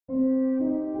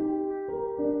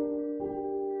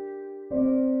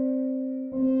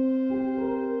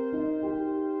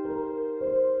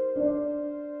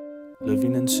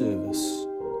in Service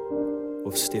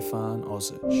with Stefan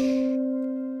Ozic.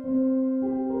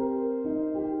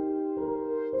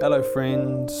 Hello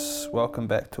friends, welcome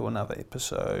back to another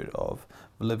episode of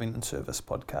the Living in Service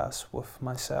podcast with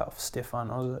myself, Stefan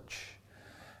Ozic.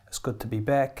 It's good to be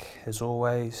back as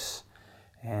always,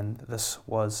 and this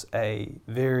was a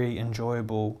very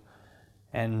enjoyable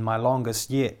and my longest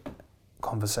yet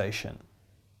conversation.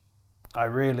 I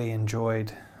really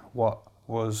enjoyed what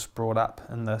was brought up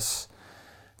in this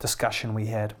discussion we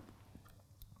had,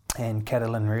 and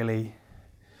Catalin really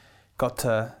got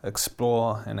to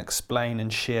explore and explain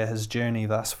and share his journey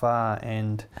thus far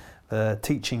and the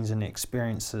teachings and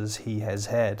experiences he has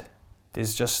had.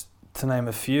 There's just, to name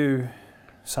a few,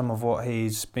 some of what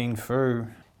he's been through,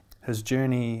 his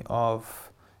journey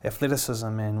of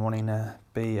athleticism and wanting to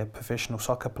be a professional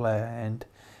soccer player, and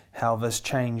how this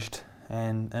changed,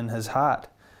 and in his heart,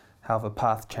 how the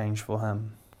path changed for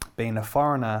him. Being a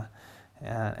foreigner,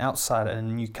 an outsider in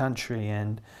a new country,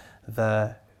 and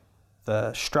the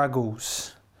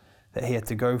struggles that he had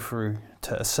to go through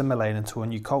to assimilate into a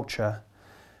new culture,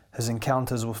 his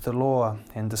encounters with the law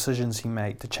and decisions he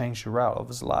made to change the route of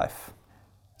his life.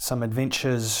 Some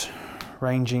adventures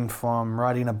ranging from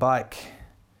riding a bike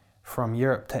from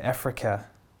Europe to Africa,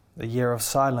 the year of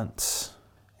silence,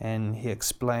 and he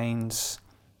explains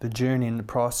the journey and the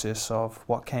process of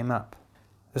what came up.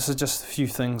 This is just a few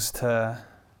things to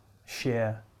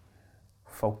share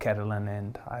for Catalin,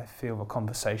 and I feel the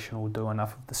conversation will do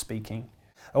enough of the speaking.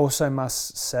 I also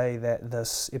must say that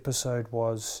this episode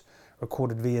was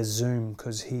recorded via Zoom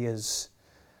because he is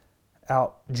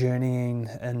out journeying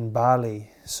in Bali,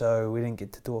 so we didn't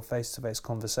get to do a face-to-face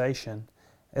conversation.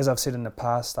 As I've said in the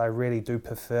past, I really do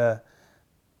prefer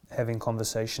having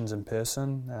conversations in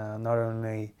person, not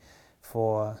only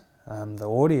for the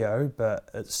audio, but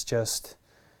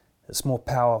it's more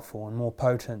powerful and more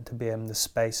potent to be in the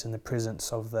space and the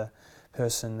presence of the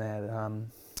person that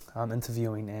I'm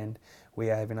interviewing, and we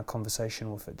are having a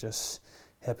conversation with. It just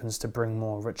happens to bring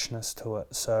more richness to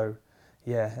it. So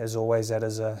yeah, as always, that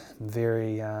is a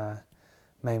very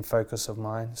main focus of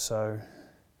mine. So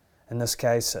in this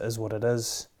case, it is what it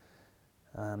is,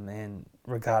 and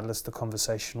regardless, the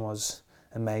conversation was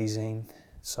amazing.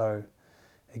 So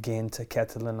again, to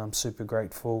Catalin, I'm super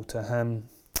grateful to him.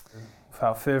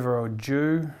 Without further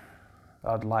ado,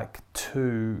 I'd like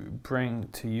to bring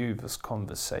to you this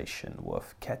conversation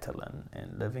with Catalin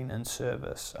and Living in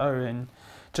Service. Oh, and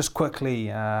just quickly,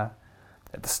 at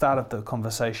the start of the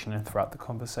conversation and throughout the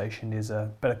conversation, there's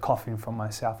a bit of coughing from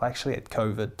myself. I actually had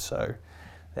COVID, so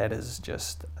that is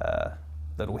just a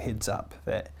little heads up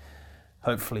that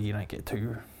hopefully you don't get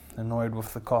too annoyed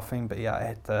with the coughing. But yeah, I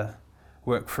had to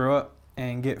work through it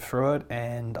and get through it,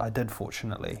 and I did,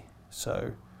 fortunately.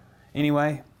 So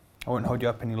anyway, I won't hold you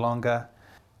up any longer.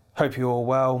 Hope you're all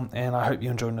well, and I hope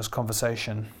you're enjoying this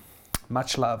conversation.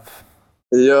 Much love.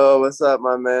 Yo, what's up,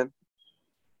 my man?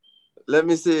 Let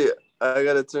me see. I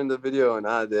gotta turn the video on.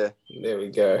 There we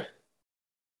go.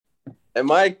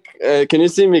 Am I? Can you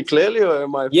see me clearly, or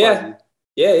am I? Yeah, fuzzy?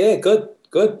 yeah.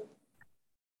 Good.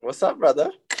 What's up,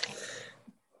 brother?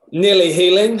 Nearly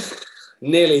healing,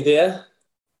 nearly there,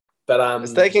 but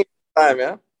it's taking time,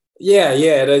 yeah. Yeah,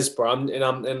 it is, bro.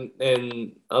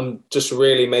 I'm just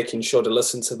really making sure to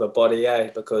listen to the body,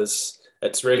 because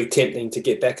it's really tempting to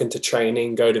get back into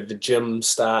training, go to the gym,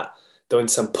 start doing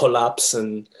some pull-ups,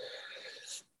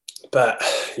 but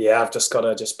yeah, I've just got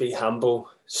to just be humble,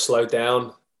 slow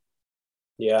down.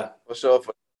 Yeah, for sure.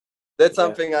 That's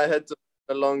something I had to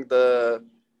along the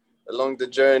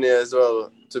journey as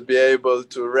well, to be able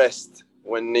to rest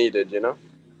when needed, you know.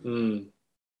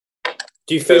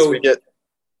 Do you feel we get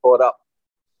caught up?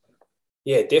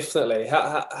 Yeah, definitely.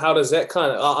 How does that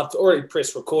kind of? I've already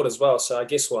pressed record as well, so I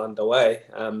guess we're underway.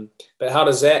 But how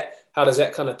does that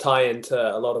kind of tie into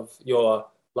a lot of your,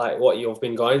 like, what you've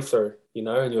been going through, in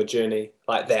your journey,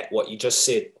 like that, what you just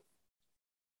said?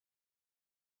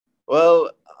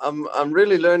 Well, I'm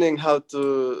really learning how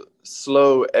to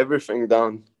slow everything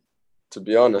down, to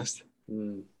be honest.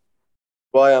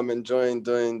 Why I'm enjoying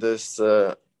doing this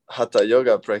Hatha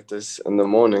yoga practice in the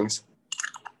mornings,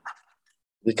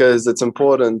 because it's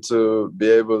important to be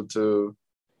able to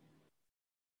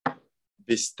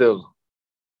be still.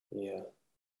 Yeah.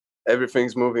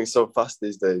 Everything's moving so fast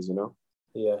these days,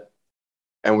 Yeah.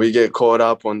 And we get caught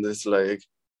up on this, like,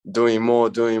 doing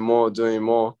more.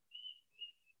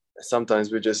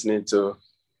 Sometimes we just need to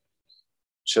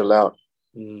chill out,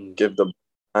 give the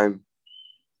time.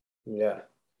 Yeah.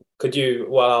 Could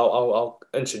you, I'll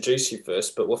introduce you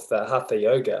first, but with the Hatha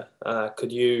yoga,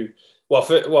 could you,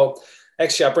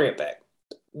 actually, I'll bring it back.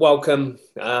 Welcome.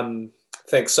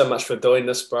 thanks so much for doing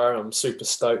this, bro. I'm super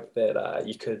stoked that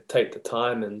you could take the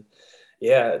time, and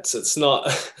yeah, it's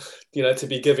not, to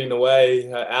be giving away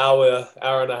an hour,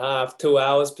 hour and a half, 2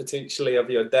 hours potentially of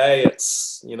your day.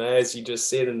 It's, as you just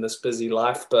said, in this busy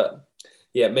life, but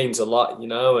yeah, it means a lot,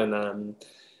 and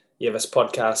yeah, this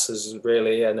podcast is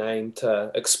really an aim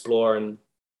to explore and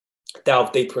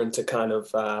delve deeper into kind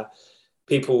of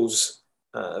people's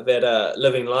that are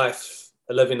living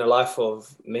a life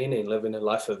of meaning, living a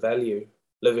life of value,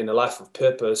 living a life of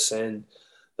purpose. And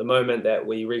the moment that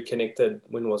we reconnected,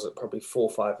 when was it? Probably 4 or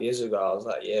 5 years ago. I was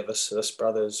like, yeah, this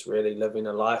brother's really living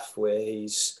a life where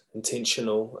he's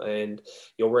intentional. And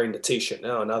you're wearing the t-shirt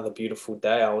now. Another beautiful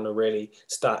day. I want to really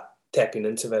start tapping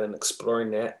into that and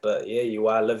exploring that. But yeah, you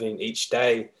are living each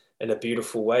day in a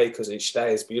beautiful way, because each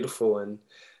day is beautiful. And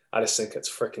I just think it's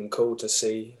freaking cool to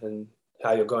see and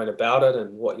how you're going about it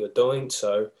and what you're doing.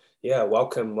 So yeah,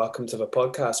 welcome to the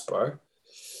podcast, bro.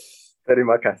 Very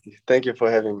much. Thank you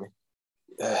for having me.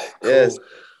 Cool. Yes,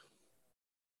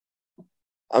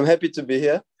 I'm happy to be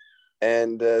here,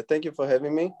 and thank you for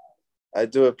having me. I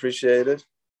do appreciate it.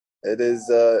 It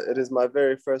is my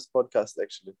very first podcast,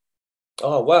 actually.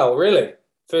 Oh wow, really?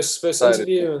 First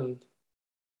interview. And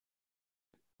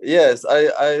yes,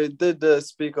 I did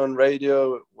speak on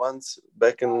radio once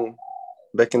back in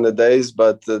the days,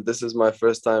 but this is my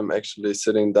first time actually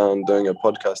sitting down doing a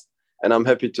podcast, and I'm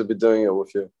happy to be doing it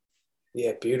with you.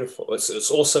 Yeah, beautiful.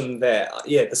 It's awesome that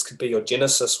this could be your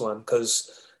Genesis one, because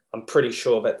I'm pretty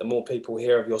sure that the more people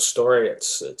hear of your story,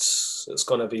 it's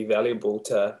going to be valuable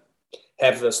to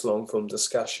have this long form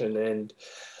discussion. And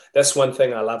that's one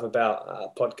thing I love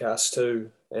about podcasts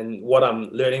too, and what I'm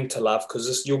learning to love,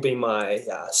 because you'll be my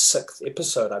 6th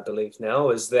episode, I believe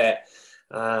now, is that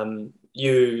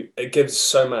it gives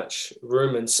so much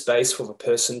room and space for the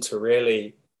person to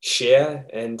really share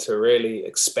and to really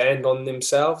expand on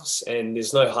themselves, and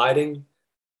there's no hiding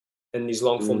in these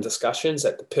long form discussions,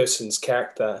 that the person's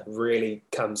character really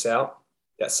comes out.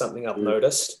 That's something I've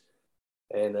noticed,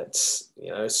 and it's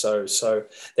so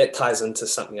that ties into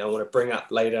something I want to bring up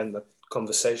later in the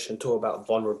conversation, talk about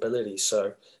vulnerability.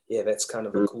 So yeah, that's kind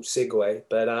of a cool segue.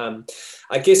 But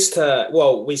I guess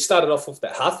we started off with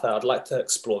that hatha. I'd like to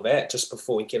explore that just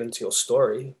before we get into your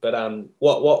story. But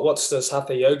what's this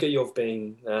hatha yoga you've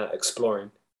been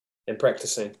exploring and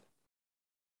practicing?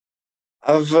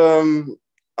 I've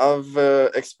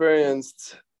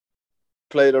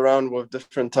played around with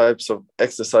different types of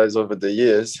exercise over the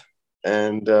years,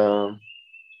 and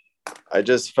I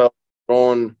just felt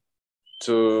drawn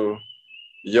to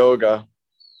yoga,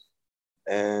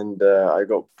 and I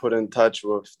got put in touch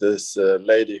with this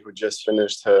lady who just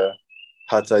finished her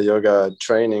hatha yoga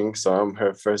training, so I'm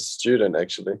her first student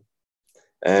actually,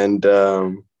 and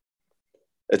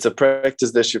it's a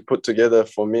practice that she put together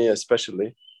for me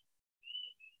especially.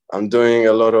 I'm doing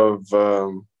a lot of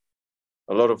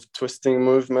twisting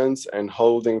movements and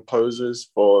holding poses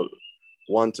for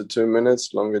 1 to 2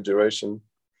 minutes, longer duration.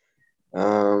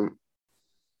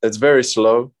 It's very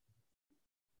slow.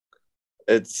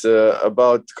 It's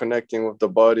about connecting with the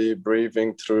body,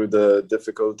 breathing through the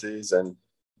difficulties, and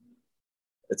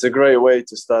it's a great way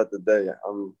to start the day.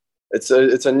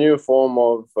 It's a new form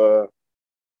of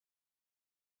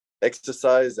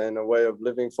exercise and a way of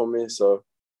living for me. So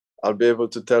I'll be able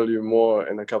to tell you more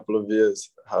in a couple of years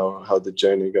how the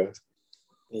journey goes.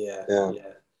 Yeah.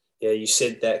 You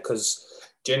said that because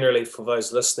generally, for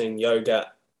those listening,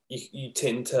 yoga, you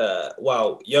tend to,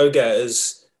 yoga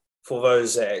is, for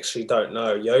those that actually don't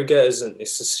know, yoga isn't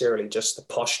necessarily just the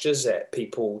postures that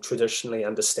people traditionally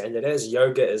understand it as.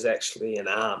 Yoga is actually an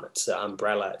arm, it's an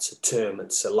umbrella, it's a term,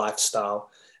 it's a lifestyle,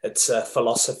 it's a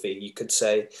philosophy, you could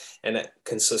say, and it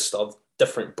consists of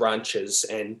different branches.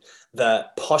 And the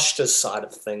posture side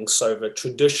of things, so the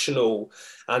traditional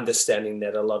understanding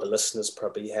that a lot of listeners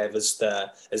probably have is the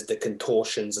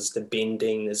contortions, is the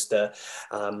bending, is the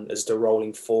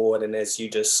rolling forward, and as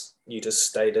you just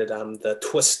stated, the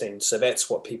twisting. So that's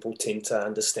what people tend to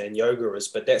understand yoga is,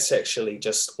 but that's actually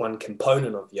just one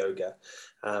component of yoga.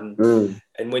 And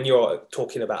when you're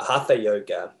talking about hatha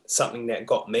yoga, something that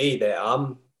got me that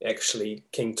I'm actually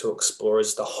keen to explore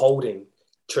is the holding.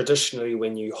 Traditionally,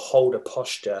 when you hold a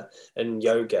posture in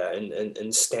yoga and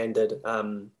in standard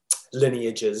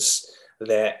lineages,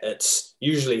 that it's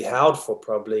usually held for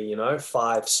probably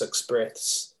 5-6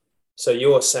 breaths. So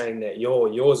you're saying that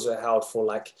yours are held for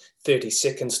like 30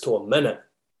 seconds to a minute.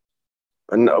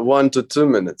 And 1 to 2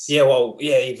 minutes. 1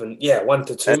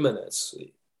 to 2 minutes.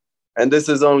 And this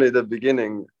is only the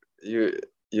beginning. You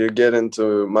get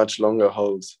into much longer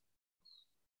holds.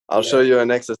 I'll show you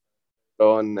an exercise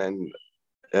on, and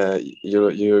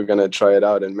you're gonna try it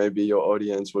out, and maybe your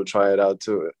audience will try it out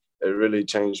too. It really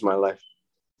changed my life.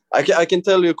 I can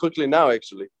tell you quickly now,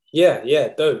 actually. Yeah,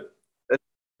 do.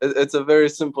 It's a very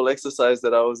simple exercise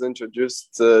that I was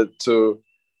introduced to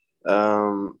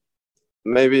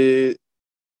maybe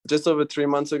just over 3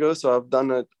 months ago. So I've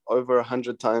done it over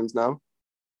 100 times now.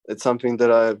 It's something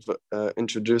that I've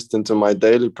introduced into my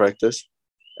daily practice,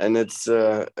 and it's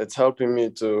helping me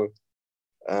to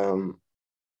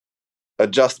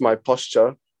adjust my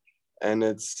posture, and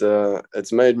it's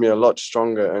made me a lot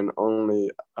stronger in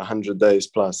only 100 days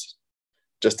plus,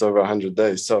 just over 100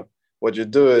 days. So what you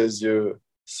do is you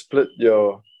split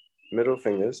your middle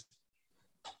fingers,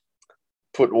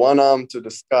 put one arm to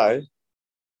the sky,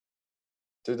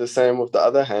 do the same with the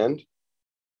other hand,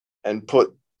 and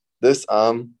put this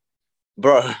arm,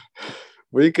 bro,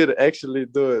 we could actually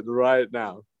do it right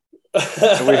now.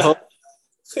 And we hope,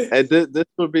 and this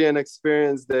will be an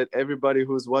experience that everybody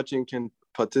who's watching can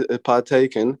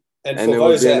partake in. And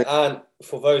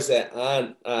for those that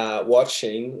aren't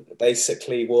watching,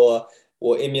 basically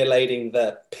we're emulating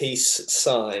the peace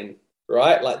sign,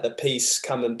 right? Like the peace,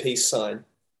 come in peace sign.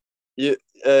 Yeah.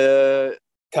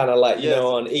 Kind of like, you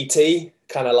know, on ET,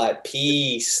 kind of like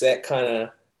peace, that kind of,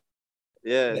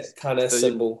 yes, that kind of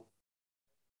symbol.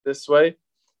 This way.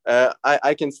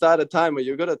 I can start a timer.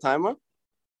 You got a timer?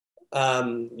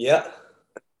 Yeah.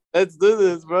 Let's do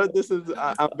this, bro.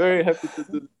 I'm very happy to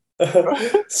do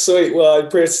this. Sweet. Well,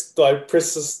 do I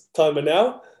press this timer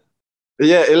now?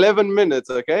 Yeah, 11 minutes,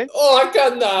 okay? Oh, I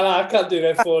can't do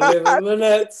that for 11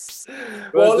 minutes.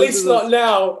 Well, at least not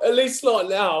now. At least not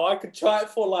now. I could try it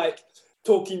for like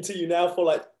talking to you now for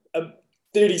like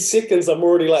 30 seconds. I'm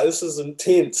already like, this is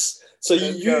intense. So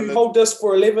you hold this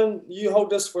for 11. You hold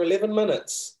this for 11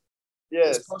 minutes.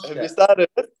 Yes. Have you started?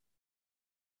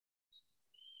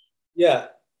 Yeah.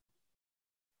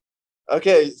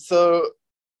 Okay, so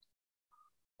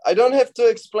I don't have to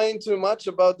explain too much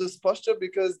about this posture,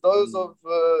 because those of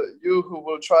you who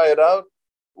will try it out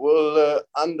will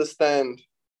understand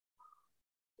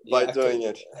by doing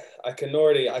it. I can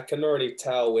already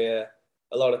tell where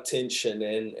a lot of tension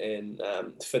and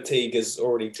fatigue is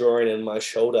already drawing in my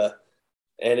shoulder,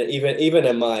 and even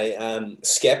in my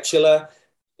scapula,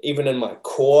 even in my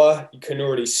core, you can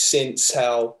already sense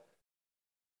how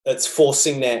it's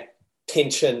forcing that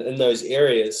tension in those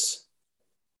areas.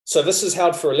 So this is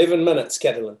held for 11 minutes,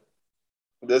 Catalin.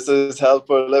 This is held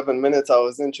for 11 minutes. I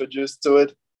was introduced to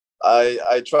it.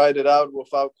 I tried it out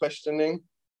without questioning.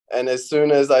 And as soon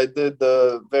as I did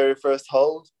the very first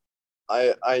hold,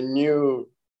 I knew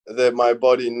that my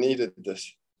body needed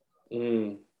this.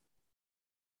 Mm.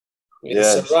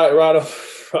 Yeah, so right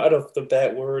off the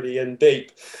bat, we're already in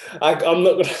deep. I'm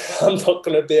not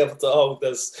gonna be able to hold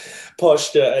this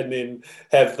posture and then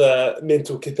have the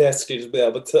mental capacity to be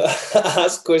able to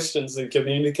ask questions and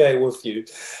communicate with you.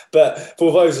 But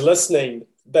for those listening,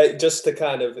 just to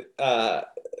kind of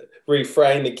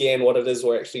reframe again what it is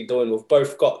we're actually doing, we've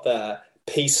both got the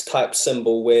peace type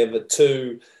symbol where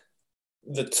the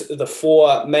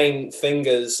four main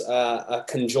fingers are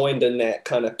conjoined in that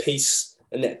kind of peace.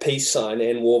 And that peace sign,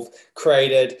 and we've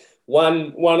created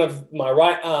one of my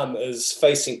right arm is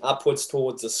facing upwards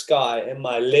towards the sky, and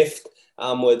my left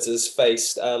armwards is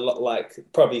faced like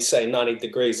probably say 90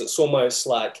 degrees. It's almost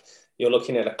like you're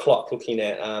looking at a clock, looking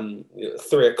at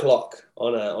 3 o'clock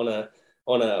on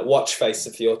a watch face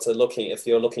if you're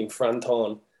looking front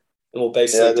on, and we're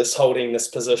basically just holding this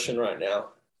position right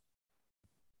now.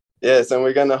 Yes, and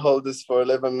we're gonna hold this for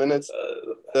 11 minutes.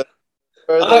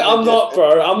 I'm not,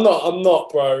 bro. I'm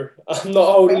not, bro. I'm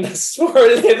not holding this for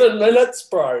 11 minutes,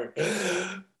 bro.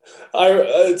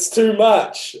 It's too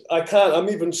much. I can't. I'm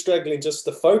even struggling just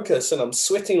to focus, and I'm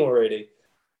sweating already.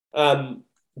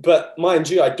 But mind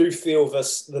you, I do feel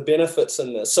the benefits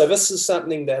in this. So this is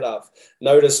something that I've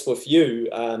noticed with you,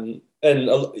 and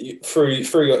through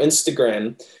your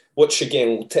Instagram, which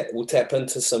again we'll tap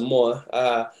into some more.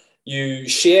 You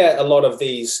share a lot of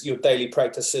your daily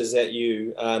practices that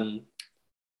you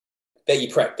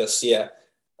practice,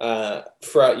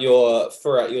 throughout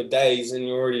your days, and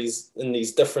you're already in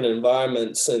these different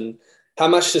environments. And how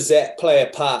much does that play a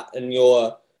part in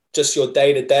your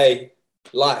day-to-day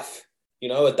life? You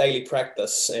know, a daily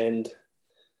practice and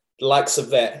the likes of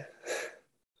that.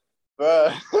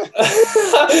 Bro,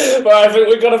 I think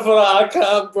we're gonna put I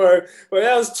can't, bro. Well,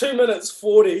 that was 2 minutes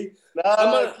 40.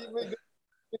 Keep me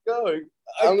going.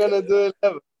 I'm gonna do it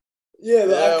 11. Yeah,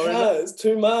 I can't. It's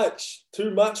too much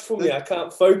for me. I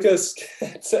can't focus. I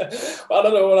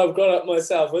don't know what I've got up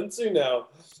myself into now.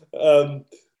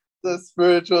 The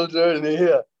spiritual journey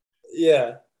here.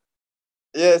 Yeah.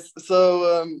 Yes.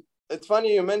 So it's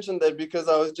funny you mentioned that, because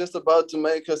I was just about to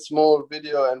make a small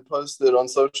video and post it on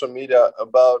social media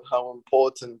about how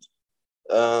important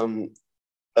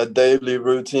a daily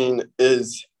routine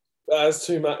is. That's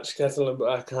too much, Catalan, but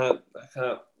I can't.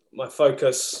 My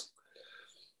focus,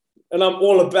 and I'm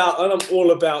all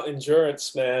about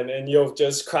endurance, man. And you've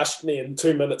just crushed me in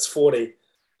 2 minutes 40.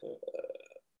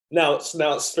 Now it's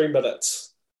 3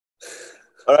 minutes.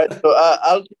 All right, so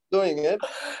I'll keep doing it.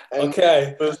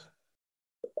 Okay. Well,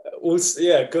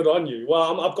 yeah, good on you.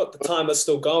 Well, I've got the timer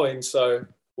still going, so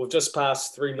we've just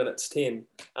passed 3 minutes 10.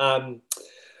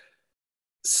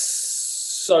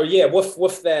 So yeah,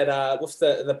 with that, with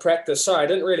the practice. Sorry, I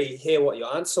didn't really hear what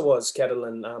your answer was,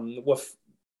 Catalan.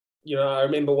 I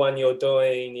remember one you're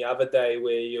doing the other day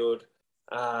where you're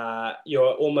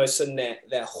almost in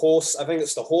that horse. I think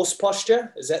it's the horse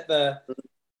posture. Is that the?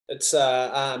 It's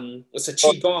a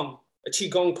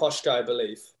qigong posture, I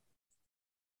believe.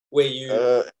 Where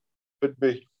you could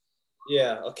be.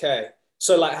 Yeah. Okay.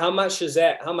 So like, how much is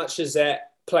that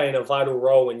playing a vital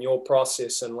role in your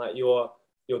process and like your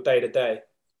day to day?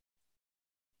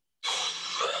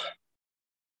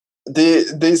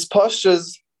 These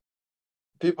postures,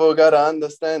 people got to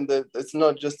understand that it's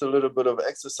not just a little bit of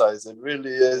exercise. It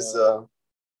really is.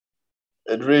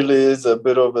 It really is a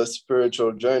bit of a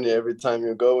spiritual journey every time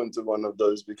you go into one of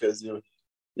those, because you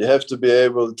have to be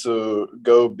able to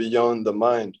go beyond the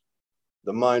mind.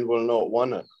 The mind will not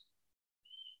want it.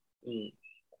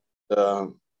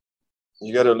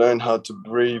 You got to learn how to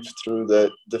breathe through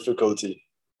that difficulty,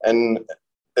 and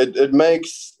it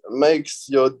makes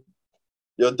your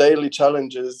daily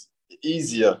challenges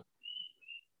easier.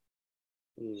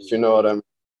 If you know what I mean.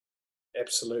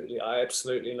 Absolutely, I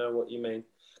absolutely know what you mean.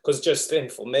 Because just then,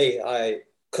 for me,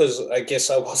 because I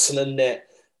guess I wasn't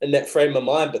in that frame of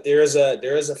mind, but there is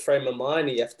a frame of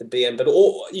mind you have to be in. But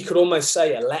you could almost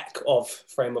say a lack of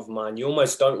frame of mind. You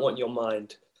almost don't want your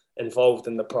mind involved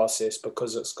in the process,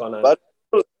 because it's gonna. But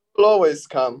it will always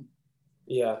come.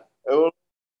 Yeah. It will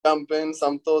jump in.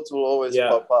 Some thoughts will always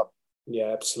pop up.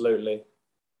 Yeah, absolutely.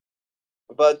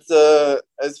 But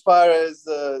as far as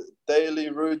daily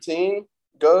routine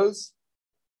goes,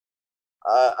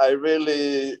 I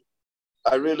really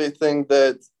think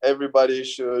that everybody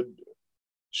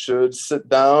should sit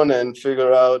down and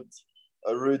figure out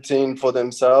a routine for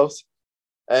themselves.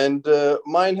 And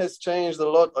mine has changed a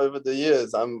lot over the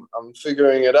years. I'm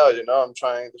figuring it out. I'm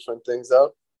trying different things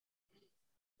out.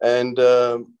 And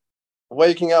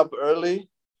waking up early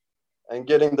and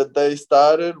getting the day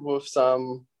started with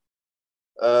some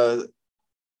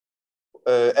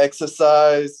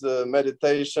exercise,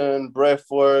 meditation, breath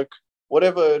work,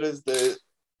 whatever it is that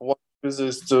one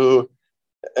chooses to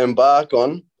embark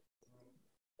on,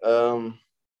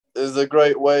 is a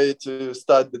great way to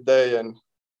start the day. And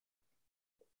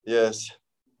yes,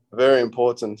 very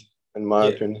important in my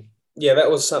opinion. Yeah, that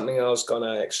was something I was going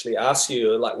to actually ask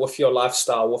you, like with your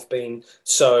lifestyle, with being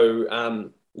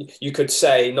so, you could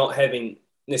say not having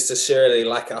necessarily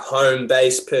like a home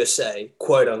base per se,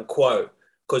 quote unquote,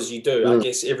 because you do, I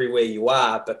guess everywhere you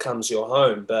are becomes your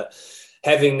home, but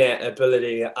having that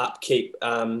ability to upkeep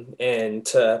and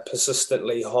to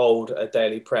persistently hold a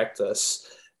daily practice.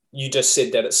 You just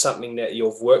said that it's something that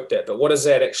you've worked at, but what does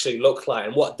that actually look like,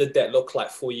 and what did that look like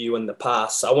for you in the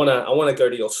past? I want to go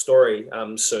to your story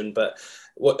soon, but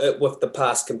with the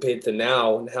past compared to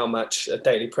now, and how much a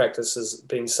daily practice has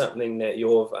been something that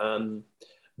you've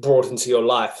brought into your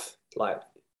life, like.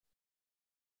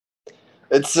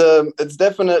 It's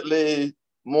definitely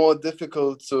more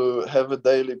difficult to have a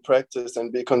daily practice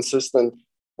and be consistent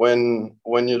when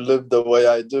you live the way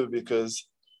I do, because,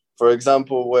 for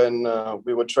example, when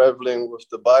we were traveling with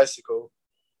the bicycle,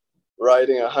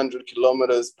 riding 100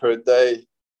 kilometers per day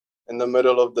in the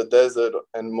middle of the desert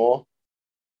and more,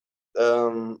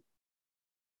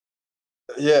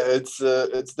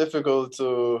 it's difficult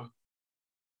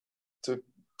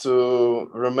to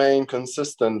remain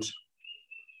consistent.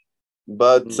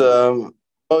 But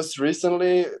most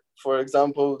recently, for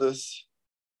example, this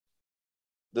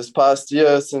past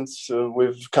year, since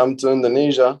we've come to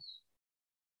Indonesia,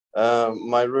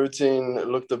 my routine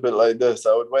looked a bit like this.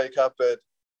 I would wake up at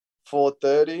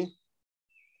 4:30.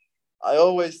 I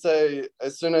always say,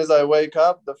 as soon as I wake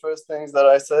up, the first words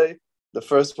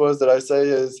that I say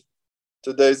is,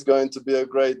 today's going to be a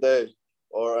great day,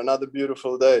 or another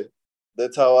beautiful day.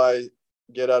 That's how I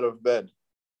get out of bed.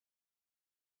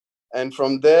 And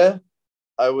from there,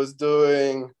 I was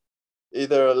doing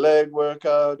either a leg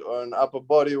workout or an upper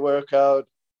body workout,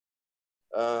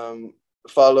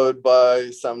 followed by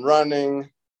some running,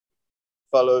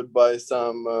 followed by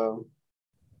some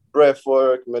breath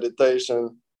work,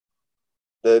 meditation.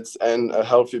 and a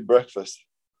healthy breakfast.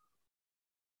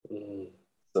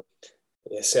 So.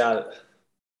 Yeah, see,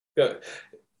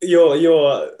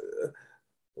 you're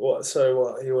what? So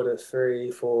what? You ordered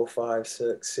 3, 4, 5,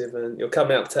 6, 7. You're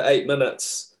coming up to 8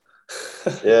 minutes.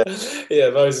 Yeah,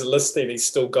 yeah. Those listening, he's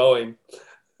still going.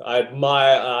 I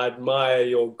admire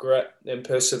your grit and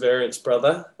perseverance,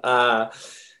 brother.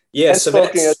 Yeah. and So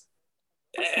talking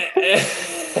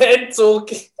and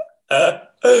talking.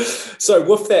 So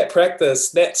with that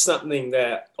practice, that's something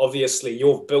that obviously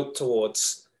you've built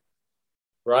towards,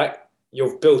 right?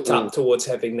 You've built up towards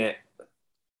having that.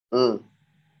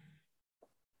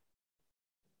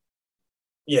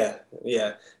 Yeah.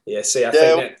 See, I think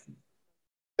that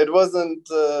it wasn't.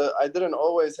 I didn't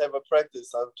always have a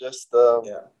practice. I've just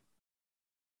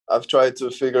I've tried to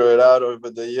figure it out over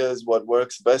the years what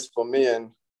works best for me,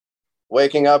 and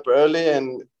waking up early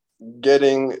and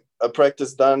getting a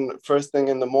practice done first thing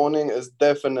in the morning is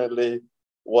definitely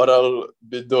what I'll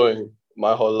be doing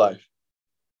my whole life.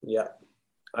 Yeah,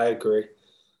 I agree.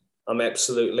 I'm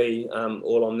absolutely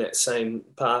all on that same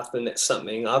path, and that's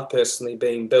something I've personally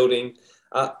been building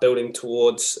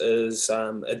towards is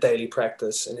a daily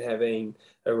practice and having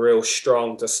a real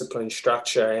strong discipline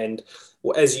structure. And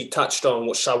as you touched on,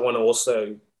 which I want to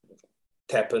also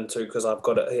tap into because I've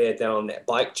got it here down that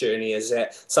bike journey, is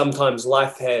that sometimes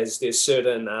there's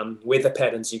certain weather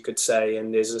patterns, you could say,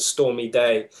 and there's a stormy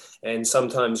day, and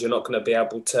sometimes you're not going to be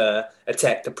able to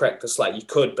attack the practice like you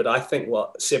could. But I think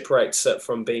what separates it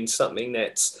from being something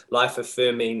that's life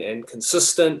affirming and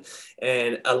consistent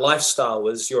and a lifestyle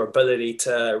is your ability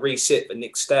to reset the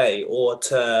next day or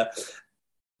to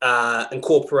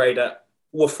incorporate it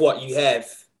with what you have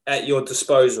at your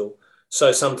disposal.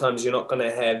 So sometimes you're not going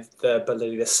to have the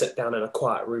ability to sit down in a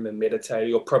quiet room and meditate.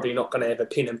 You're probably not going to have a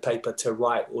pen and paper to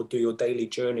write or do your daily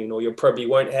journaling, or you probably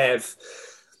won't have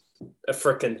a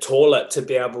freaking toilet to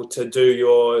be able to do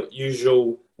your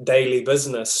usual daily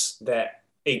business that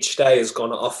each day is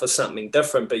going to offer something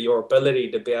different. But your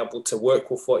ability to be able to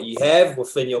work with what you have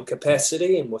within your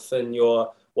capacity and within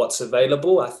your what's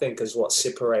available, I think is what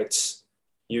separates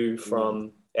you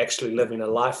from actually living a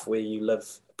life where you live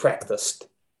practiced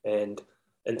and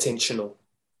intentional.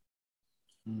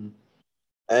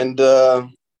 And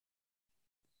I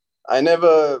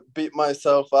never beat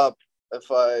myself up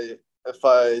if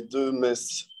I do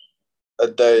miss a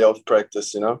day of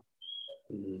practice,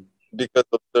 because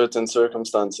of certain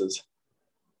circumstances.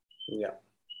 Yeah,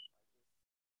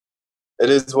 it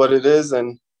is what it is,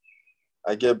 and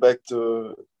I get back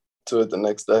to it the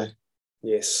next day.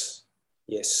 Yes,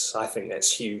 I think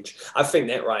that's huge. I think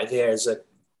that right there is a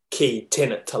key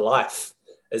tenet to life,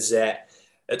 is that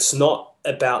it's not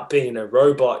about being a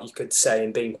robot, you could say,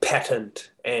 and being patterned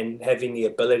and having the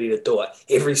ability to do it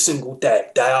every single day,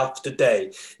 day after day,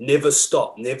 never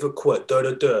stop, never quit,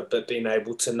 but being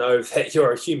able to know that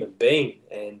you're a human being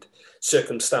and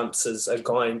circumstances are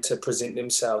going to present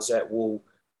themselves that will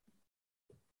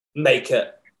make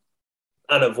it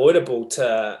unavoidable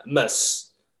to miss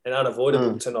and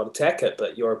unavoidable to not attack it,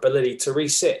 but your ability to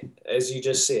reset, as you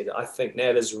just said, I think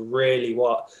that is really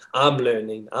what I'm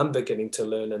beginning to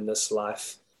learn in this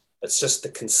life. It's just the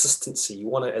consistency. You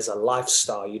want it as a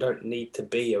lifestyle. You don't need to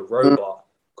be a robot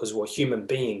because we're human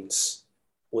beings.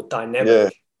 We're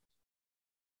dynamic.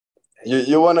 Yeah.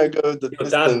 You want to go the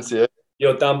distance, done.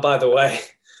 You're done, by the way.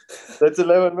 That's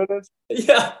 11 minutes?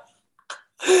 Yeah.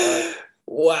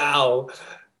 Wow.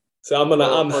 So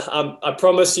I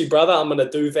promise you, brother, I'm gonna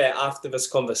do that after this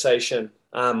conversation.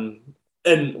 I'm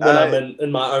in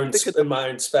my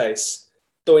own space.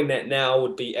 Doing that now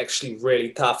would be actually really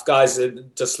tough. Guys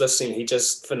just listening, he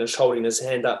just finished holding his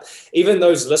hand up. Even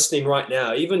those listening right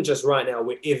now, even just right now,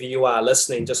 wherever you are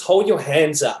listening, just hold your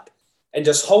hands up and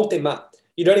just hold them up.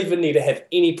 You don't even need to have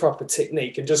any proper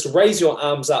technique, and just raise your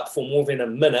arms up for more than a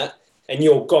minute and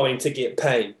you're going to get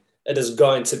pain. It is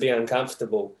going to be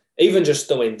uncomfortable. Even just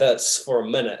doing this for a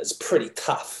minute is pretty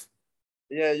tough.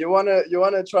 Yeah, you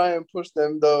wanna try and push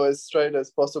them though as straight as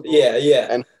possible. Yeah.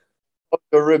 And put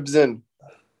your ribs in.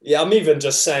 Yeah, I'm even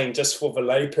just saying, just for the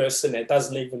lay person that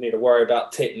doesn't even need to worry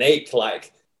about technique,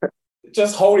 like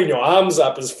just holding your arms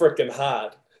up is freaking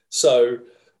hard. So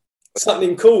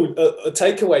something cool, a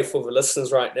takeaway for the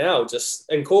listeners right now, just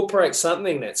incorporate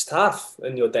something that's tough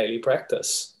in your daily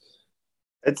practice.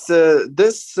 It's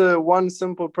this one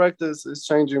simple practice is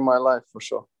changing my life for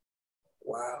sure.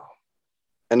 Wow.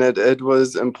 And it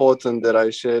was important that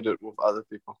I shared it with other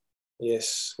people.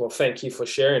 Yes. Well, thank you for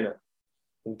sharing it.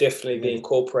 I'll definitely be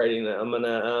incorporating it. I'm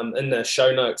gonna in the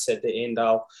show notes at the end,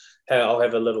 I'll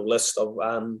have a little list of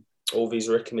all these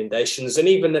recommendations, and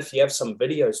even if you have some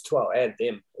videos too, I'll add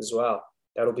them as well.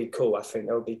 that'll be cool. I think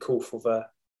that would be cool for the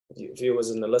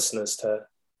viewers and the listeners to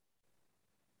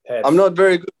have. I'm not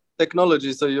very good at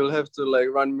technology, so you'll have to like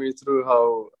run me through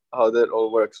how that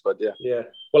all works. But yeah. Yeah.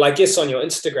 Well, I guess on your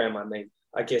Instagram,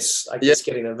 I guess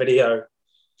getting a video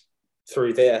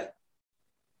through there.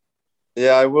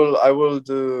 Yeah, I will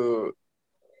do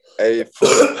a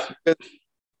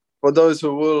for those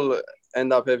who will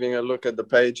end up having a look at the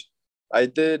page. I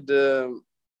did an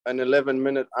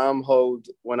 11-minute arm hold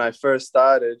when I first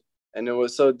started, and it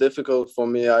was so difficult for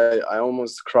me. I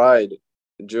almost cried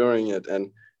during it,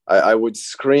 and I would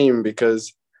scream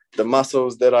because the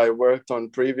muscles that I worked on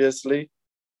previously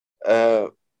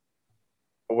were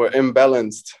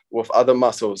imbalanced with other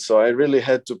muscles. So I really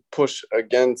had to push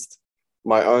against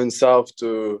my own self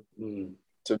to be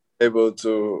able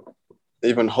to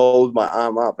even hold my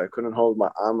arm up. I couldn't hold my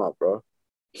arm up, bro.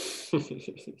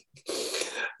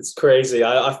 It's crazy.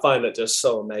 I find it just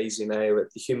so amazing,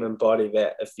 with the human body,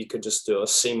 that if you could just do a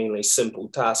seemingly simple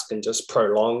task and just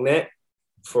prolong that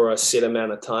for a set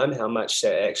amount of time, how much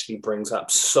that actually brings up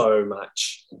so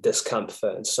much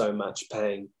discomfort and so much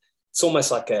pain. It's almost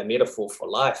like a metaphor for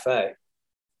life,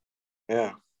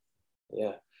 Yeah.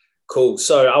 Cool.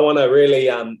 So I want to really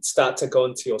start to go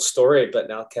into your story a bit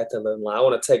now, Catalin. I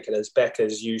want to take it as back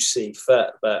as you see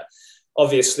fit. But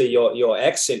obviously your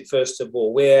accent, first of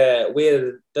all, where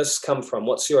did this come from?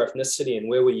 What's your ethnicity and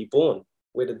where were you born?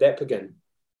 Where did that begin?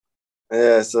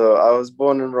 Yeah, so I was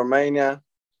born in Romania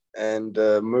and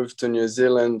moved to New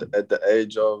Zealand at the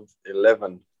age of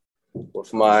 11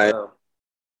 with my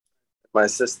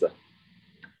sister.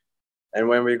 And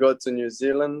when we got to New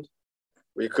Zealand,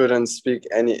 we couldn't speak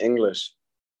any English.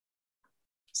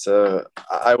 So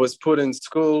I was put in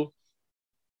school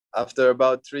after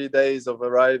about 3 days of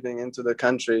arriving into the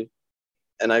country,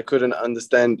 and I couldn't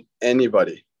understand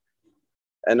anybody.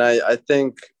 And I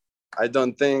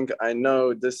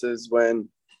know this is when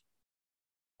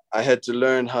I had to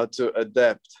learn how to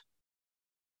adapt.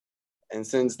 And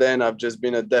since then, I've just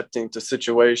been adapting to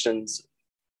situations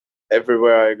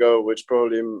everywhere I go, which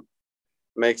probably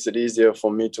makes it easier for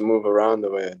me to move around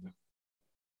the way I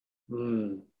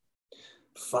do.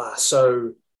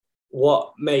 So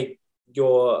what made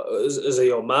is it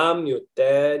your mum, your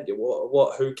dad,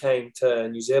 who came to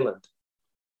New Zealand?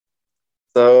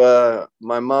 So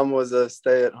my mum was a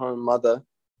stay-at-home mother,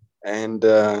 and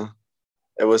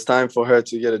it was time for her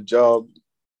to get a job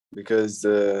because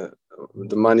the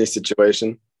money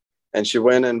situation, and she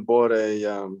went and bought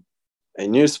a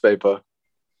newspaper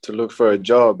to look for a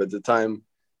job. At the time,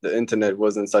 the internet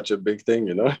wasn't such a big thing,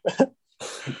 you know.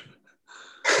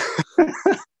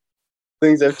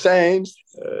 Things have changed.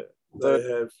 They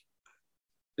have.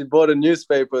 She bought a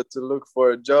newspaper to look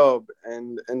for a job,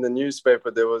 and in the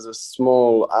newspaper there was a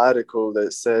small article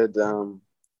that said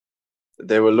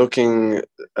they were looking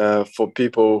for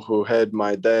people who had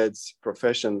my dad's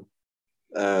profession.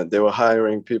 They were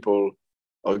hiring people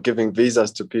or giving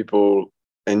visas to people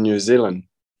in New Zealand.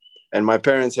 And my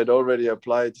parents had already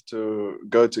applied to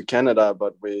go to Canada,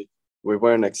 but we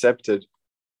weren't accepted.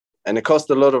 And it cost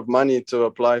a lot of money to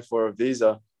apply for a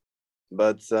visa.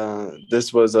 But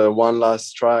this was a one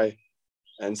last try.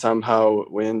 And somehow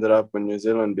we ended up in New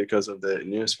Zealand because of the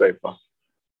newspaper.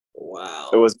 Wow.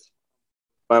 It was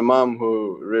my mom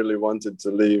who really wanted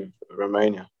to leave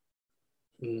Romania.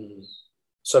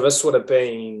 So this would have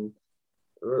been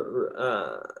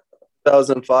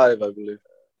 2005, I believe.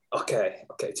 Okay,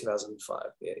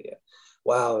 2005. Yeah.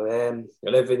 Wow, man,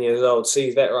 11 years old.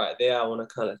 See that right there? I want to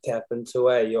kind of tap into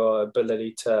your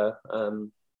ability to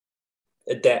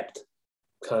adapt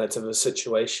kind of to the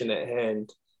situation at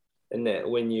hand, and that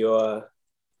when you're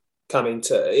coming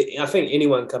to, I think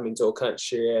anyone coming to a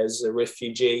country as a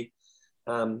refugee,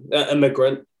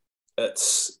 immigrant,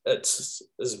 it's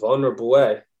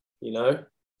vulnerable, you know.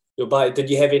 Did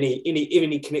you have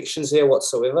any connections there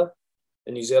whatsoever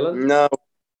in New Zealand? No,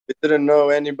 we didn't know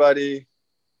anybody.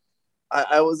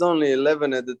 I was only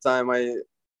 11 at the time.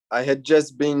 I had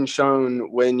just been shown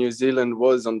where New Zealand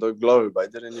was on the globe. I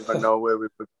didn't even know where we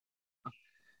were.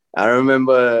 I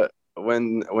remember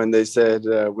when they said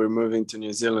we're moving to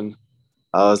New Zealand,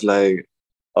 I was like,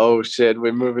 oh shit,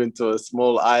 we're moving to a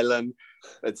small island.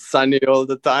 It's sunny all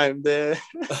the time there.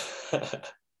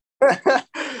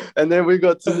 And then we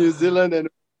got to New Zealand and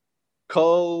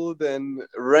cold and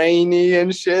rainy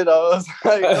and shit. I was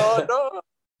like, oh no.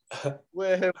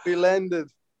 Where have we landed?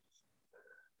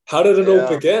 How did it all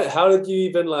begin? How did you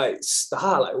even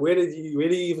start? Where did you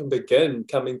even begin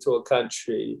coming to a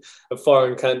country, a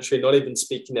foreign country, not even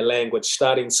speaking the language,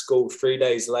 starting school 3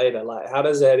 days later? How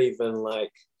does that even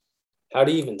how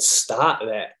do you even start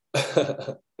that?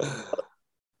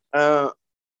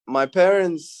 my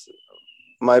parents,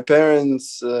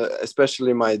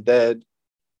 especially my dad,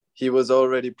 he was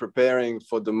already preparing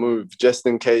for the move just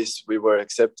in case we were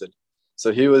accepted.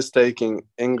 So he was taking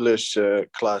English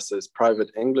classes,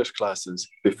 private English classes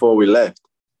before we left.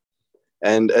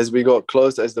 And as we got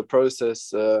close, as the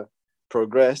process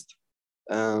progressed,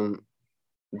 they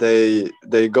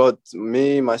got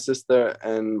me, my sister,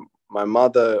 and my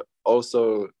mother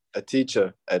also a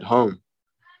teacher at home.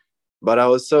 But I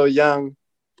was so young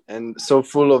and so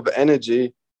full of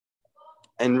energy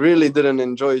and really didn't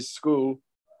enjoy school.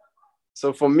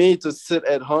 So for me to sit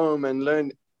at home and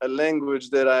learn a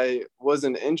language that I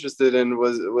wasn't interested in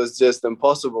was just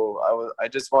impossible. I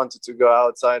just wanted to go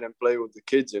outside and play with the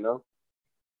kids, you know.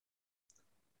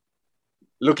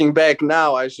 Looking back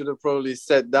now, I should have probably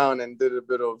sat down and did a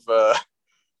bit of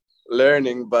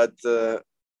learning, but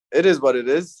it is what it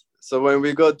is. So when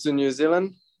we got to New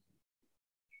Zealand,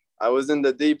 I was in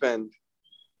the deep end,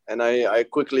 and I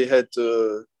quickly had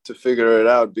to figure it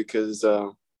out because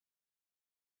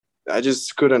I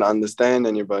just couldn't understand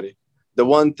anybody. The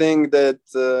one thing that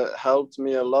helped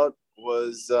me a lot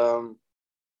was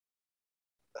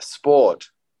sport,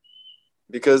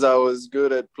 because I was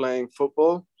good at playing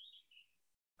football.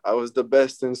 I was the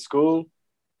best in school.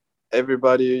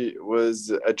 Everybody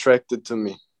was attracted to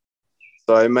me.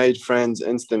 So I made friends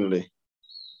instantly.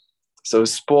 So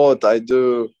sport, I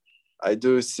do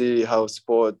see how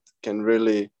sport can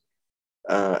really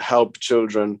help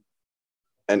children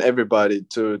and everybody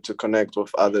to connect with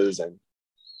others and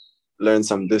learn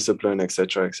some discipline,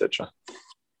 etc., etc.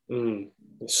 You're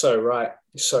so right.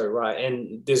 You're so right.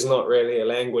 And there's not really a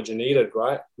language needed,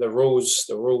 right? The rules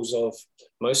of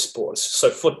most sports. So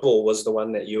football was the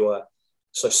one that you were.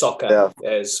 So soccer,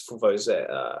 as for those that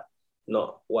are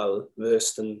not well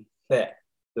versed in that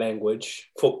language,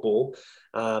 football.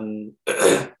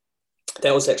 That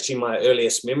was actually my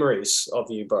earliest memories of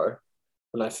you, bro.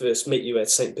 When I first met you at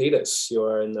St. Peter's, you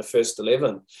were in the first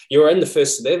 11. You were in the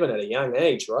first 11 at a young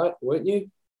age, right? Weren't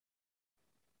you?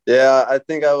 Yeah, I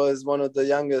think I was one of the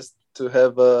youngest to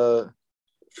have a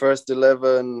first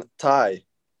 11 tie.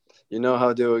 You know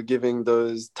how they were giving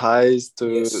those ties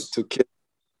to kids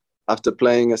after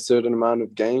playing a certain amount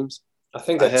of games? I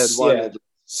think I had one at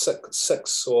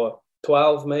 6 or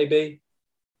 12 maybe.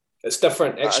 It's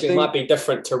different. Actually, it might be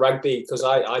different to rugby because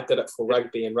I did it for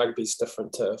rugby, and rugby's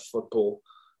different to football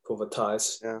for the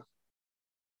ties. Yeah.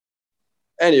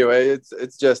 Anyway,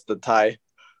 it's just the tie.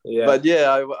 Yeah. But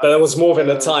yeah. But it was more than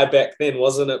a tie back then,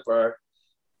 wasn't it, bro?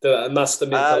 It must have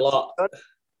meant a lot.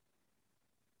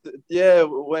 Yeah,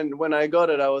 when I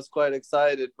got it, I was quite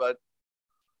excited, but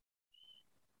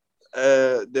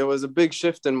there was a big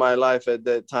shift in my life at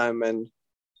that time, and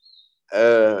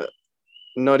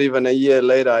not even a year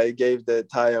later, I gave the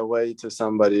tie away to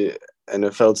somebody, and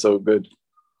it felt so good.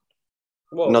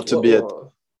 Not to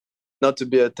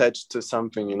be attached to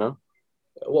something, you know.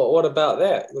 What about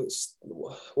that?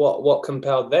 What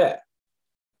compelled that?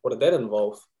 What did that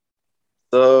involve?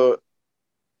 So,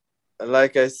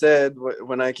 like I said,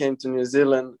 when I came to New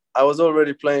Zealand, I was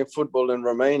already playing football in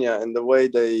Romania, and the way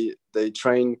they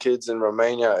train kids in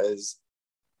Romania is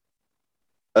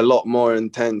a lot more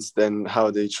intense than how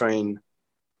they train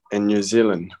in New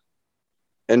Zealand.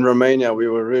 In Romania, we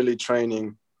were really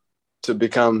training to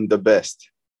become the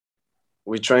best.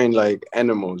 We trained like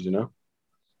animals, you know?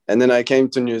 And then I came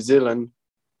to New Zealand.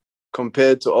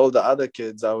 Compared to all the other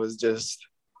kids, I was just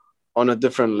on a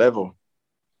different level.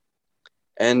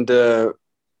 And I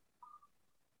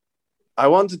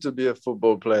wanted to be a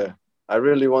football player. I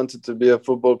really wanted to be a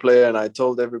football player, and I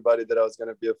told everybody that I was going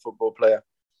to be a football player.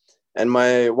 And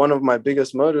one of my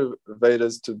biggest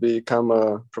motivators to become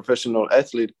a professional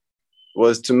athlete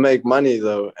was to make money,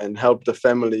 though, and help the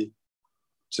family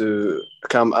to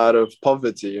come out of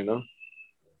poverty, you know.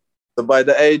 So by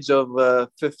the age of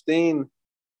 15,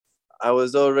 I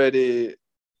was already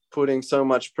putting so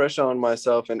much pressure on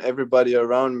myself, and everybody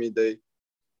around me,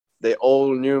 they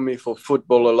all knew me for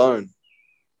football alone.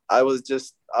 I was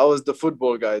the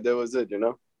football guy. That was it, you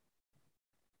know.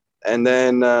 And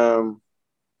then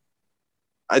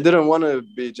I didn't want to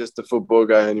be just a football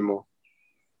guy anymore.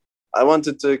 I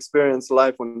wanted to experience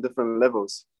life on different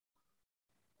levels.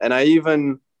 And I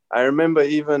remember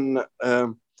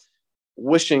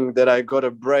wishing that I got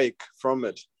a break from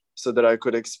it so that I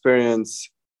could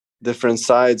experience different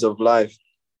sides of life.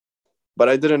 But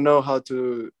I didn't know how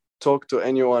to talk to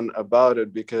anyone about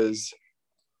it because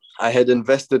I had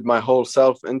invested my whole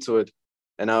self into it.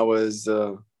 And I was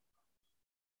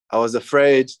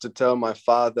afraid to tell my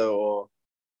father or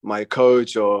my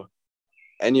coach or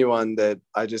anyone that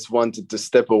I just wanted to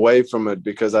step away from it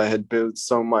because I had built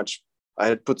so much I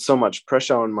had put so much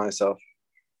pressure on myself.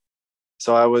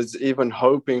 So I was even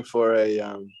hoping for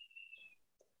an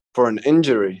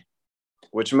injury,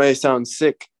 which may sound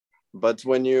sick, but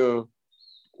when you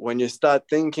start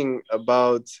thinking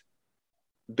about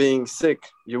being sick,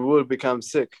 you will become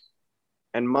sick.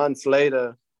 And months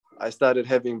later, I started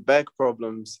having back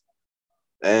problems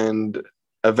and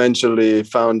eventually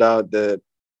found out that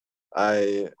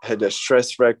I had a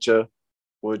stress fracture,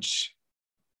 which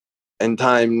in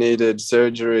time needed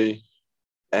surgery.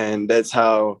 And that's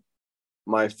how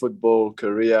my football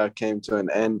career came to an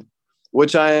end,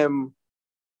 which I am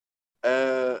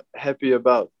happy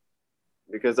about,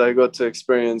 because I got to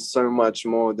experience so much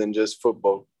more than just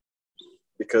football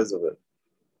because of it.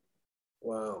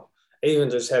 Wow. Even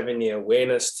just having the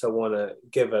awareness to want to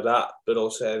give it up, but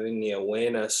also having the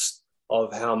awareness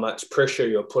of how much pressure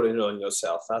you're putting on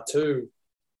yourself are two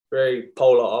very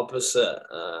polar opposite,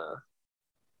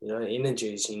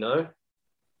 energies,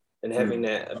 and having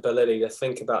that ability to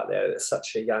think about that at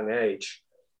such a young age.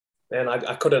 And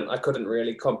I couldn't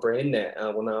really comprehend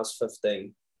that when I was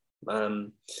 15.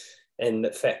 And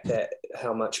the fact that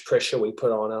how much pressure we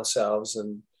put on ourselves,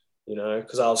 and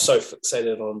because I was so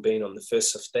fixated on being on the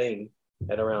first 15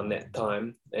 at around that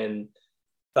time,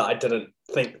 but I didn't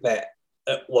think that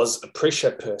it was a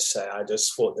pressure per se. I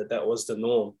just thought that was the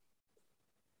norm.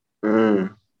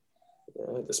 It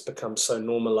just becomes so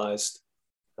normalized.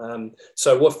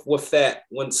 So with that,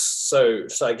 so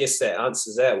I guess that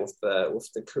answers that with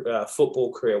the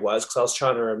football career wise, because I was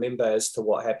trying to remember as to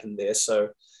what happened there. So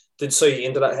you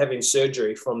ended up having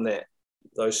surgery from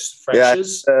those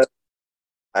fractures? Yeah,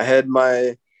 I had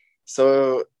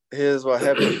so here's what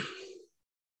happened.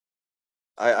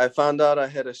 I found out I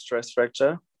had a stress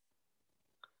fracture,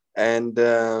 and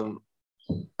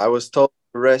I was told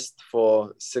to rest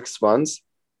for 6 months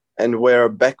and wear a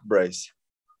back brace.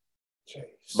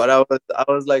 Jeez. But I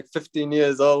was like 15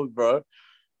 years old, bro.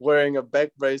 Wearing a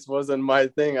back brace wasn't my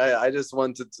thing. I just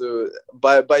wanted to,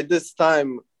 by this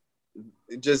time,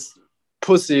 just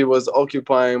pussy was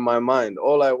occupying my mind.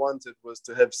 All I wanted was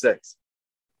to have sex.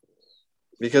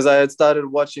 Because I had started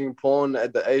watching porn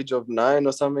at the age of 9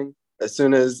 or something. As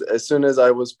soon as I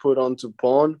was put onto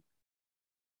porn,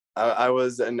 I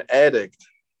was an addict.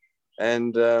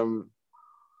 And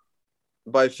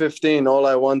by 15, all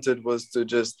I wanted was to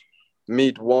just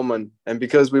meet women. And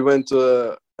because we went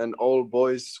to an all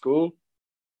boys school,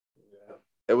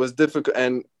 it was difficult.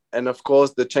 And of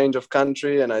course, the change of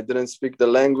country, and I didn't speak the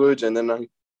language. And then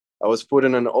I was put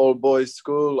in an all boys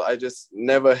school. I just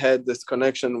never had this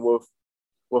connection with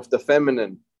the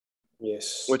feminine.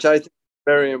 Yes. Which I think is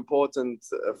very important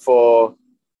for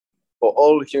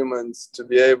all humans, to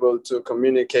be able to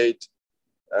communicate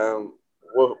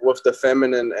with the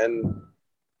feminine and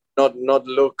not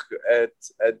look at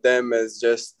them as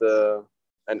just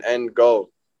an end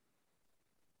goal.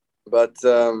 But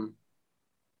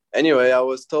anyway, I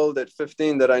was told at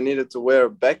 15 that I needed to wear a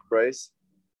back brace,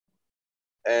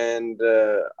 and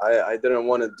I didn't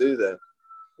want to do that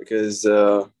because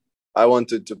I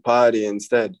wanted to party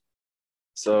instead.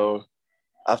 So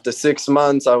after 6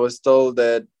 months, I was told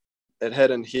that it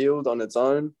hadn't healed on its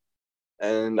own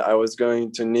and I was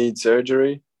going to need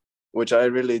surgery, which I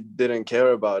really didn't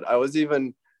care about. I was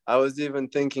even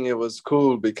thinking it was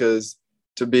cool, because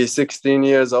to be 16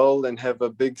 years old and have a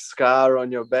big scar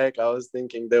on your back, I was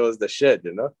thinking that was the shit,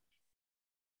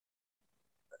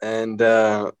 And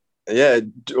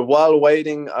while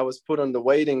waiting, I was put on the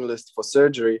waiting list for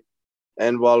surgery.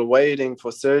 And while waiting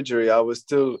for surgery, I was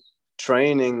still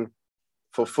training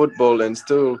for football and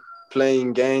still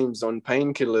playing games on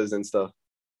painkillers and stuff.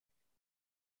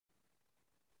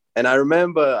 And I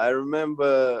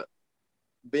remember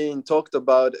being talked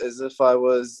about as if I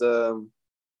was an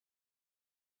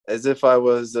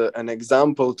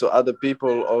example to other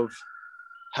people of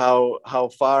how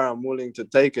far I'm willing to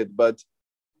take it. But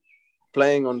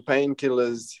playing on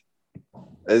painkillers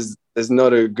is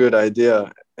not a good idea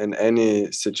in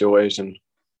any situation.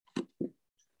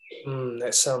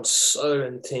 That sounds so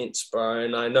intense, bro.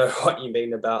 And I know what you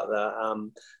mean about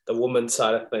the woman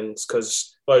side of things,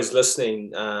 because those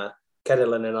listening,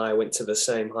 Catalin and I went to the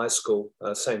same high school,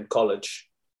 same college.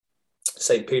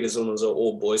 St. Peter's was an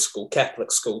all-boys school,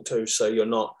 Catholic school too, so you're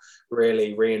not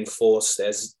really reinforced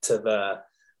as to the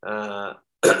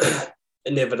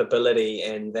inevitability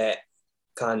and that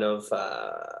kind of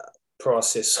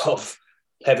process of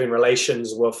having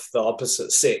relations with the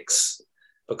opposite sex,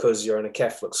 because you're in a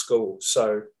Catholic school.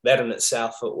 So that in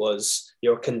itself,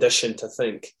 you're conditioned to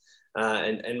think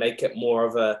and make it more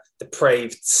of a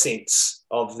depraved sense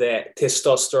of that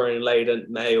testosterone-laden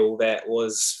male that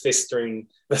was festering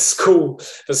the school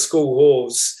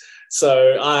halls.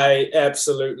 So I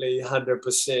absolutely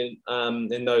 100%,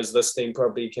 and those listening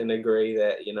probably can agree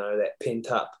that, you know, that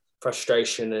pent up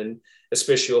frustration, and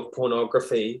especially with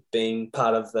pornography being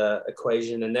part of the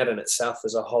equation, and that in itself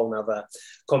is a whole nother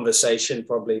conversation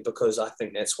probably, because I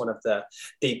think that's one of the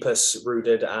deepest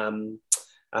rooted,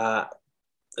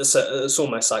 it's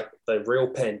almost like the real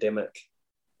pandemic,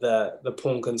 the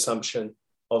porn consumption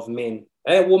of men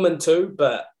and women too,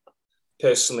 but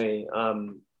personally,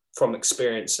 from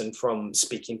experience and from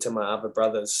speaking to my other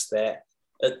brothers, that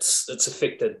it's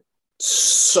affected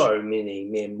so many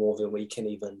men more than we can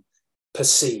even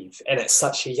perceive, and at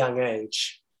such a young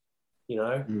age, you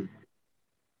know.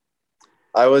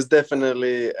 I was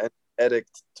definitely an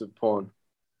addict to porn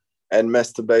and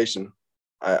masturbation.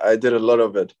 I did a lot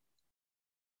of it,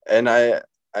 and I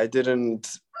didn't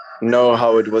know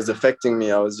how it was affecting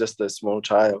me. I was just a small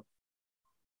child.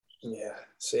 Yeah.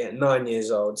 See, at 9 years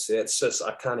old, see, it's just,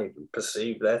 I can't even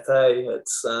perceive that.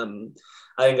 It's I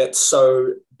think it's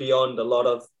so beyond a lot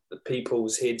of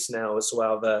people's heads now as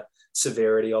well, the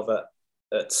severity of it.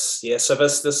 It's, yeah. So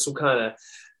this will kind of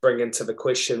bring into the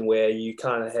question where you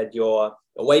kind of had your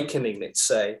awakening, let's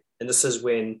say, and this is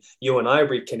when you and I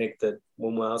reconnected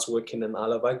when I was working in I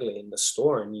Love Ugly in the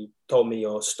store, and you told me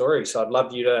your story. So I'd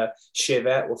love you to share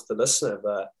that with the listener.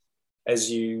 But as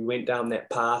you went down that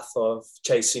path of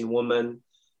chasing women,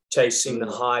 chasing the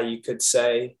high, you could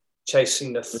say,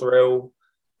 chasing the thrill,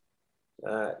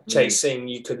 chasing,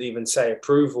 you could even say,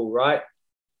 approval, right,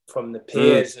 from the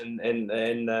peers, and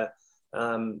the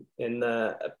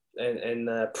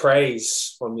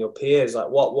praise from your peers. Like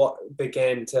what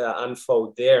began to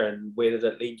unfold there, and where did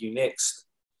it lead you next?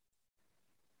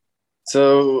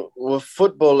 So with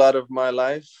football out of my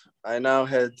life, I now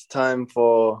had time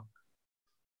for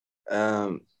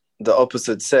the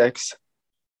opposite sex,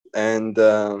 and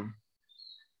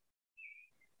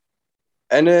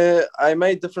I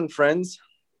made different friends.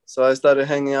 So I started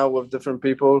hanging out with different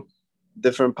people,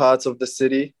 different parts of the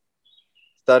city,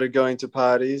 started going to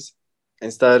parties,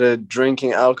 and started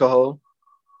drinking alcohol.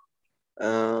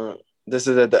 This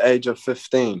is at the age of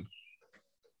 15.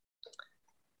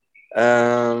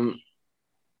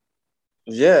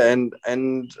 Yeah, and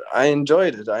I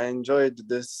enjoyed it. I enjoyed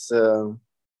this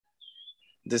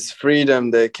this freedom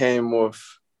that came with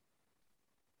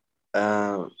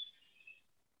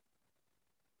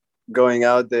going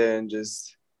out there and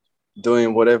just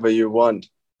doing whatever you want.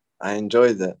 I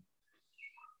enjoyed that.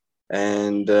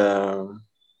 And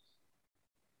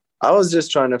I was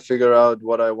just trying to figure out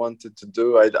what I wanted to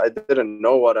do. I didn't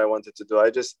know what I wanted to do.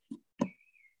 I just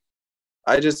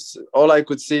all I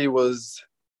could see was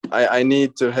I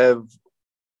need to have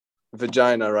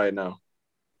vagina right now.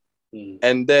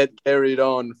 And that carried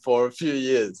on for a few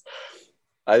years.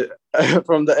 I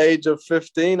from the age of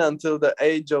 15 until the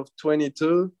age of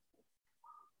 22,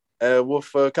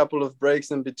 with a couple of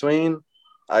breaks in between,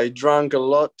 I drank a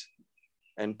lot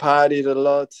and partied a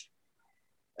lot,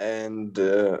 and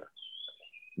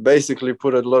basically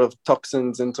put a lot of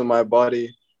toxins into my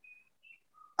body,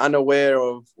 unaware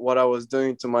of what I was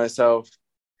doing to myself,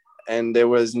 and there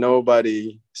was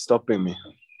nobody stopping me.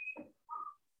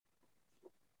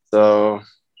 So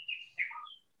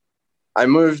I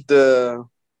moved.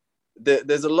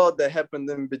 There's a lot that happened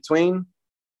in between,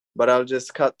 but I'll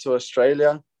just cut to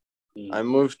Australia. I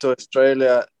moved to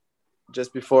Australia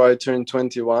just before I turned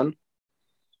 21,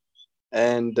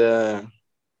 and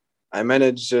I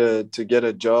managed to get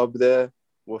a job there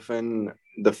within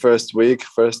the first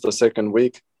or second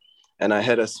week, and I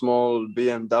had a small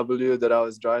BMW that I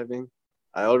was driving.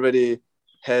 I already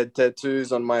had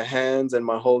tattoos on my hands, and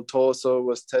my whole torso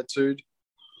was tattooed,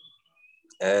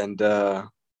 and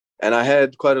I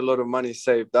had quite a lot of money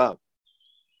saved up.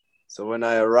 So when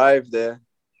I arrived there,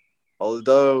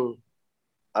 although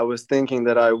I was thinking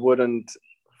that I wouldn't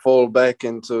fall back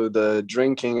into the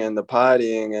drinking and the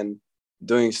partying and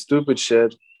doing stupid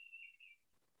shit,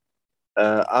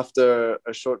 after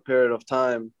a short period of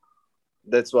time,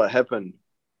 that's what happened.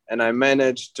 And I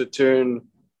managed to turn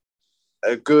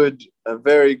a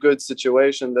very good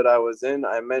situation that I was in.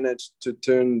 I managed to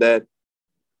turn that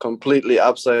completely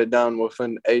upside down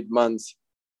within 8 months.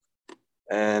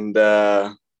 And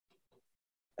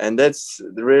that's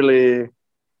really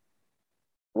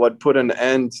what put an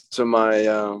end to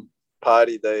my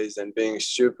party days and being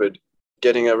stupid.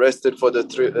 Getting arrested for the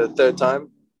third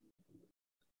time.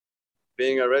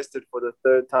 Being arrested for the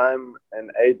third time in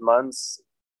 8 months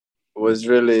was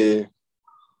really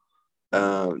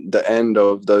the end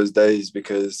of those days,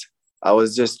 because I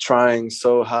was just trying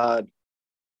so hard,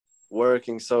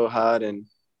 working so hard, and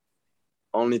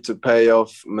only to pay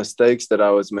off mistakes that I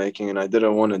was making, and I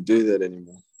didn't want to do that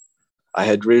anymore. I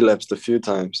had relapsed a few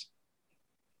times.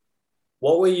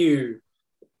 What was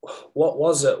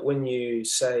it when you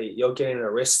say you're getting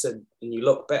arrested and you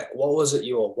look back? What was it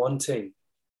you were wanting?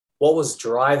 What was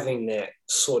driving that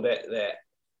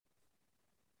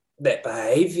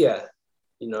behavior,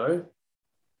 you know?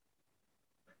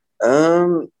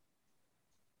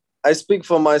 I speak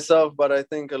for myself, but I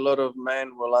think a lot of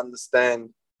men will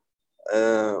understand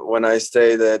when I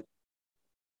say that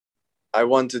I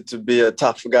wanted to be a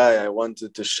tough guy. I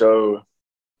wanted to show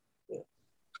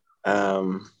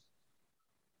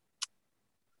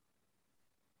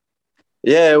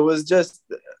it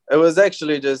was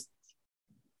actually just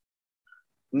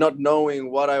not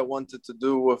knowing what I wanted to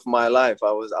do with my life.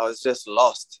 I was just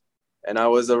lost. And I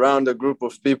was around a group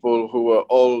of people who were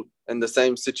all in the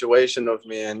same situation of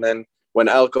me. And then when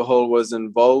alcohol was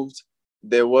involved,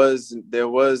 there was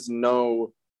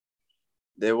no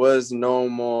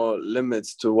more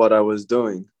limits to what I was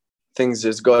doing. Things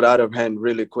just got out of hand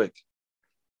really quick.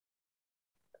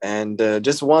 And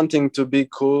just wanting to be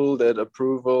cool, that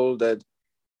approval, that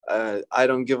I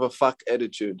don't give a fuck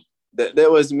attitude.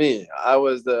 That was me. I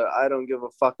was the I don't give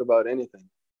a fuck about anything.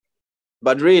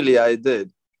 But really, I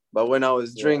did. But when I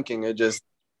was drinking, it just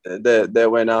that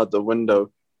went out the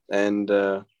window, and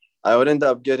I would end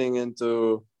up getting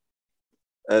into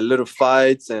little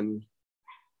fights, and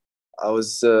I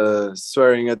was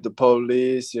swearing at the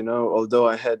police. You know, although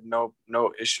I had no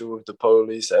issue with the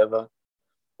police ever,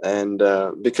 and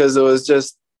because it was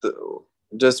just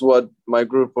what my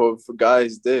group of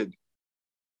guys did.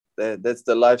 That's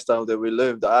the lifestyle that we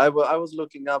lived. I was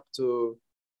looking up to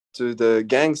the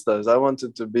gangsters. I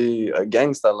wanted to be a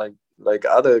gangster like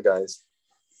other guys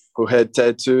who had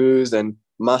tattoos and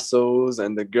muscles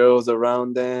and the girls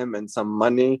around them and some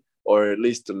money, or at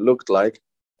least it looked like.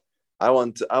 I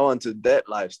wanted that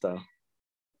lifestyle.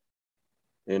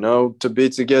 You know, to be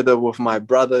together with my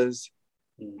brothers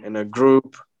in a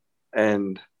group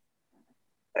and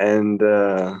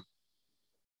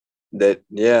that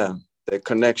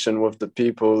connection with the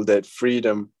people, that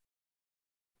freedom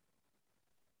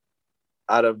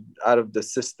out of the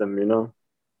system, you know.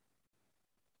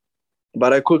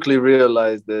 But I quickly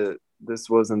realized that this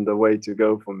wasn't the way to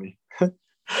go for me.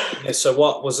 Yeah, so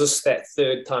what was this, that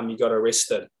third time you got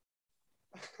arrested?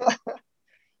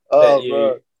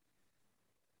 Bro.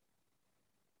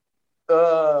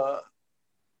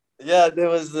 Yeah, there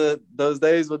was those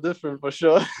days were different for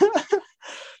sure.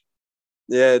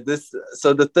 Yeah,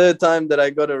 so the third time that I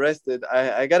got arrested,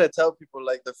 I gotta tell people,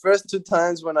 like, the first two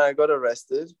times when I got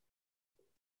arrested,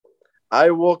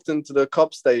 I walked into the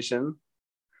cop station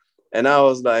and I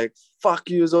was like, fuck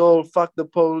you all, fuck the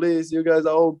police, you guys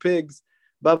are all pigs,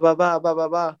 ba ba ba ba ba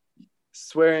ba,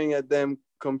 swearing at them,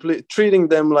 treating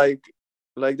them like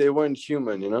they weren't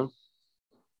human, you know.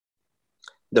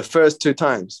 The first two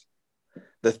times.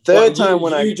 The third time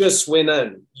when you just went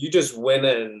in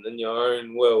your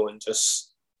own will and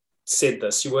just said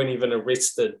this. You weren't even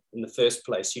arrested in the first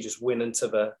place. You just went into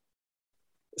the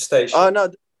station. Oh no.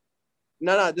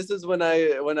 This is when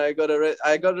I got arrested.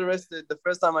 I got arrested the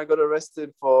first time. I got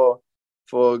arrested for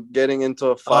getting into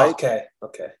a fight. Oh,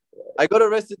 okay. I got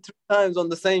arrested 3 times on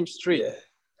the same street.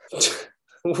 Yeah.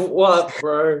 What,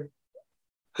 bro?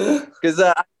 Because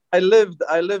I lived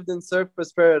in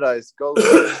Surfers Paradise, Gold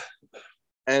Coast.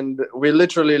 And we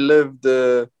literally lived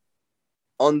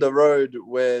on the road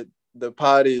where the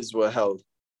parties were held.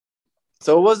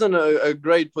 So it wasn't a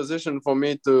great position for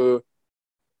me to,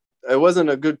 it wasn't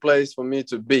a good place for me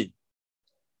to be.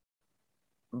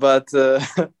 But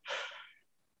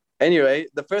anyway,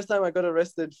 the first time I got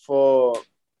arrested for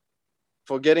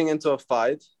getting into a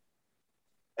fight,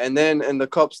 and then in the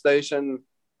cop station,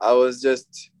 I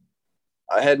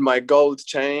had my gold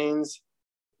chains.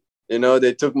 You know,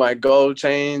 they took my gold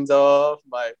chains off,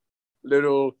 my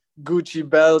little Gucci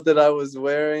belt that I was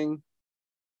wearing.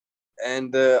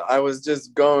 And I was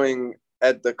just going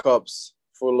at the cops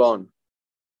full on.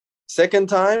 Second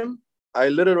time, I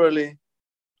literally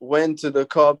went to the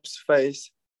cop's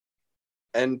face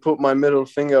and put my middle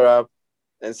finger up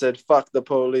and said, fuck the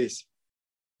police.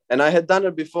 And I had done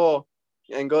it before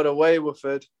and got away with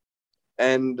it.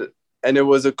 And it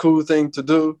was a cool thing to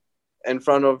do in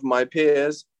front of my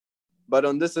peers. But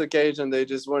on this occasion, they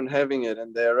just weren't having it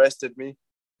and they arrested me.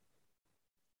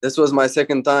 This was my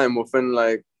second time within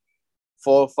like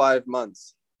 4 or 5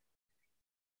 months.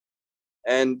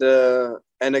 And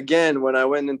again, when I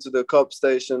went into the cop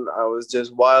station, I was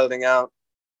just wilding out.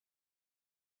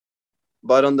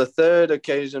 But on the third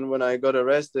occasion, when I got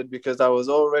arrested, because I was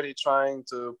already trying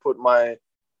to put my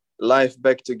life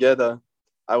back together,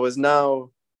 I was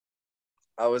now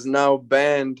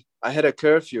banned. I had a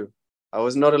curfew. I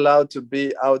was not allowed to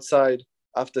be outside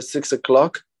after 6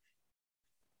 o'clock.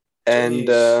 And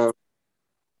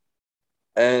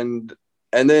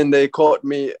and then they caught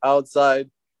me outside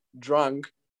drunk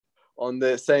on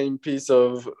the same piece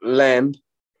of land.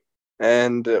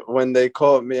 And when they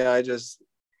caught me, I just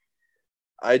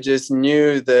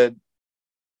knew that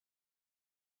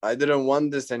I didn't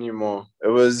want this anymore.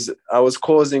 I was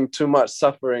causing too much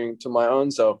suffering to my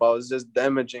own self. I was just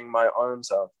damaging my own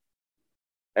self.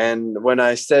 And when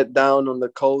I sat down on the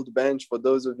cold bench, for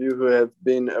those of you who have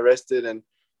been arrested and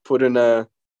put in a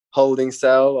holding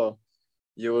cell, or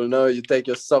you will know, you take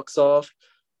your socks off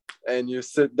and you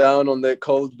sit down on that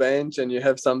cold bench and you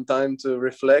have some time to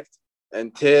reflect,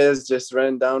 and tears just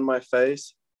ran down my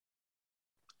face.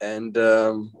 And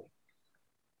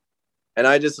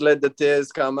I just let the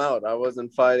tears come out. I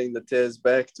wasn't fighting the tears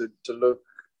back to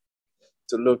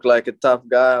look like a tough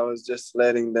guy. I was just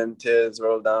letting them tears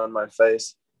roll down my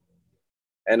face.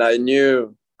 And I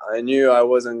knew I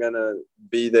wasn't gonna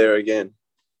be there again.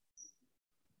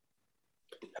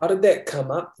 How did that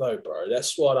come up though, bro?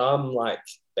 That's what I'm like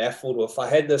baffled with. I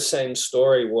had the same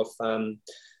story with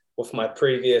my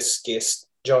previous guest,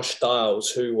 Josh Stiles,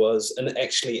 who was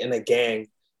actually in a gang.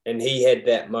 And he had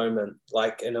that moment,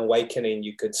 like an awakening,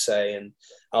 you could say. And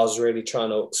I was really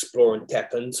trying to explore and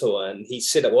tap into it. And he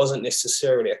said it wasn't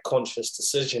necessarily a conscious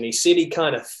decision. He said he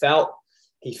kind of felt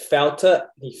it.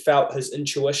 He felt his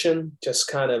intuition just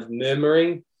kind of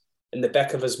murmuring in the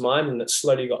back of his mind. And it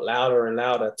slowly got louder and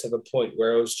louder to the point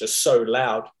where it was just so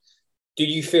loud. Do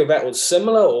you feel that was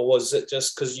similar, or was it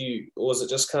just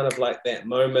kind of like that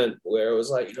moment where it was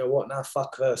like, you know what, nah,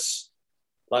 fuck this?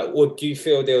 Like, what do you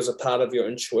feel there was a part of your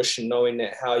intuition knowing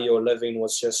that how you're living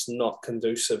was just not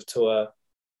conducive to a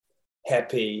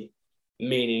happy,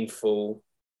 meaningful,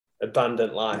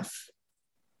 abundant life?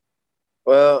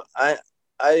 Well, I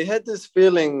had this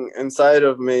feeling inside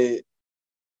of me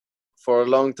for a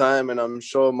long time, and I'm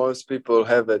sure most people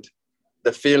have it,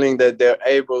 the feeling that they're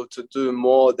able to do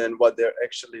more than what they're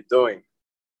actually doing.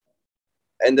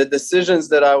 And the decisions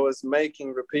that I was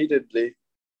making repeatedly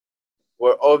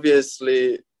were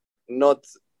obviously not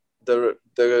the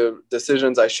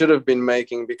decisions I should have been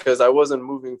making, because I wasn't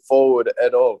moving forward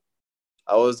at all.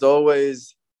 I was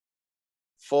always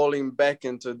falling back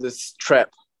into this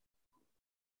trap.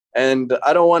 And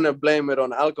I don't want to blame it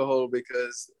on alcohol,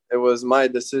 because it was my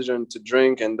decision to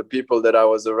drink, and the people that I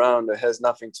was around, it has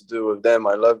nothing to do with them.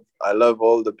 I love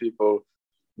all the people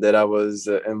that I was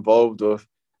involved with.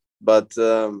 But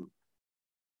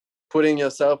putting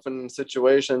yourself in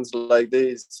situations like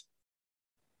these,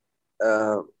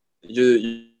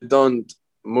 you don't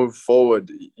move forward.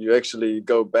 You actually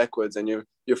go backwards, and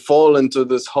you fall into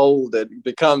this hole that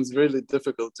becomes really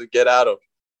difficult to get out of.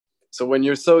 So when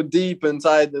you're so deep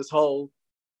inside this hole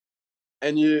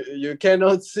and you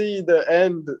cannot see the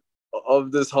end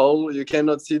of this hole, you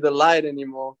cannot see the light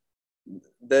anymore,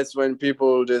 that's when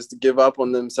people just give up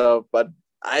on themselves. But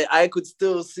I could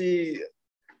still see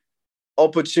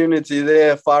opportunity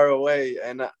there far away.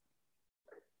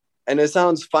 And it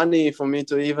sounds funny for me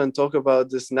to even talk about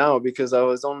this now, because I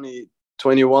was only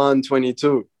 21,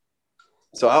 22.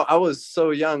 So I was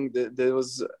so young. There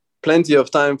was plenty of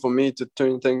time for me to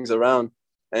turn things around.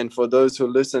 And for those who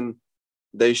listen,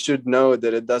 they should know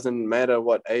that it doesn't matter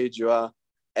what age you are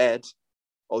at,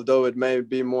 although it may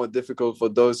be more difficult for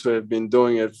those who have been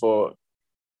doing it for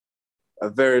a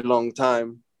very long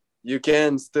time, you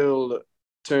can still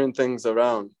turn things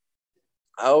around.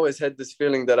 I always had this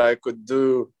feeling that I could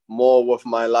do more with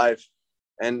my life,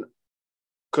 and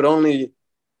could only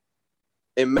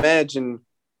imagine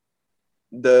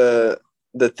the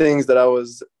things that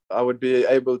I would be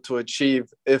able to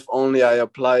achieve if only I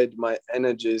applied my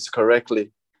energies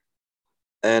correctly.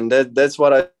 And that's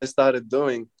what I started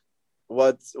doing.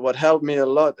 What helped me a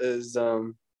lot is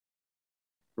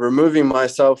removing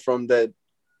myself from that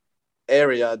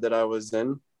area that I was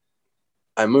in.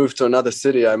 I moved to another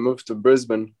city. I moved to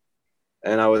Brisbane,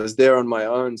 and I was there on my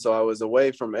own. So I was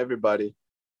away from everybody,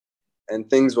 and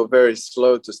things were very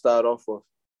slow to start off with.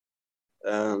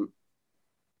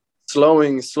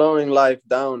 Slowing life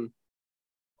down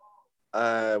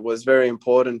was very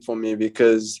important for me,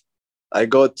 because I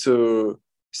got to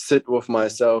sit with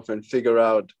myself and figure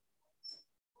out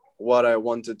what I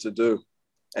wanted to do.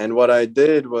 And what I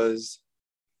did was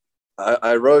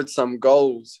I wrote some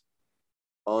goals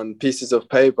on pieces of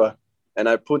paper, and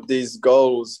I put these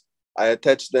goals, I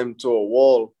attached them to a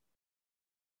wall,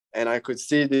 and I could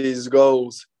see these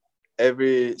goals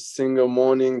every single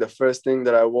morning. The first thing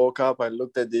that I woke up, I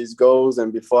looked at these goals,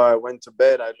 and before I went to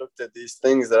bed, I looked at these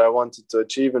things that I wanted to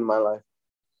achieve in my life.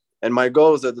 And my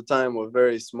goals at the time were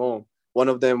very small. One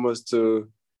of them was to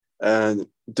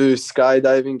do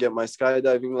skydiving, get my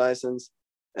skydiving license,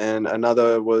 and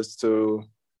another was to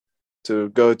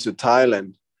go to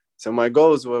Thailand. So my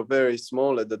goals were very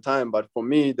small at the time, but for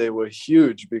me, they were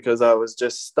huge because I was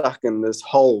just stuck in this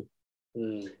hole.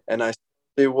 And I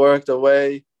worked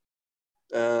away,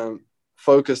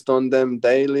 focused on them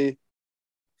daily,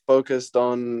 focused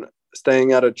on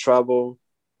staying out of trouble.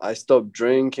 I stopped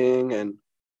drinking,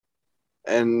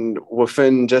 and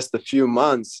within just a few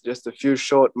months, just a few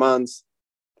short months,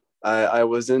 I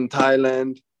was in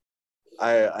Thailand.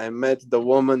 I met the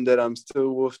woman that I'm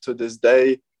still with to this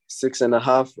day,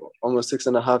 almost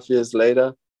 6.5 years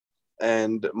later.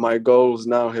 And my goals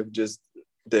now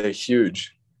they're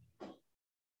huge.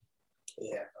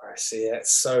 Yeah, I see.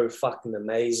 It's so fucking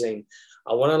amazing.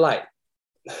 I want to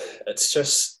it's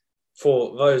just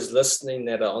for those listening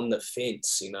that are on the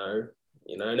fence, you know,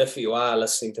 and if you are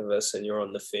listening to this and you're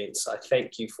on the fence, I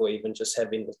thank you for even just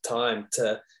having the time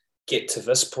to get to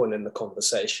this point in the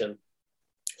conversation.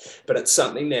 But it's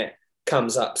something that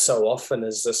comes up so often,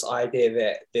 is this idea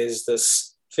that there's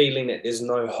this feeling that there's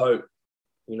no hope.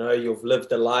 You know, you've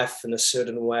lived a life in a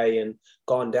certain way and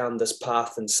gone down this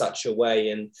path in such a way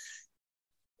and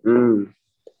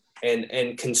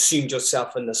consumed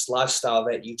yourself in this lifestyle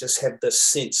that you just have this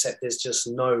sense that there's just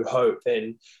no hope.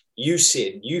 And you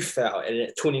said you felt, and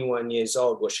at 21 years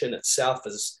old, which in itself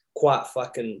is quite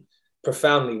fucking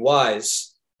profoundly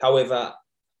wise. However,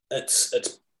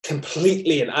 it's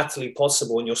completely and utterly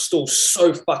possible, and you're still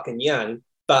so fucking young,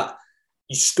 but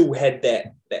you still had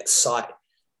that sight.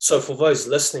 So for those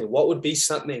listening, what would be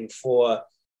something for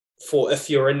if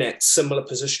you're in that similar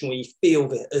position where you feel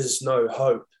there is no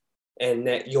hope and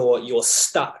that you're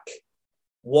stuck?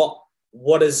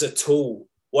 What is a tool?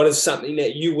 What is something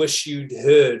that you wish you'd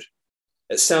heard?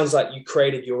 It sounds like you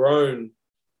created your own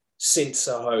sense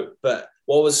of hope, but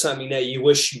what was something that you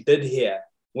wish you did hear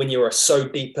when you were so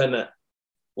deep in it,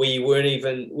 where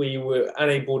you were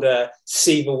unable to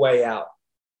see the way out?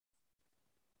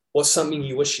 What's something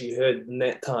you wish you heard in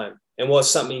that time? And what's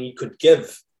something you could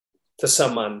give to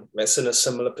someone that's in a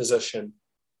similar position?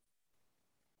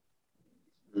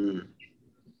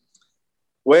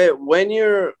 When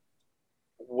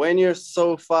you're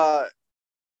so far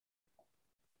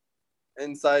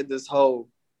inside this hole,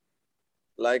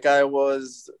 like I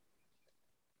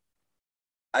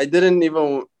didn't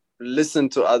even listen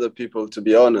to other people, to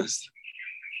be honest.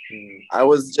 I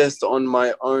was just on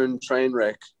my own train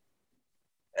wreck,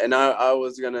 and I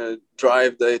was gonna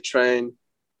drive the train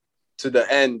to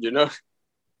the end, you know.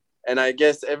 And I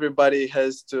guess everybody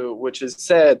has to, which is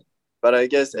sad, but I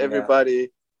guess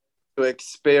everybody to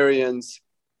experience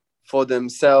for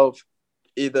themselves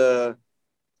either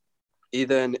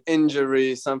an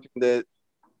injury, something that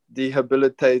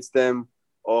debilitates them,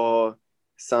 or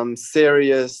some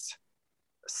serious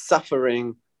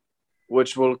suffering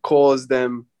which will cause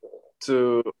them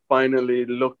to finally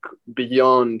look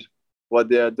beyond what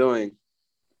they are doing.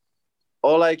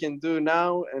 All I can do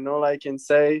now, and all I can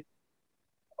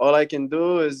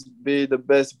do is be the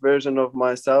best version of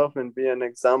myself and be an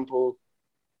example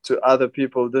to other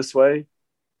people this way.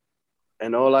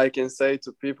 And all I can say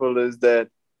to people is that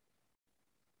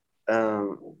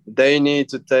they need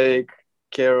to take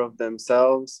care of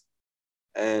themselves,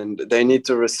 and they need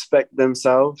to respect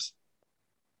themselves.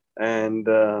 And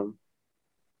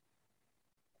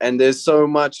there's so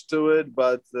much to it,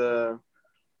 but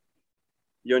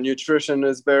your nutrition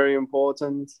is very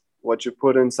important, what you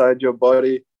put inside your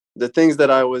body. The things that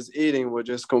I was eating were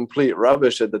just complete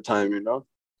rubbish at the time, you know.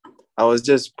 I was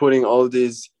just putting all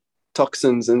these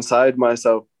toxins inside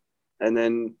myself, and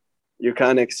then you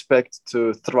can't expect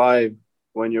to thrive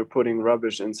when you're putting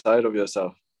rubbish inside of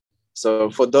yourself. So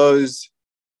for those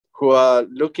who are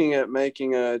looking at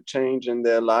making a change in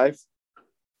their life,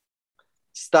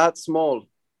 start small.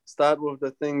 Start with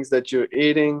the things that you're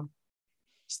eating.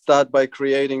 Start by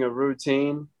creating a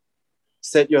routine.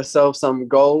 Set yourself some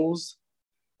goals,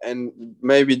 and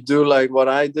maybe do like what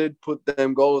I did. Put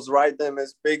them goals, write them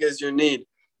as big as you need.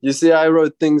 You see, I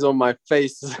wrote things on my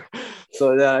face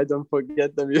so that I don't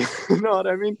forget them. You know what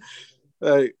I mean?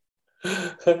 Like,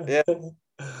 yeah.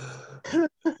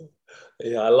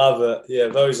 Yeah, I love it. Yeah,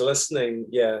 those listening,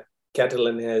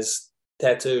 Catalin has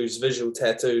tattoos, visual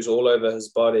tattoos all over his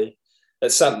body.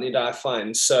 It's something that I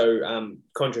find so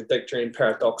contradictory and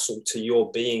paradoxical to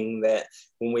your being, that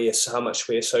how much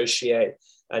we associate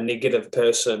a negative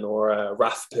person or a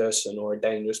rough person or a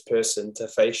dangerous person to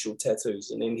facial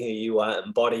tattoos. And then here you are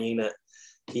embodying it.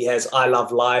 He has I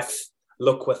love life,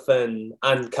 look within,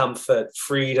 uncomfort,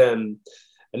 freedom,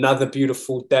 another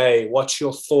beautiful day, what's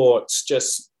your thoughts,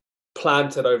 just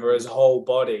planted over his whole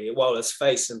body, well, his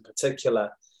face in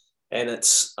particular. And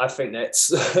I think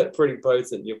that's pretty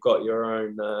potent. You've got your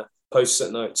own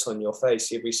post-it notes on your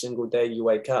face every single day you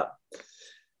wake up.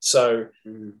 So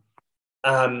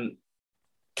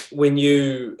when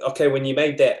you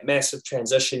made that massive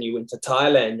transition, you went to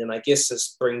Thailand, and I guess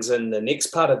this brings in the next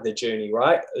part of the journey,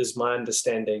 right? Is my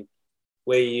understanding,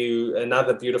 where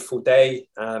another beautiful day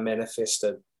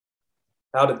manifested.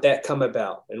 How did that come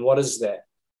about, and what is that?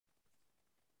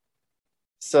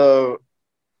 So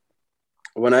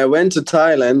when I went to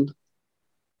Thailand,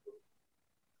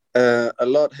 a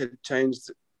lot had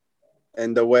changed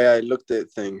in the way I looked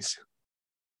at things.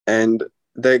 And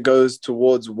that goes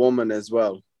towards women as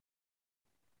well.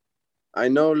 I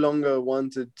no longer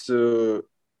wanted to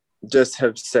just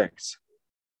have sex.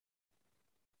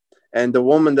 And the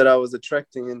woman that I was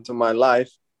attracting into my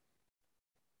life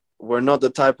were not the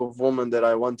type of woman that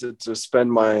I wanted to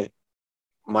spend my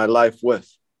life with.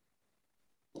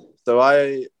 So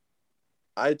I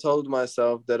told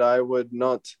myself that I would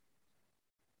not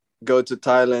go to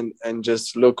Thailand and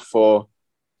just look for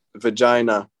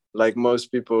vagina like most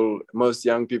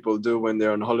young people do when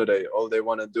they're on holiday. All they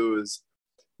want to do is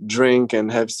drink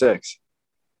and have sex.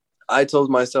 I told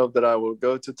myself that I will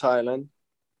go to Thailand.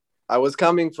 I was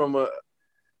coming from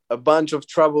a bunch of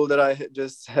trouble that I had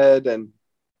just had, and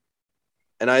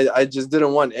I just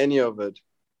didn't want any of it.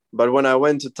 But when I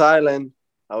went to Thailand,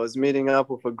 I was meeting up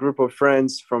with a group of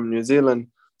friends from New Zealand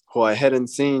who I hadn't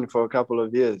seen for a couple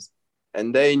of years.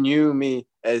 And they knew me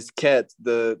as Kat,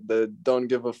 the don't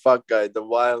give a fuck guy, the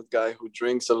wild guy who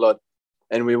drinks a lot.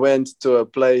 And we went to a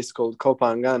place called Koh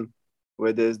Phangan,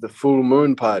 where there's the full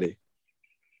moon party.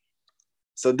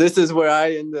 So this is where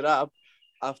I ended up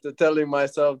after telling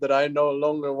myself that I no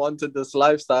longer wanted this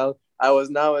lifestyle. I was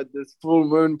now at this full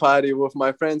moon party with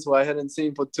my friends who I hadn't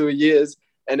seen for 2 years.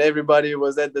 And everybody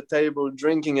was at the table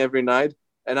drinking every night.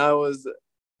 And I was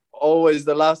always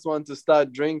the last one to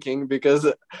start drinking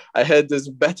because I had this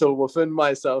battle within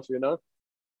myself, you know.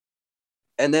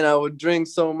 And then I would drink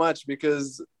so much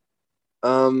because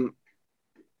I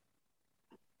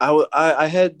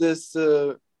had this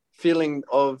feeling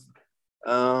of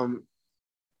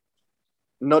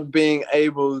not being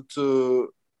able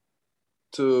to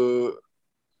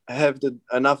have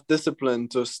enough discipline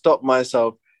to stop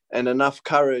myself and enough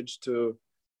courage to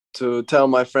tell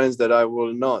my friends that I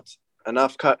will not.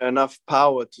 Enough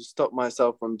power to stop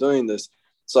myself from doing this.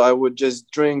 So I would just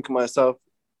drink myself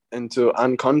into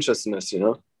unconsciousness, you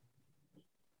know.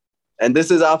 And this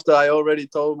is after I already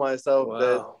told myself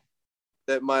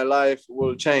that my life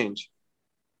will change.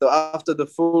 So after the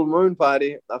full moon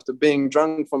party, after being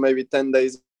drunk for maybe 10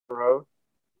 days in a row,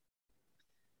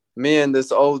 me and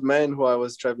this old man who I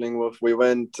was traveling with, we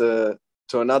went to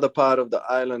another part of the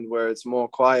island where it's more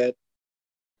quiet.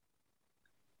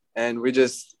 And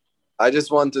I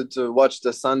just wanted to watch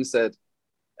the sunset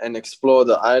and explore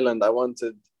the island. I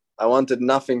wanted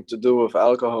nothing to do with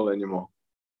alcohol anymore.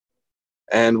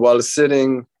 And while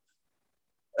sitting,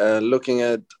 looking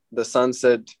at the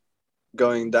sunset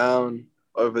going down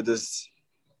over this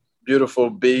beautiful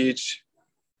beach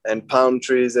and palm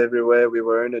trees everywhere, we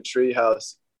were in a tree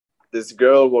house. This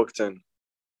girl walked in.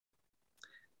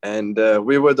 And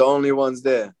we were the only ones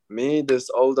there. Me,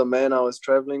 this older man I was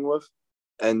traveling with,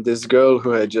 and this girl who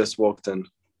had just walked in.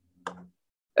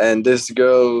 And this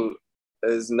girl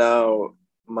is now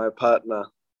my partner.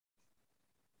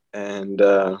 And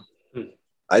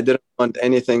I didn't want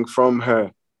anything from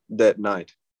her that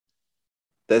night.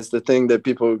 That's the thing that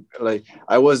people like.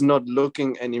 I was not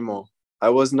looking anymore. I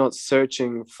was not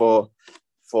searching for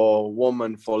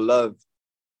woman, for love.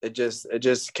 It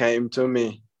just came to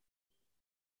me.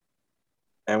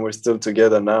 And we're still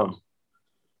together now.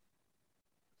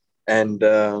 And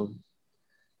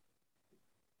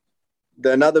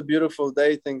another beautiful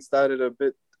day thing started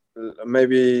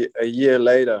maybe a year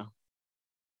later.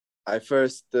 I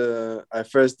first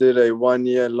did a 1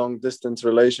 year long distance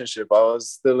relationship. I was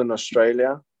still in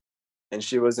Australia and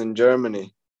she was in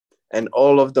Germany. And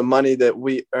all of the money that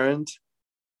we earned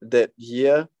that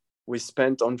year, we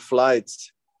spent on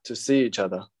flights to see each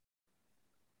other.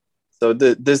 So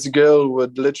this girl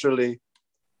would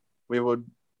we would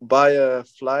buy a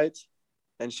flight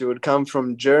and she would come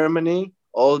from Germany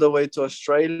all the way to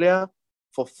Australia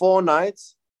for 4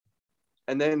 nights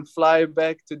and then fly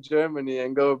back to Germany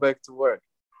and go back to work.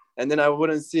 And then I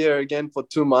wouldn't see her again for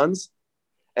 2 months.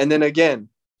 And then again,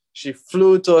 she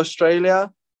flew to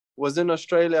Australia, was in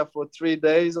Australia for 3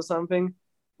 days or something.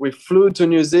 We flew to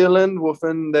New Zealand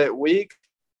within that week,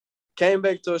 came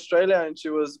back to Australia, and she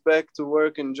was back to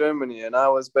work in Germany and I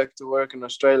was back to work in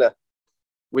Australia.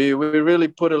 we really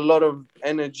put a lot of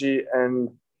energy and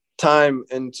time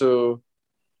into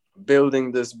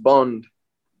building this bond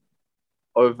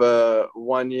over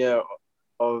 1 year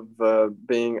of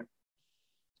being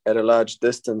at a large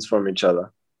distance from each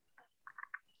other.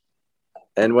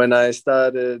 And when I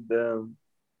started,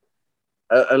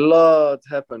 a lot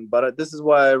happened, but this is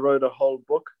why I wrote a whole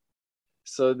book,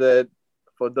 so that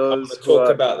for those who talk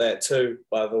about that too,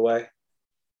 by the way.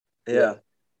 Yeah.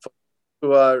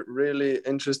 Who are really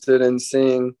interested in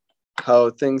seeing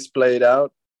how things played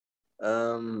out,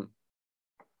 there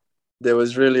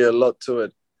was really a lot to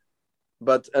it.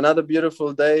 But another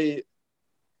beautiful day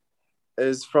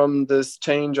is from this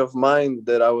change of mind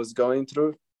that I was going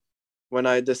through, when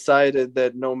I decided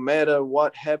that no matter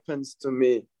what happens to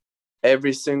me,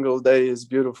 every single day is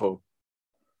beautiful.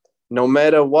 No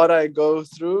matter what I go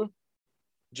through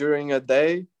during a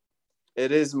day,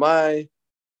 it is my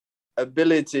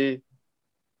ability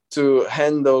to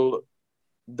handle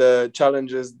the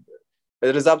challenges.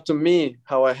 It is up to me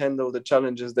how I handle the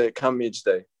challenges that come each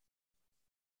day.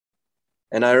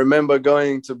 And I remember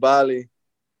going to Bali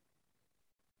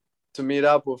to meet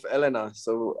up with Elena.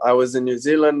 So I was in New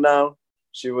Zealand now,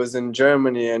 she was in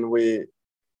Germany, and we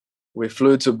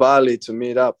flew to Bali to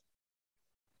meet up.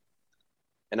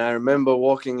 And I remember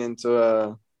walking into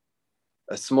a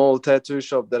small tattoo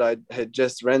shop that I had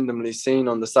just randomly seen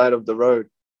on the side of the road.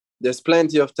 There's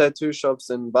plenty of tattoo shops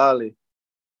in Bali,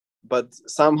 but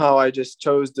somehow I just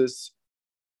chose this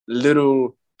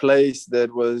little place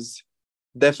that was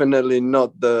definitely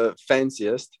not the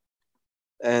fanciest.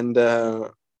 And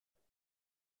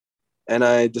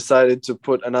I decided to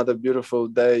put Another Beautiful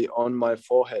Day on my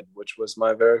forehead, which was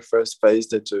my very first face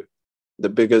tattoo, the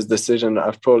biggest decision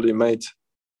I've probably made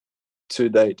to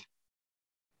date.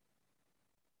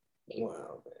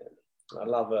 Wow, man. I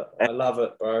love it. I love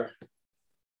it, bro.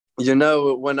 You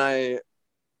know,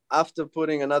 after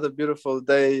putting Another Beautiful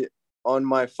Day on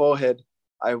my forehead,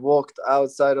 I walked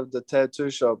outside of the tattoo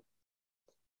shop,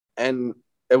 and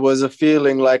it was a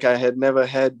feeling like I had never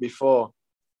had before.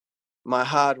 My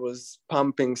heart was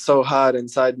pumping so hard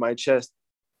inside my chest,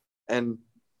 and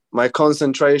my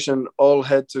concentration all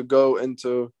had to go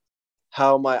into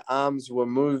how my arms were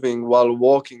moving while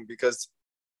walking, because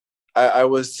I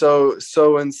was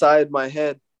so inside my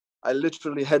head. I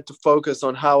literally had to focus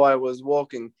on how I was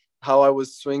walking, how I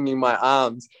was swinging my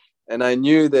arms. And I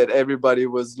knew that everybody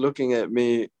was looking at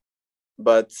me,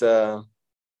 but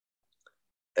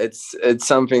it's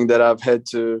something that I've had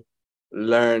to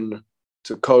learn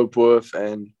to cope with.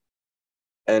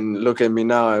 And look at me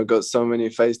now, I've got so many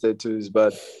face tattoos,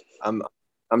 but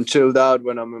I'm chilled out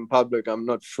when I'm in public. I'm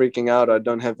not freaking out. I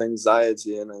don't have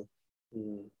anxiety. And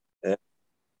yeah.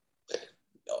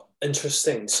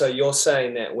 Interesting. So you're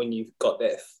saying that when you got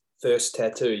that first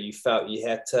tattoo, you felt you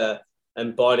had to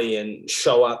embody and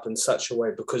show up in such a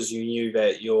way because you knew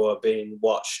that you're being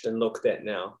watched and looked at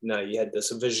now. No, you had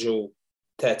this visual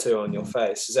tattoo on your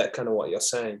face. Is that kind of what you're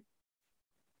saying?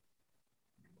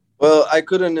 Well, I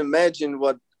couldn't imagine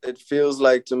what it feels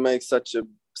like to make such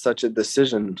a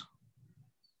decision.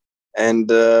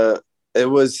 And it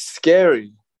was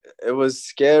scary. It was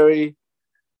scary.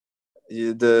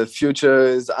 The future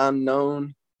is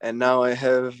unknown, and now I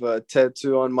have a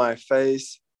tattoo on my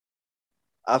face.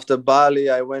 After Bali,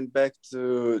 I went back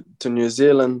to New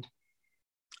Zealand.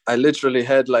 I literally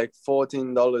had like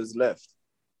 $14 left,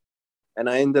 and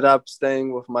I ended up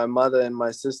staying with my mother and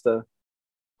my sister,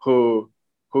 who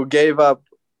gave up.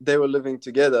 They were living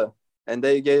together, and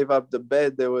they gave up the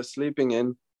bed they were sleeping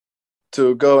in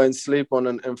to go and sleep on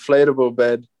an inflatable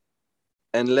bed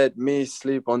and let me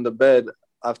sleep on the bed.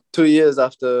 After 2 years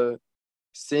after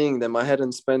seeing them, I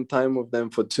hadn't spent time with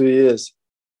them for 2 years.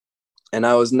 And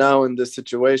I was now in this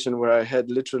situation where I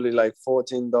had literally like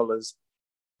 $14.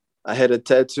 I had a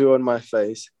tattoo on my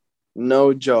face,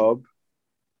 no job,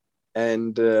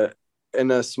 and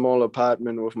in a small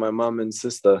apartment with my mom and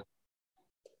sister.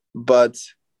 But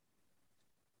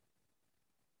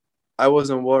I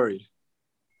wasn't worried.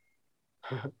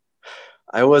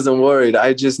 I wasn't worried.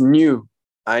 I just knew.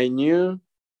 I knew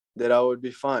that I would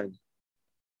be fine.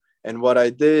 And what I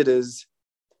did is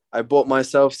I bought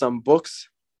myself some books.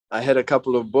 I had a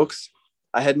couple of books.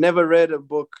 I had never read a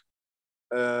book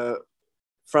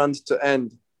front to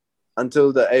end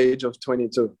until the age of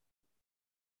 22.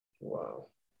 Wow.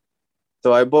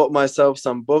 So I bought myself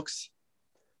some books.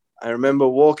 I remember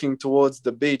walking towards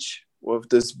the beach with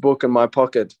this book in my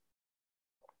pocket.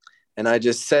 And I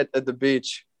just sat at the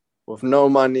beach with no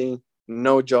money,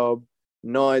 no job,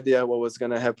 no idea what was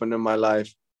going to happen in my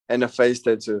life, and a face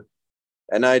tattoo.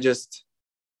 And I just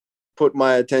put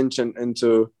my attention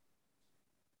into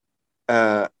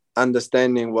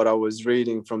understanding what I was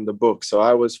reading from the book. So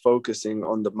I was focusing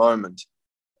on the moment.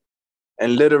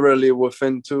 And literally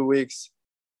within 2 weeks,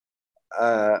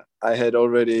 I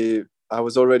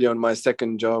was already on my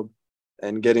second job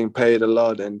and getting paid a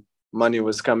lot, and money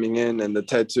was coming in, and the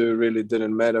tattoo really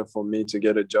didn't matter for me to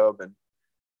get a job,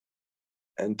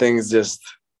 and things just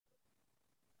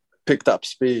picked up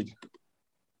speed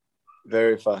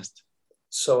very fast.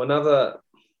 So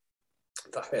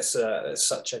that's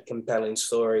such a compelling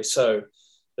story. So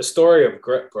the story of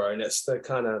grit, bro, and it's the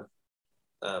kind of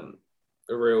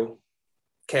a real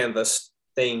canvas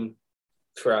theme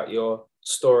throughout your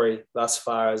story thus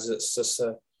far, as it's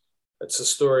a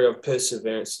story of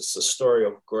perseverance, it's a story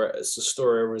of grit, it's a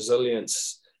story of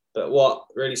resilience. But what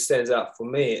really stands out for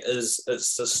me is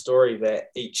it's the story that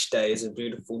each day is a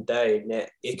beautiful day, and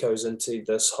that echoes into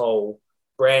this whole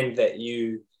brand that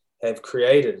you have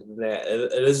created. And that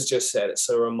it is just that, it's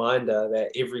a reminder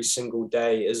that every single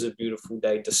day is a beautiful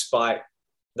day, despite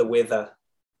the weather,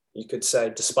 you could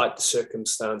say, despite the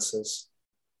circumstances,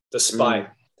 despite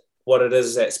what it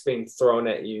is that's being thrown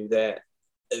at you, that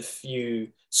if you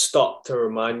stop to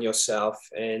remind yourself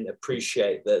and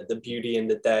appreciate the beauty in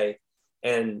the day,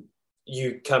 and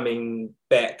you coming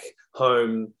back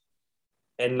home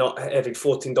and not having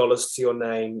 $14 to your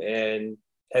name and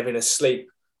having to sleep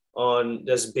on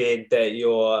this bed that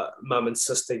your mum and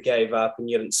sister gave up and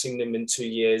you hadn't seen them in 2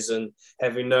 years, and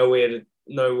having nowhere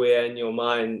in your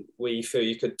mind where you feel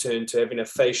you could turn to, having a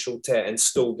facial tat and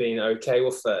still being okay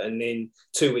with it, and then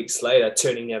 2 weeks later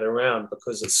turning it around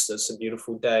because it's a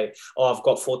beautiful day. Oh, I've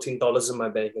got $14 in my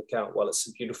bank account. Well, it's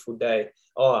a beautiful day.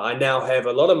 Oh, I now have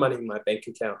a lot of money in my bank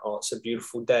account. Oh, it's a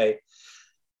beautiful day.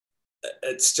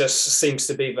 It's just seems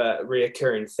to be the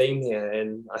reoccurring theme here,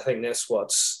 and I think that's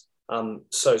what's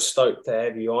so stoked to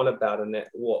have you on about, and that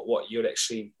what you'd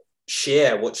actually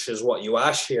share, which is what you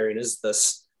are sharing, is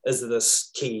this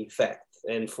key fact.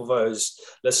 And for those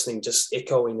listening, just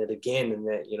echoing it again, and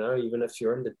that, you know, even if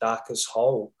you're in the darkest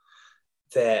hole,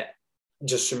 that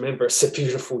just remember it's a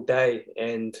beautiful day,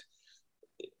 and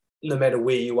no matter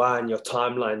where you are in your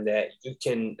timeline, that you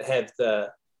can have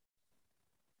the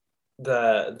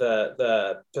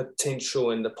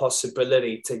potential and the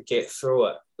possibility to get through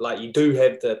it. Like, you do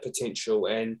have the potential,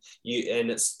 and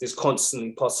there's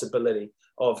constantly possibility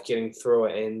of getting through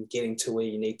it and getting to where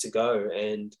you need to go.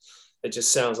 And it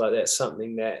just sounds like that's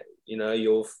something that, you know,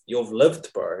 you've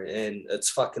lived, bro, and it's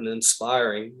fucking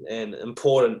inspiring and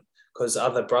important, because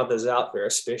other brothers out there,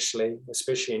 especially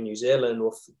in New Zealand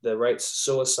with the rates of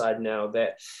suicide now,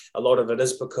 that a lot of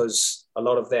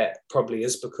that probably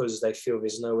is because they feel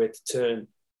there's nowhere to turn.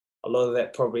 A lot of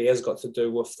that probably has got to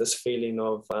do with this feeling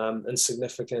of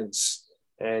insignificance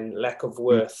and lack of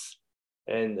worth.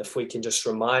 And if we can just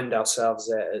remind ourselves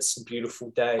that it's a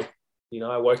beautiful day. You know,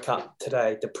 I woke up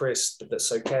today depressed, but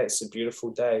that's okay. It's a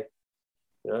beautiful day.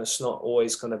 You know, it's not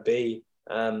always going to be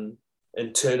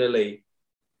internally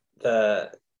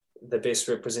the best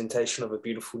representation of a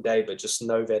beautiful day, but just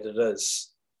know that it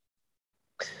is.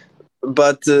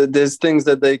 But there's things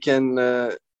that they can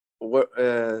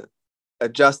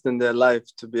adjust in their life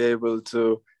to be able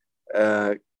to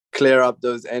clear up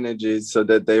those energies so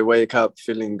that they wake up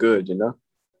feeling good, you know.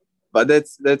 But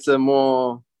that's a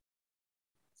more,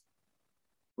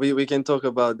 we can talk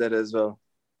about that as well.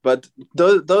 But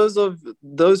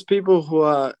those people who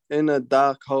are in a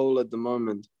dark hole at the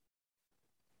moment,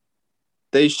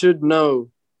 they should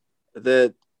know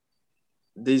that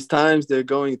these times they're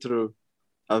going through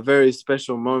are very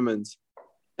special moments,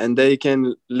 and they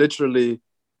can literally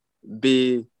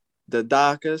be the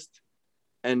darkest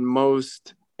and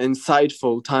most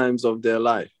insightful times of their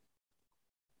life.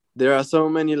 There are so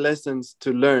many lessons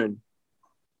to learn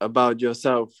about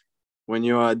yourself when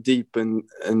you are deep in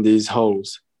these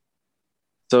holes.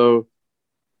 So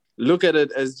look at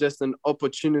it as just an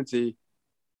opportunity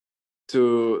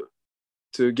to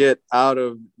get out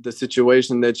of the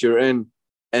situation that you're in,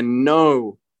 and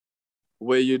know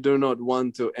where you do not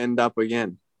want to end up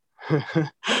again. Yeah,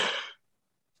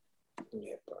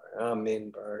 bro.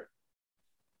 Amen, bro.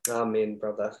 Amen,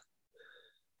 brother.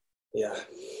 Yeah.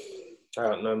 I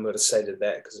don't know what to say to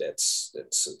that, because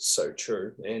it's so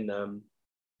true. And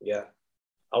yeah,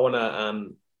 I want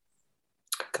to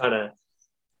kind of,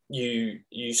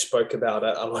 you spoke about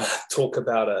it. I want to talk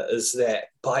about it. Is that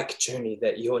bike journey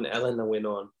that you and Eleanor went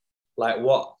on? Like,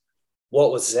 what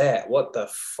was that? What the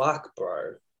fuck,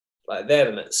 bro? Like, that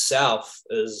in itself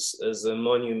is a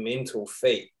monumental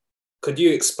feat. Could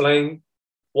you explain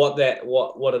what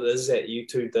it is that you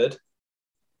two did?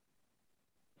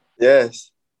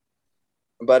 Yes,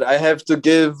 but I have to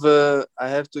give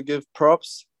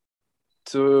props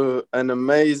to an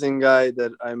amazing guy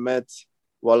that I met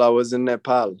while I was in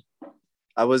Nepal.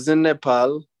 I was in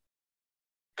Nepal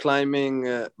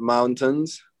climbing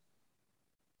mountains,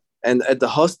 and at the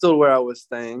hostel where I was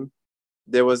staying,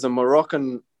 there was a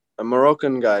Moroccan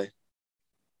guy.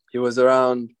 He was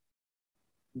around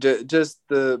just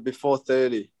before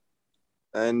 30,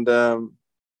 and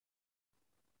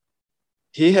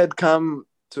he had come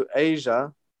to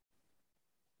Asia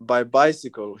by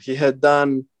bicycle. He had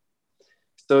done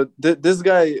this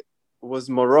guy was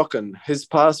Moroccan. His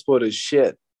passport is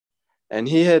shit, and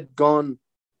he had gone,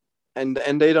 and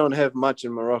they don't have much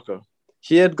in Morocco.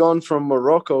 He had gone from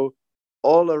Morocco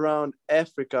all around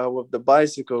Africa with the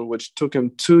bicycle, which took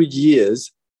him 2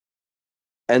 years,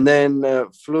 and then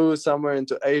flew somewhere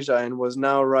into Asia and was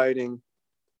now riding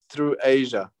through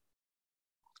Asia.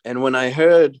 And when I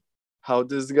heard how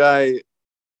this guy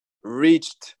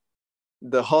reached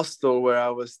the hostel where I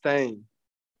was staying,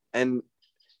 and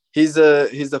he's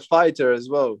a fighter as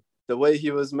well. The way he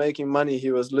was making money,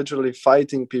 he was literally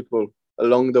fighting people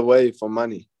along the way for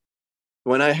money.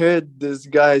 When I heard this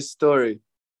guy's story,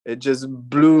 it just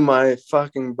blew my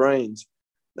fucking brains.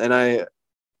 And I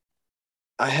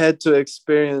had to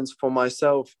experience for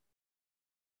myself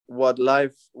what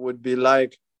life would be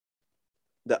like,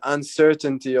 the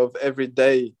uncertainty of every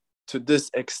day to this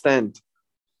extent,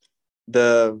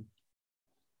 the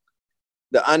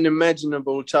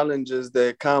unimaginable challenges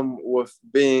that come with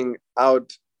being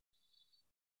out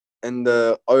in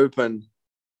the open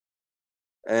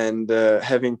and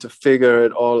having to figure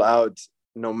it all out,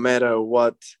 no matter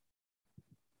what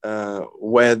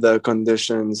weather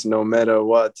conditions, no matter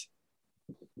what,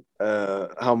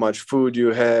 how much food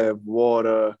you have,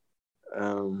 water,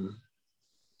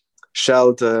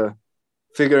 shelter.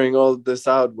 Figuring all this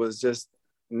out was just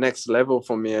next level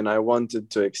for me, and I wanted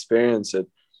to experience it.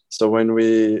 So when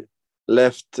we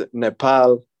left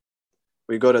Nepal,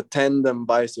 we got a tandem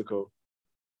bicycle,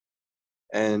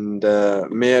 and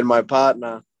me and my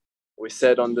partner, we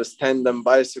sat on this tandem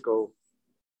bicycle,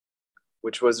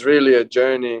 which was really a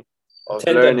journey of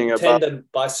learning about. Tandem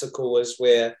bicycle is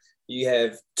where you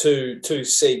have two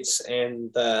seats,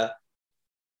 and the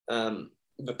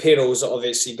pedals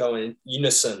obviously go in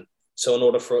unison. So in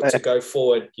order for it to go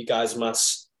forward, you guys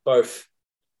must both.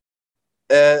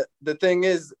 The thing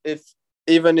is,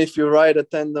 even if you ride a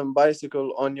tandem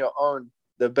bicycle on your own,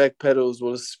 the back pedals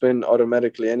will spin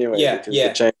automatically anyway.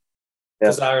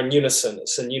 Because they're in unison.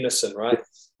 It's in unison, right?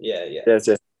 Yeah. Yes.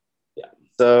 Yeah.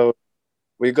 So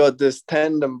we got this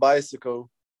tandem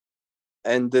bicycle,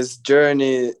 and this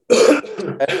journey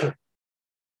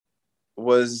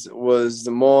was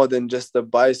more than just a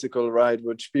bicycle ride,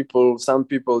 which some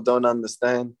people don't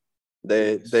understand.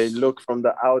 They look from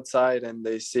the outside and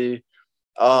they see,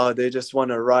 they just want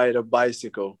to ride a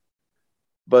bicycle.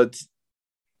 But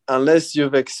unless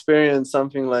you've experienced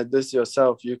something like this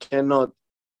yourself, you cannot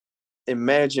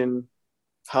imagine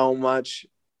how much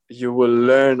you will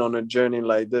learn on a journey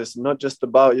like this, not just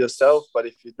about yourself, but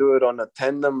if you do it on a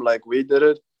tandem like we did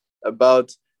it,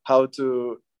 about how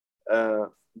to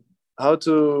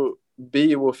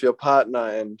be with your partner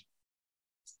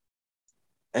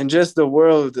and just the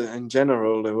world in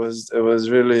general. It was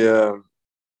really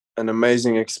an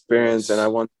amazing experience, and I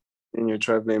want to continue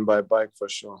traveling by bike for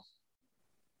sure.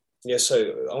 Yeah,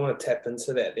 so I want to tap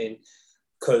into that then,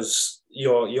 because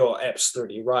you're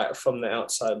absolutely right. From the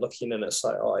outside looking in, it's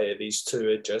like, oh yeah, these two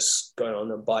are just going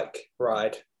on a bike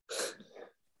ride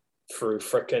through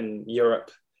frickin'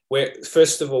 Europe.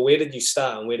 First of all, where did you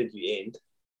start and where did you end?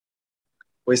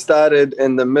 We started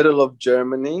in the middle of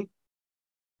Germany,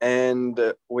 and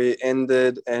we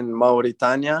ended in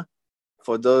Mauritania.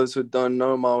 For those who don't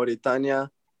know, Mauritania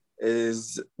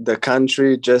is the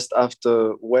country just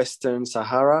after Western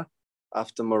Sahara,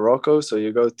 after Morocco. So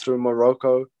you go through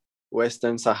Morocco,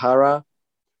 Western Sahara,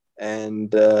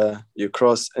 and you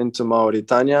cross into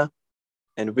Mauritania.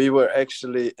 And we were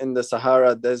actually in the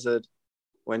Sahara Desert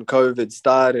when COVID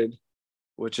started,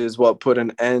 which is what put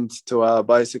an end to our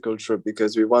bicycle trip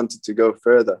because we wanted to go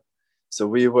further. So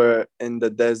we were in the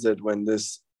desert when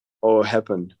this all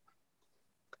happened.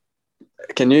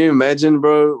 Can you imagine,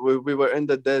 bro? We were in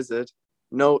the desert,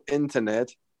 no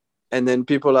internet, and then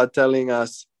people are telling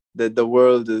us that the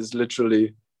world is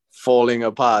literally falling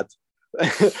apart.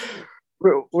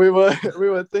 we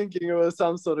were thinking it was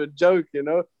some sort of joke, you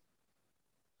know?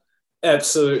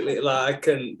 Absolutely,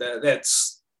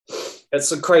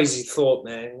 that's a crazy thought,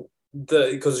 man.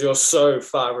 Because you're so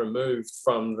far removed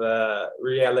from the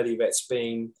reality that's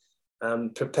being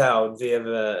propelled via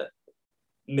the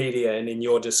media, and then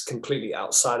you're just completely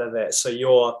outside of that. So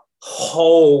your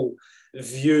whole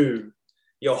view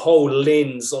your whole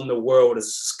lens on the world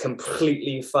is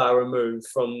completely far removed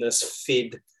from this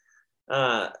fed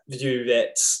view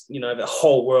that's, you know, the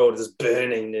whole world is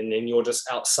burning and then you're just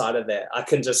outside of that. I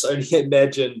can just only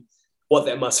imagine what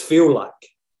that must feel like,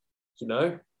 you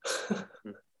know?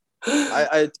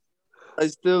 I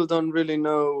still don't really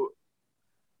know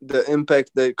the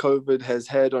impact that COVID has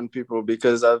had on people,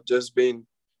 because I've just been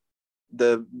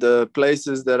the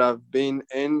places that I've been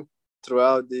in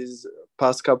throughout these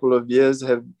past couple of years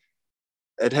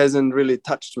it hasn't really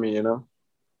touched me, you know.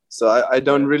 So I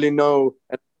don't really know.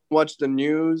 I watch the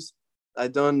news. I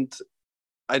don't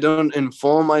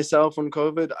inform myself on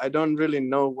COVID. I don't really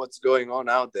know what's going on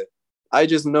out there. I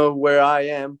just know where I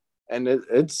am, and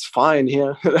it's fine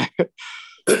here.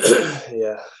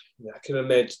 Yeah, I can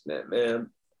imagine that, man.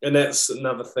 And that's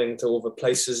another thing to all the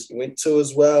places you went to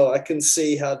as well. I can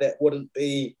see how that wouldn't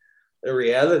be a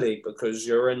reality because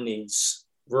you're in these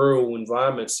rural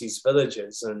environments, these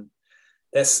villages, and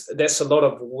that's a lot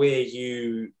of where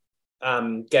you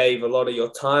gave a lot of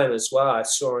your time as well. I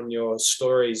saw in your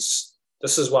stories,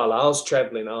 this is while I was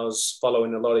traveling, I was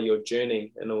following a lot of your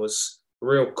journey, and it was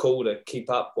real cool to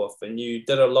keep up with. And you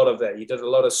did a lot of that. You did a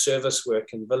lot of service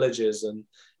work in villages, and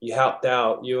you helped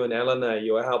out, you and Eleanor,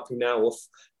 you were helping out with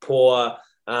poor,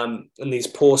 in these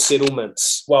poor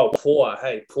settlements. Well, poor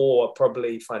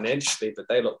probably financially, but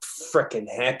they looked freaking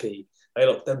happy. They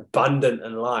looked abundant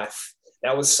in life.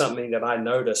 That was something that I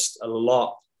noticed a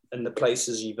lot in the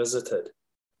places you visited.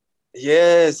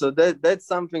 Yeah, so that's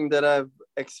something that I've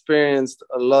experienced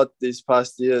a lot these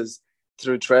past years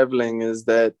through traveling, is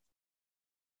that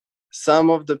some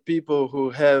of the people who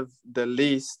have the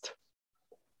least,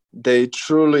 they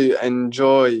truly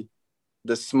enjoy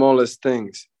the smallest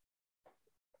things.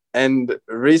 And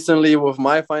recently with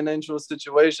my financial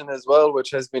situation as well,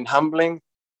 which has been humbling,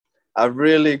 I've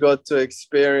really got to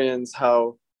experience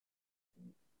how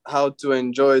to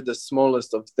enjoy the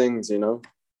smallest of things, you know,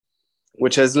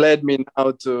 which has led me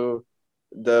now to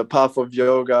the path of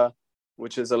yoga,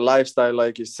 which is a lifestyle,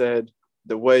 like you said,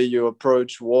 the way you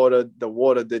approach water, the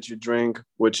water that you drink,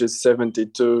 which is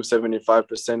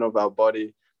 75% of our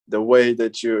body, the way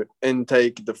that you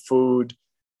intake the food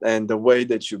and the way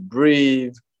that you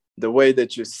breathe, the way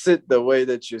that you sit, the way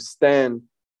that you stand.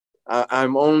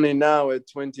 I'm only now at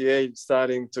 28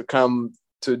 starting to come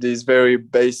to these very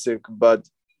basic but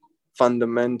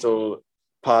fundamental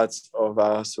parts of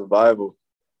our survival.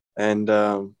 And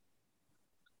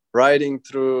riding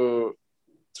through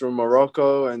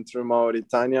Morocco and through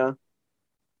Mauritania,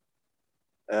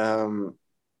 it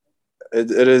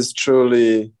is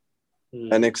truly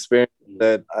an experience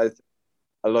that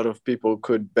a lot of people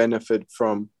could benefit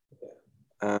from.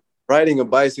 Riding a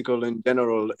bicycle in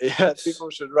general, yeah, people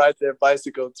should ride their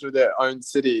bicycle through their own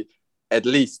city, at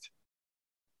least,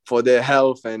 for their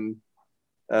health and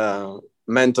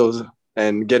mental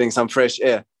and getting some fresh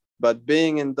air. But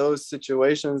being in those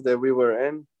situations that we were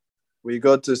in, we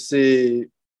got to see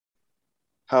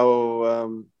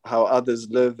how others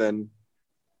live, and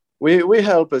we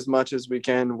help as much as we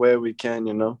can where we can,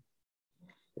 you know.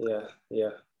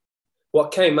 Yeah.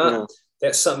 What came up? Yeah.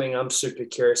 That's something I'm super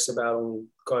curious about on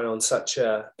going on such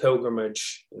a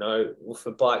pilgrimage, you know, with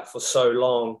a bike for so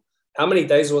long. How many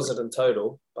days was it in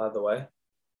total, by the way?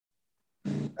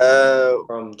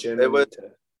 From Germany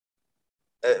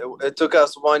it took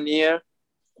us 1 year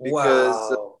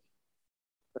because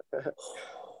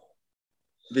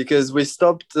because we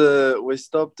stopped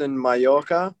in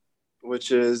Mallorca,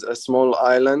 which is a small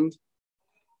island,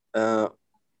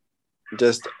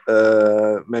 just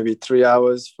maybe 3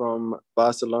 hours from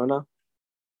Barcelona.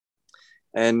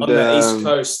 And on the east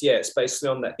coast, yeah, it's basically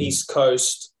on the east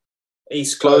coast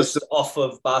off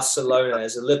of Barcelona,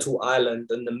 as a little island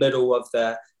in the middle of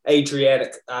the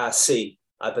Adriatic Sea,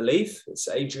 I believe. It's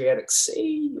Adriatic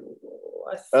Sea.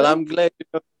 Well, I'm glad you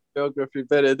know geography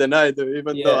better than I do,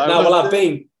 even though I've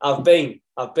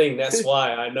been. That's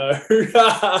why I know.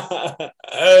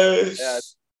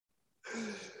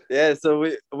 Yeah.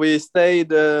 So we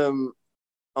stayed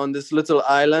on this little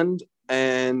island,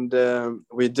 and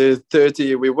we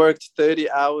worked 30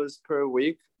 hours per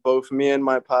week, both me and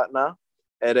my partner,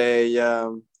 at a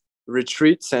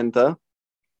retreat center,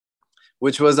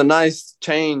 which was a nice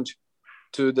change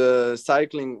to the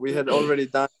cycling. We had already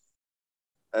done,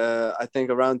 I think,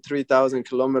 around 3,000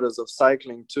 kilometers of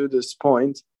cycling to this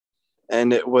point,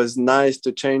 and it was nice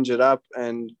to change it up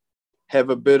and have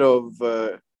a bit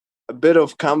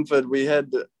of comfort. We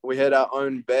had our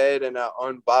own bed and our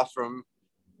own bathroom.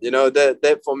 You know,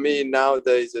 that for me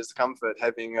nowadays is comfort,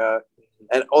 having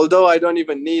and although I don't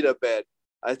even need a bed,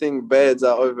 I think beds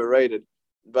are overrated.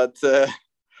 But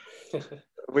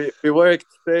we worked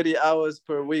 30 hours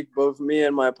per week, both me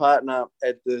and my partner,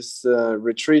 at this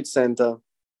retreat center,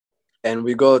 and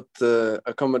we got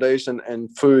accommodation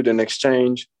and food in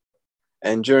exchange.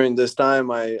 And during this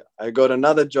time, I got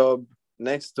another job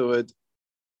next to it,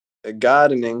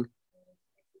 gardening,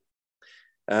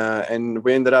 and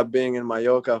we ended up being in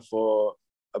Mallorca for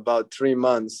about 3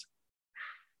 months,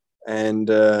 and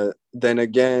then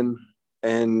again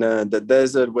in the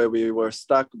desert where we were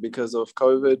stuck because of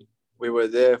COVID. We were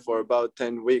there for about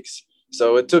 10 weeks.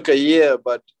 So it took a year,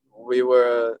 but we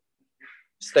were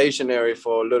stationary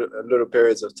for little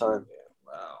periods of time.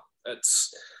 Wow.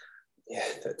 It's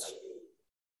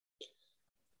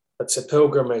a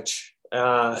pilgrimage,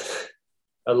 a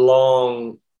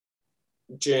long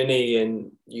journey.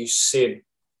 And you said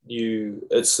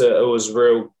it was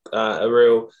a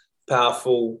real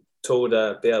powerful tool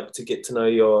to be able to get to know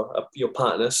your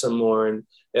partner some more. And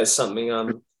that's something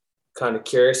I'm kind of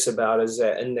curious about, is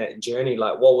that in that journey,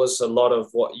 like, what was a lot of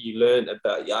what you learned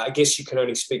about? I guess you can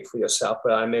only speak for yourself,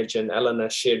 but I imagine Eleanor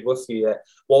shared with you that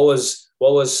what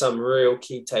was some real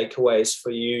key takeaways for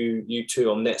you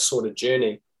two on that sort of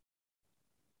journey?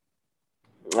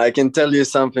 I can tell you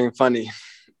something funny.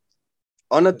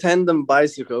 On a tandem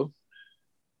bicycle,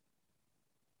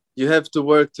 you have to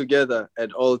work together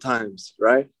at all times,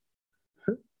 right?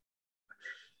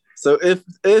 So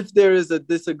if there is a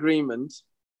disagreement,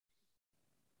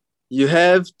 you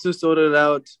have to sort it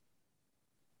out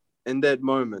in that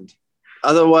moment.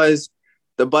 Otherwise,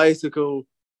 the bicycle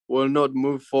will not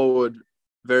move forward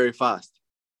very fast.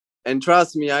 And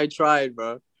trust me, I tried,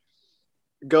 bro.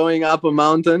 Going up a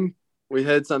mountain, we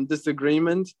had some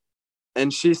disagreement,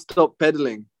 and she stopped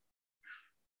pedaling.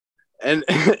 And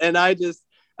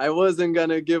I wasn't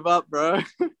gonna give up, bro.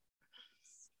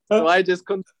 So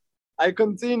I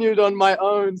continued on my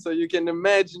own. So you can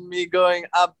imagine me going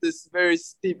up this very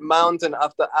steep mountain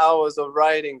after hours of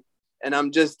riding, and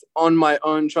I'm just on my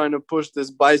own trying to push this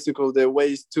bicycle that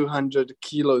weighs 200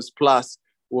 kilos plus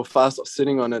with us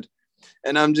sitting on it.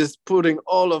 And I'm just putting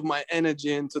all of my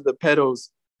energy into the pedals.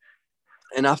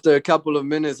 And after a couple of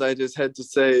minutes, I just had to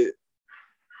say,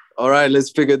 all right,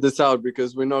 let's figure this out,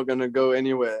 because we're not going to go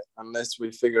anywhere unless we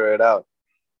figure it out.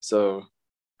 So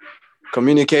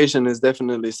communication is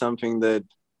definitely something that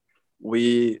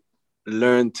we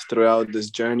learned throughout this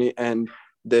journey, and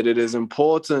that it is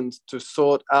important to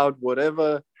sort out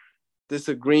whatever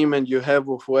disagreement you have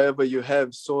with whoever you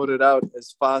have, sort it out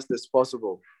as fast as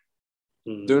possible.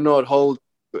 Do not hold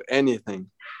to anything.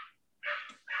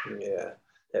 Yeah,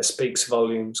 that speaks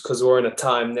volumes, because we're in a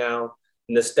time now,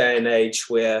 in this day and age,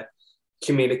 where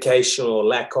communication or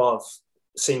lack of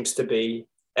seems to be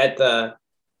at the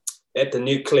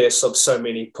nucleus of so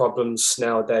many problems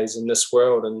nowadays in this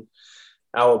world. And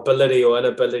our ability or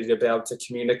inability to be able to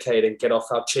communicate and get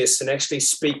off our chest and actually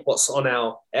speak what's on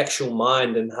our actual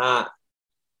mind and heart,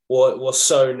 we're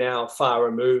so now far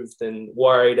removed and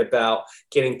worried about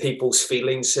getting people's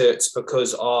feelings hurt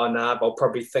because, they'll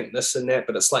probably think this and that.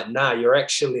 But it's like, you're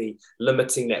actually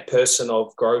limiting that person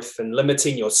of growth and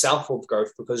limiting yourself of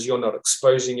growth, because you're not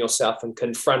exposing yourself and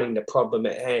confronting the problem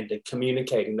at hand and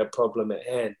communicating the problem at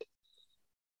hand.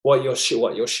 What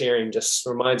you're sharing just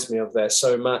reminds me of that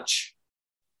so much.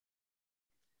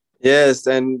 Yes,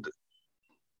 and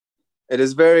it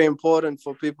is very important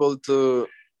for people to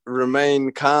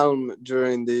remain calm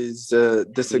during these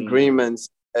disagreements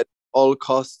at all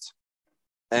costs.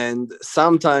 And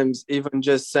sometimes even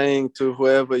just saying to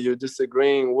whoever you're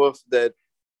disagreeing with that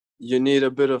you need a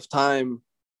bit of time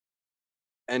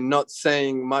and not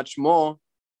saying much more,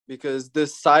 because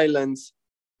this silence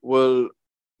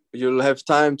you'll have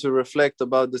time to reflect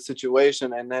about the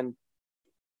situation and then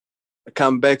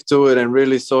come back to it and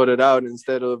really sort it out,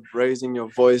 instead of raising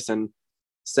your voice and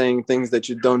saying things that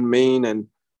you don't mean and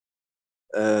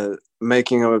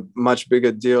making a much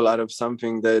bigger deal out of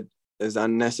something that is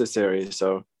unnecessary.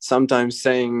 So sometimes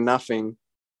saying nothing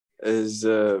is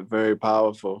very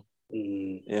powerful.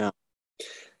 Yeah.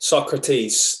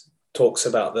 Socrates talks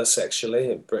about this, actually.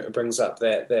 It brings up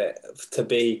that to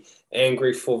be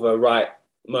angry for the right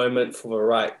moment, for the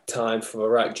right time, for the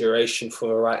right duration, for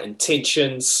the right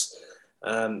intentions,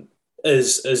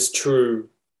 is true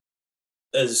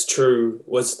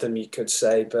wisdom, you could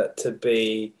say. But to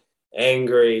be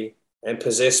angry and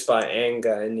possessed by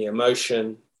anger and the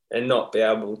emotion and not be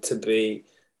able to be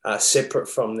separate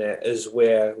from that is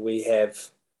where we have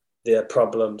the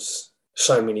problems,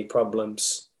 so many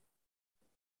problems.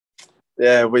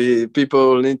 Yeah,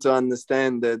 people need to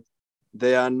understand that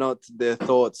they are not their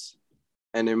thoughts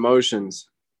and emotions.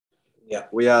 Yeah,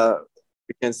 we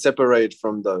can separate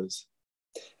from those.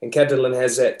 And Catalin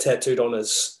has that tattooed on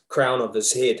his crown of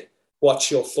his head.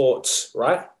 watch your thoughts,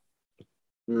 right?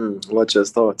 Watch your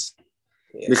thoughts.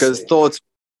 Yeah, because thoughts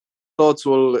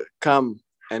will come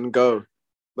and go,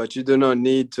 but you do not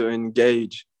need to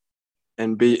engage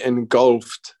and be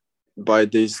engulfed by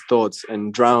these thoughts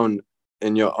and drown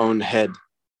in your own head.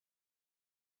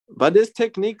 But there's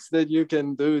techniques that you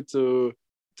can do to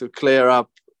clear up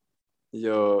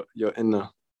your inner.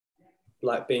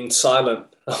 Like being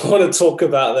silent. I want to talk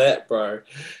about that, bro.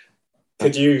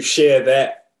 Could you share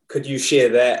that? With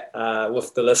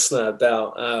the listener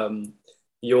about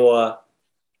your,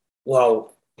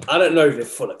 well, I don't know the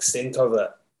full extent of it,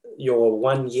 your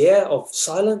 1 year of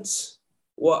silence?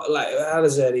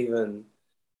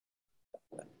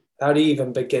 How do you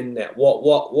even begin that?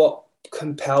 What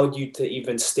compelled you to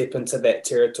even step into that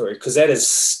territory? Because that is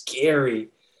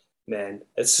scary, man.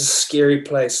 It's a scary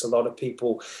place. A lot of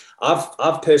people,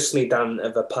 I've personally done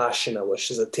a Vipassana, which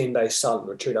is a 10-day silent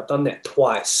retreat. I've done that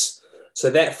twice. So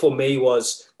that for me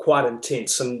was quite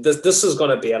intense. And this is going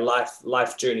to be a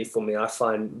life journey for me. I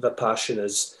find Vipassana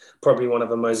is probably one of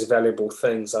the most valuable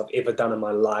things I've ever done in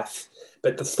my life.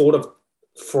 But the thought of,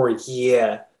 for a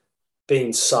year,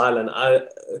 being silent,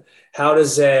 how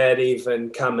does that even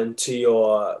come into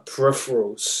your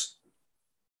peripherals?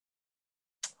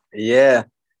 Yeah.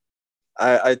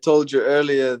 I told you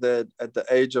earlier that at the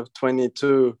age of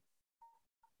 22,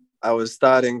 I was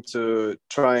starting to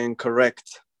try and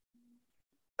correct,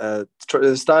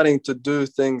 starting to do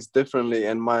things differently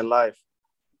in my life,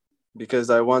 because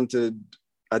I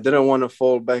didn't want to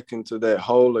fall back into that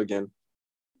hole again.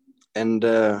 And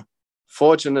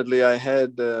fortunately, I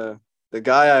had the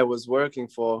guy I was working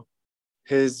for,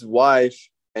 his wife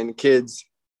and kids,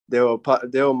 they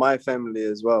were my family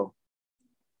as well.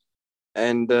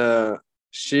 And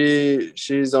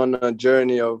she's on a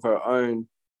journey of her own,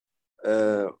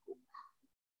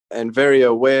 and very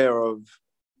aware of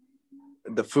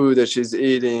the food that she's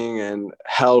eating and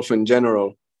health in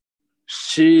general.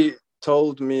 She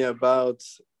told me about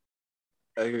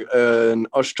an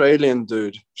Australian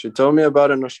dude. She told me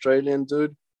about an Australian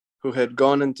dude who had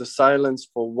gone into silence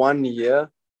for 1 year.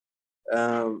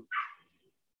 1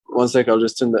 sec, I'll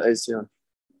just turn the AC on.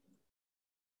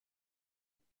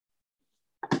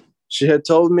 She had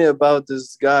told me about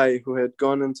this guy who had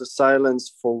gone into silence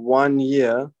for 1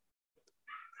 year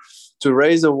to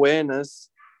raise awareness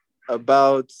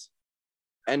about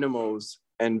animals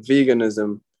and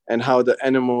veganism and how the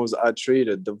animals are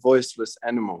treated, the voiceless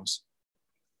animals.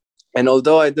 And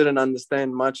although I didn't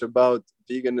understand much about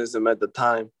veganism at the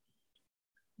time,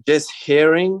 just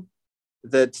hearing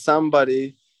that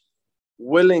somebody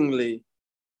willingly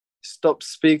stopped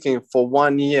speaking for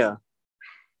 1 year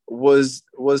was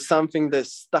something that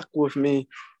stuck with me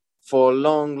for a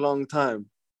long time.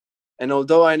 And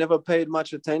although I never paid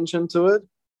much attention to it,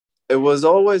 it was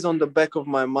always on the back of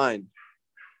my mind.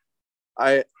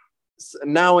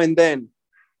 Now and then,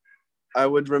 I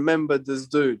would remember this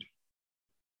dude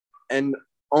and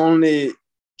only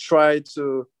try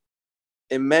to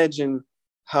imagine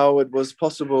how it was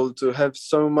possible to have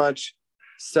so much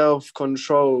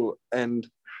self-control and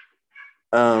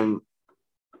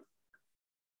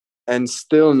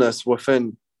stillness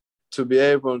within, to be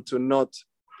able to not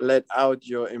let out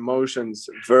your emotions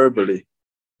verbally.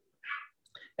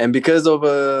 And because of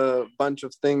a bunch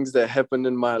of things that happened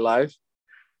in my life,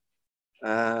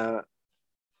 there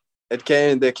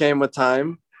came a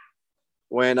time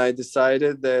when I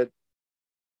decided that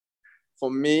for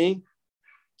me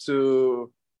to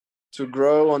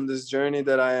grow on this journey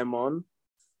that I am on,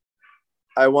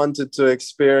 I wanted to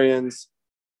experience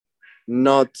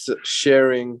not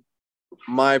sharing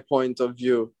my point of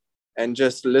view and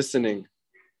just listening.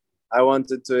 I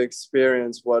wanted to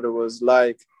experience what it was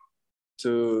like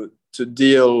to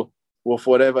deal with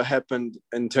whatever happened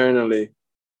internally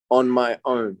on my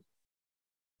own.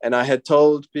 And I had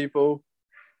told people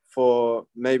for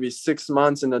maybe 6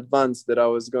 months in advance that I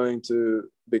was going to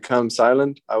become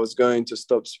silent. I was going to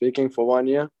stop speaking for 1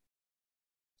 year.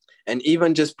 And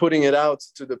even just putting it out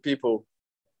to the people,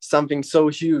 something so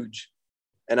huge.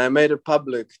 And I made it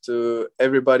public to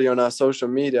everybody on our social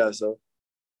media. So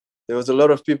there was a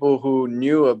lot of people who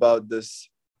knew about this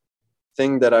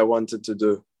thing that I wanted to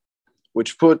do,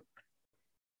 which put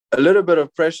a little bit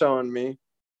of pressure on me.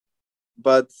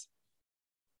 But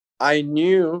I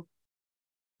knew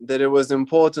that it was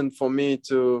important for me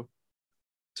to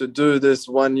do this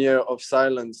 1 year of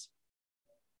silence,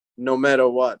 no matter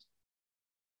what.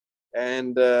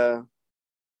 And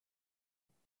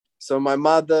so my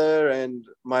mother and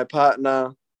my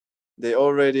partner, they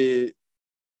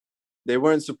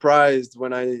weren't surprised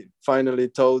when I finally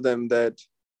told them that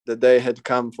the day had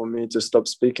come for me to stop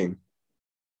speaking.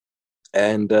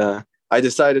 And I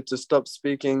decided to stop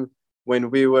speaking when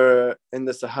we were in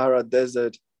the Sahara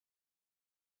Desert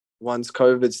once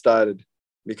COVID started,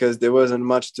 because there wasn't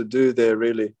much to do there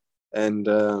really. And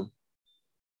the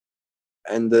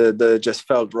just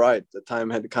felt right. The time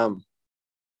had come.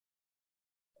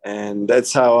 And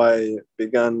that's how I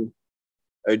began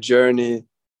a journey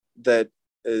that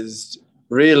is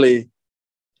really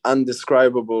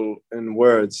undescribable in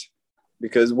words,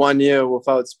 because 1 year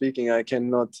without speaking, I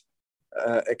cannot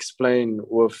explain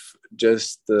with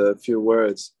just a few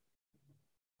words.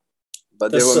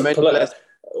 But there were many lessons.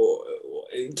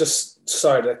 Just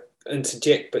sorry to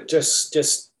interject, but just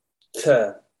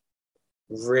to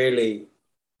really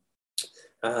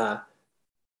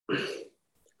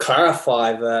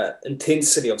clarify the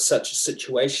intensity of such a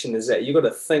situation, is that you got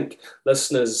to think,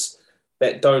 listeners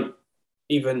that don't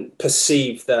even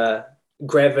perceive the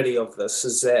gravity of this,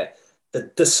 is that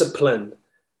the discipline,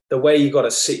 the way you got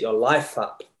to set your life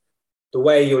up, the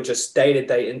way your just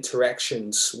day-to-day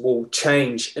interactions will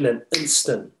change in an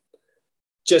instant.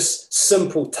 Just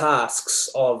simple tasks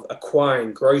of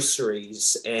acquiring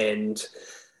groceries and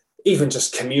even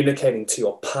just communicating to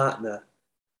your partner,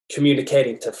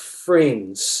 communicating to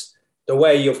friends, the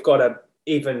way you've got to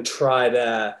even try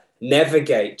to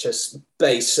navigate just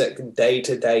basic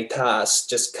day-to-day tasks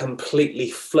just completely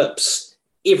flips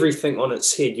everything on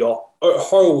its head. Your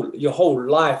whole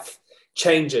life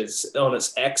changes on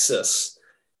its axis,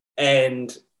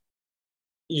 and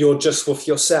you're just with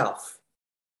yourself.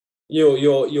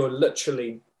 You're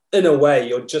literally, in a way,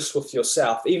 you're just with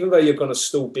yourself. Even though you're going to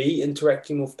still be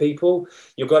interacting with people,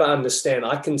 you've got to understand,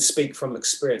 I can speak from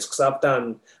experience because I've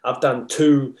done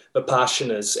 2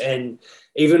 Vipassanas, and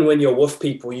even when you're with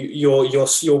people, you're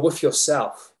with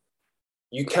yourself.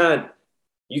 You can't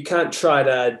try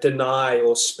to deny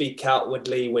or speak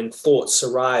outwardly when thoughts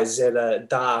arise that are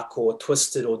dark or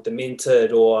twisted or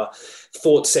demented, or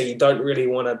thoughts that you don't really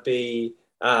want to be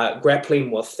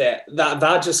grappling with. That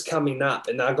they're just coming up,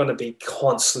 and they're going to be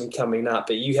constantly coming up,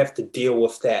 but you have to deal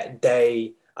with that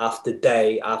day after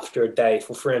day after a day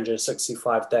for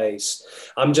 365 days.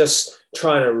 I'm just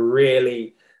trying to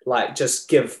really just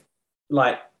give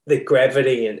the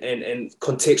gravity and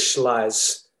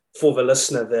contextualize for the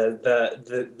listener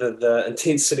the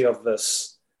intensity of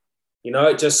this. You know,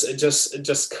 it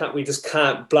just can't, we just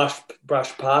can't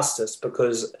brush past this,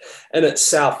 because in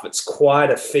itself it's quite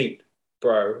a feat,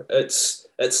 bro. It's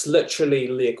literally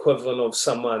the equivalent of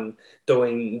someone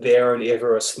doing their own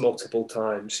Everest multiple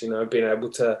times, you know, being able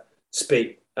to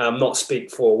not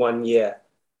speak for 1 year.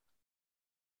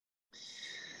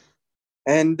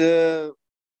 And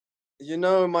you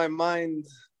know, my mind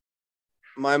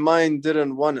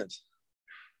didn't want it.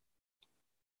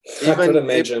 I could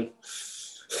imagine.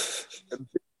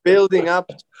 Building up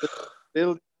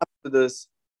to this,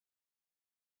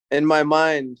 in my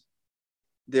mind,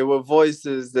 there were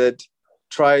voices that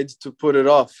tried to put it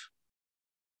off.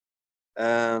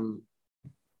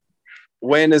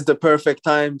 When is the perfect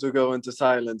time to go into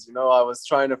silence? You know, I was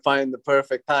trying to find the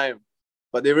perfect time,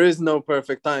 but there is no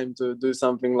perfect time to do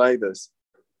something like this.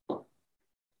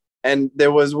 And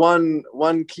there was one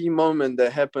key moment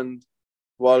that happened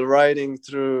while riding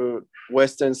through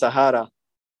Western Sahara.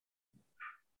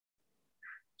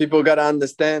 People got to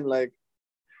understand,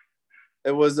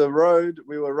 it was a road.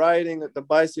 We were riding the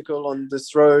bicycle on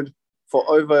this road for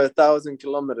over 1,000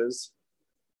 kilometers,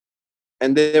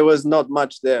 and there was not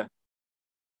much there.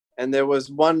 And there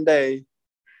was one day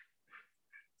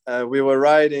we were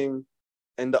riding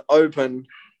in the open.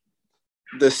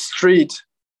 The street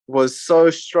was so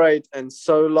straight and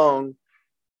so long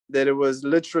that it was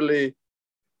literally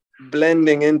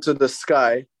blending into the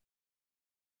sky,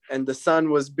 and the sun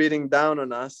was beating down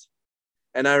on us.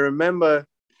 And I remember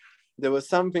there was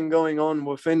something going on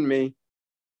within me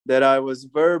that I was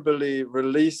verbally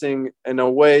releasing in a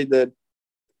way that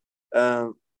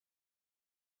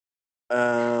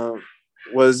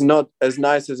was not as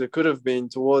nice as it could have been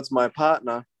towards my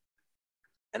partner.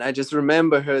 And I just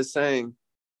remember her saying,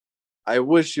 "I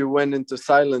wish you went into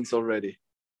silence already."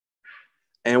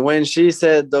 And when she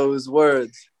said those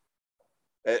words,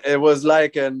 it was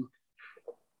like a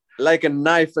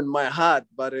knife in my heart,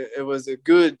 but it was a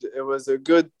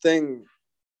good thing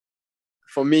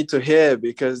for me to hear,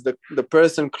 because the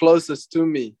person closest to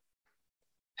me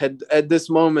had at this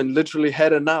moment literally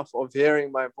had enough of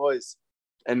hearing my voice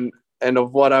and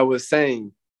of what I was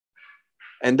saying.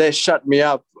 And they shut me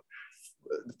up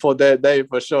for that day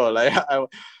for sure.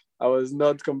 I was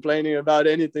not complaining about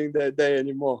anything that day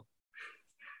anymore.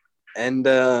 And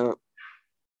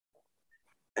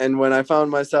when I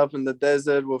found myself in the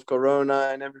desert with Corona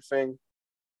and everything,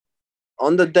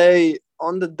 on the day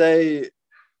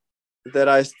that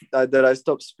I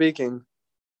stopped speaking,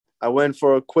 I went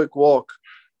for a quick walk.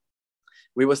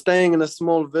 We were staying in a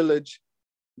small village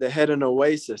that had an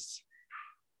oasis.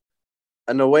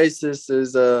 An oasis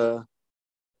is a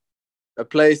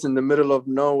place in the middle of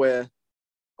nowhere,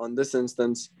 on this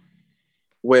instance,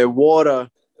 where water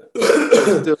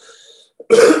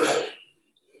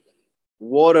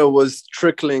was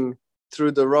trickling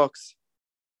through the rocks,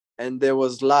 and there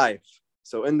was life.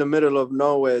 So in the middle of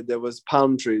nowhere, there was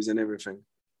palm trees and everything.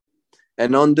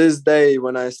 And on this day,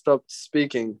 when I stopped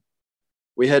speaking,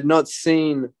 we had not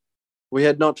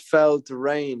felt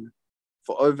rain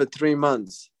for over 3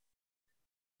 months.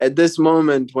 At this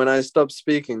moment, when I stopped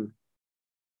speaking,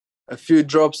 a few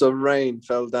drops of rain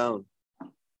fell down.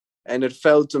 And it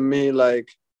felt to me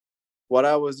like what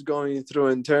I was going through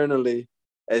internally,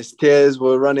 as tears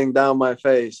were running down my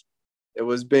face, it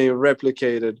was being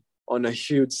replicated on a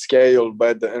huge scale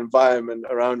by the environment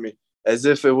around me, as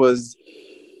if it was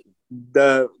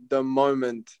the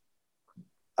moment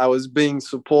I was being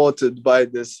supported by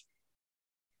this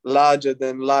larger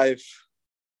than life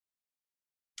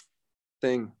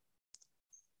thing.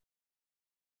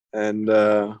 And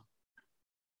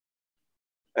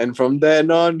from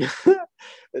then on,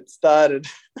 it started.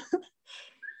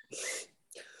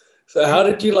 So how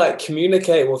did you like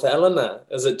communicate with Eleanor?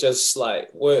 Is it just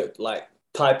like word, like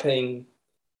typing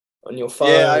on your phone?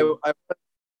 Yeah,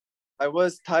 I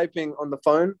was typing on the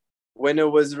phone. When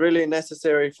it was really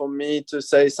necessary for me to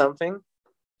say something,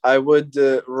 I would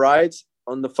write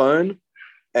on the phone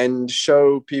and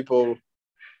show people,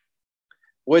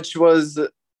 which was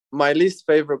my least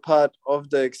favorite part of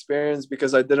the experience,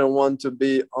 because I didn't want to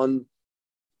be on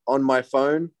my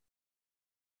phone.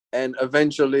 And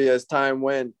eventually, as time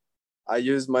went, I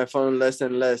used my phone less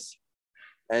and less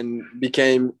and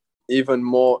became even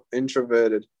more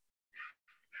introverted.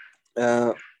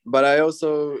 But I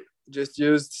also just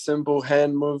used simple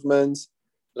hand movements,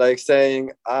 like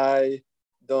saying, I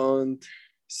don't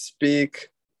speak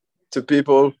to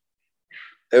people.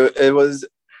 It was,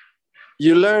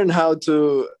 you learn how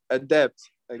to adapt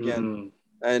again.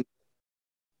 And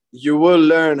you will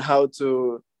learn how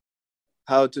to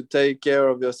take care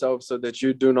of yourself so that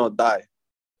you do not die.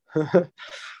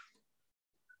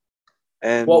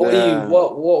 And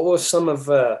what were some of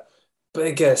the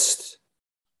biggest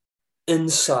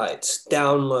insights,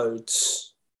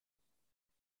 downloads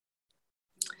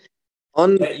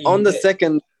on the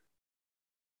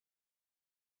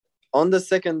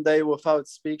second day without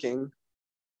speaking?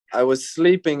 I was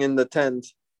sleeping in the tent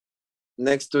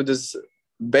next to this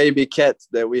baby cat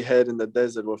that we had in the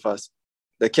desert with us.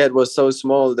 The cat was so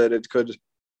small that it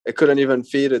couldn't even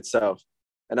feed itself,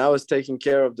 and I was taking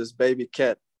care of this baby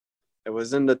cat. It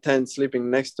was in the tent sleeping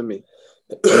next to me.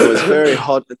 It was very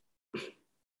hot.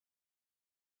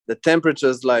 The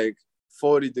temperature's like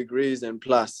 40 degrees and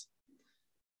plus.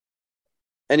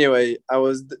 Anyway,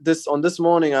 on this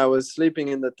morning, I was sleeping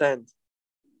in the tent,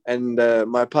 and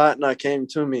my partner came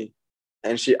to me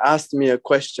and she asked me a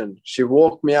question. She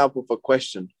woke me up with a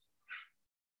question.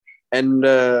 And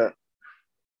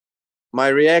my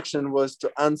reaction was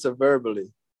to answer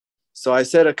verbally. So I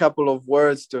said a couple of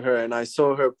words to her, and I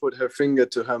saw her put her finger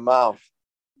to her mouth.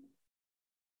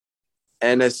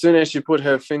 And as soon as she put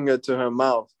her finger to her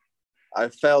mouth, I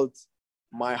felt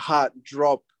my heart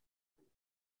drop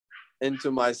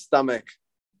into my stomach,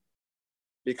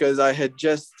 because I had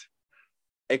just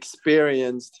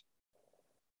experienced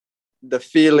the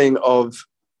feeling of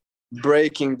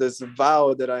breaking this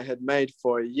vow that I had made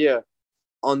for a year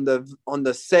on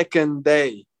the second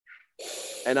day.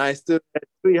 And I still had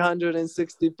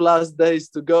 360 plus days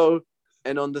to go.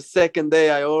 And on the second day,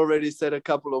 I already said a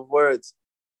couple of words.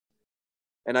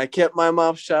 And I kept my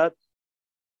mouth shut.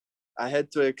 I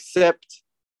had to accept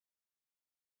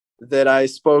that I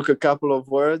spoke a couple of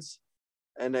words,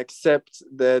 and accept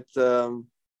that,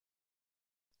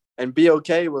 and be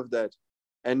okay with that,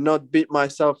 and not beat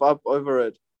myself up over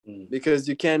it, because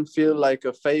you can feel like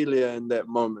a failure in that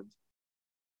moment.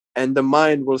 And the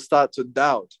mind will start to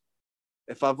doubt.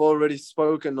 If I've already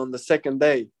spoken on the second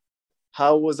day,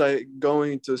 how was I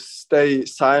going to stay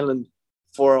silent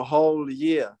for a whole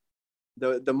year?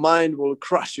 The mind will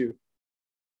crush you.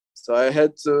 So I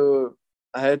had to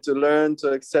learn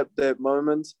to accept that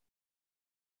moment.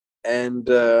 And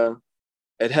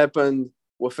it happened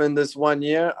within this 1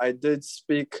 year. I did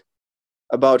speak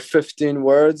about 15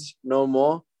 words, no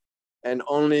more. And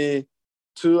only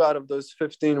 2 out of those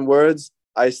 15 words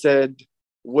I said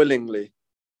willingly.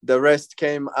 The rest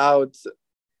came out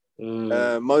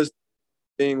most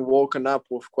being woken up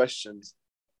with questions.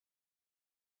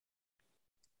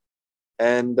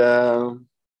 And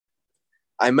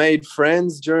I made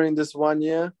friends during this 1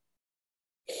 year.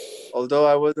 Although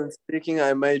I wasn't speaking,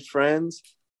 I made friends.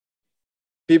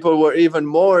 People were even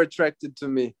more attracted to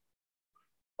me.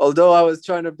 Although I was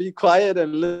trying to be quiet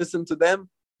and listen to them,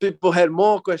 people had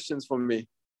more questions for me.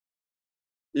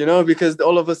 You know, because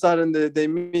all of a sudden they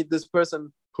meet this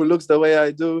person who looks the way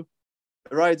I do,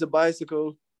 rides a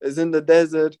bicycle, is in the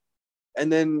desert,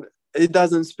 and then he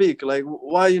doesn't speak. Like,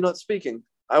 why are you not speaking?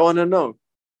 I want to know.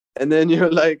 And then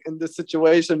you're like in this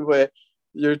situation where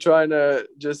you're trying to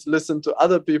just listen to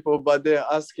other people, but they're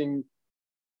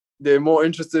more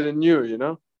interested in you, you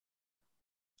know?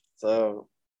 So,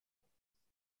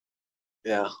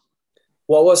 yeah.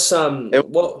 What was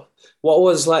what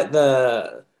was like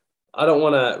I don't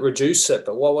want to reduce it,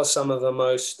 but what was some of the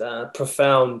most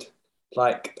profound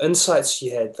like insights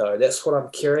you had though? That's what I'm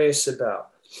curious about.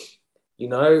 You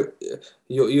know,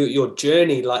 your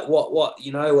journey, like what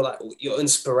you know, like your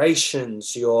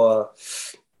inspirations, your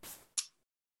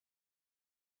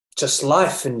just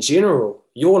life in general,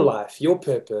 your life, your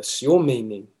purpose, your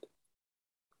meaning.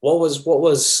 What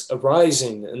was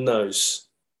arising in those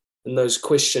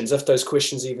questions, if those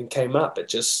questions even came up? I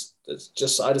just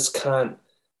can't,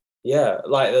 yeah,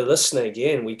 like the listener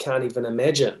again, we can't even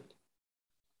imagine.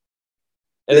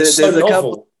 And it's so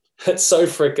novel. It's so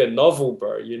freaking novel,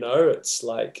 bro. You know, it's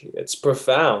like, it's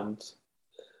profound.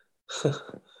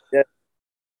 Yeah.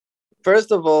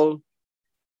 First of all,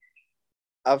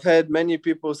 I've had many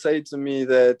people say to me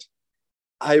that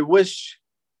I wish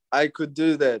I could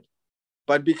do that,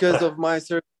 but because of my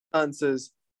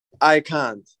circumstances, I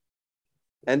can't.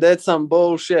 And that's some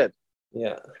bullshit.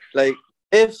 Yeah. Like,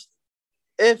 if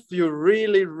you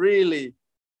really, really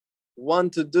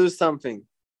want to do something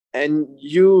and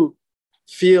you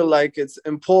feel like it's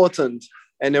important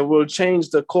and it will change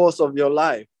the course of your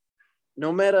life,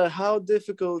 no matter how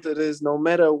difficult it is, no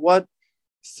matter what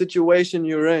situation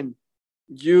you're in,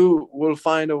 you will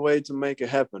find a way to make it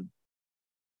happen.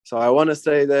 So I want to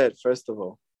say that, first of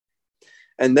all.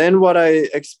 And then what I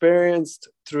experienced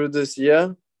through this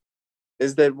year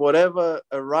is that whatever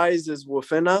arises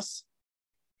within us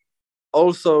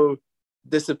also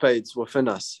dissipates within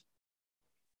us.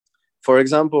 For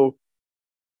example,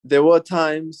 there were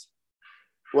times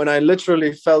when I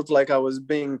literally felt like I was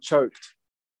being choked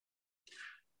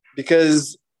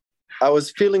because I was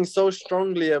feeling so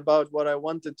strongly about what I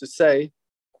wanted to say,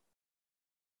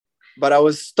 but I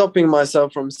was stopping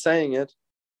myself from saying it,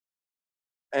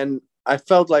 and I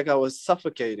felt like I was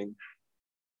suffocating.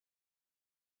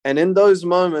 And in those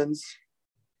moments,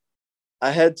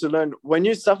 I had to learn, when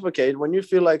you suffocate, when you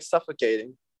feel like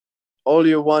suffocating, all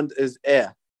you want is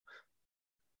air.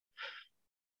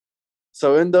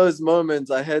 So in those moments,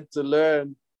 I had to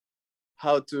learn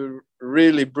how to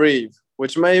really breathe,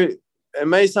 which may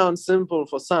sound simple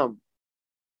for some,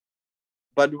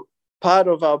 but part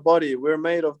of our body, we're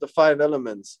made of the 5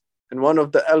 elements, and one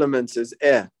of the elements is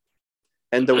air.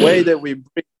 And the way that we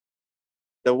breathe,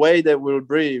 the way that we'll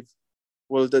breathe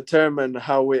will determine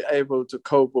how we're able to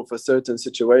cope with a certain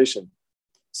situation,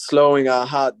 slowing our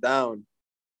heart down,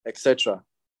 etc.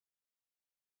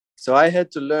 So I had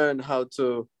to learn how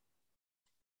to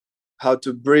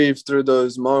breathe through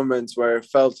those moments where it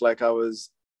felt like I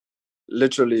was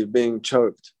literally being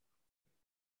choked.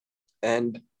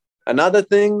 And another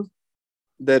thing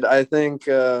that I think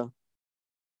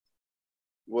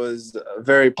was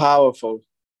very powerful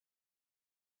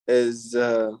is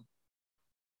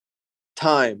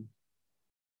time.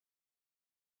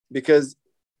 Because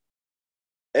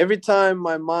every time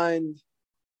my mind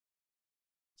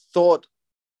thought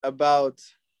about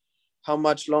how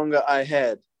much longer I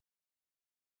had,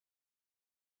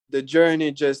 the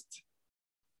journey just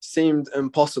seemed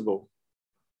impossible.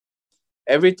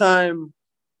 Every time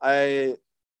I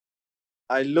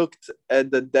looked at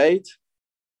the date,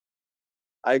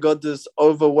 I got this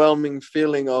overwhelming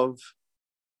feeling of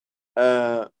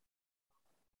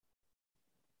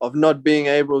not being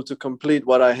able to complete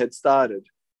what I had started.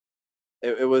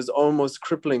 It was almost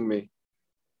crippling me.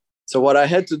 So what I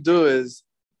had to do is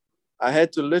I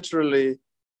had to literally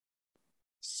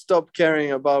stop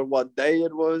caring about what day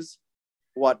it was,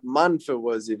 what month it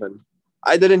was even.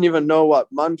 I didn't even know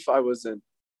what month I was in.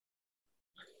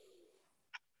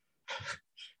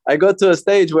 I got to a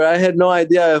stage where I had no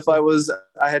idea if I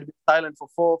had been silent for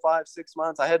 4, 5, 6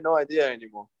 months. I had no idea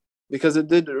anymore because it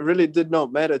really did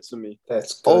not matter to me.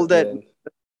 That's good,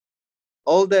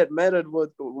 all that mattered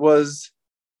was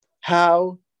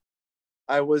how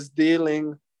I was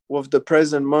dealing with the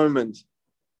present moment,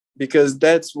 because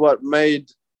that's what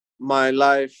made my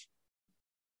life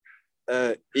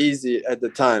easy at the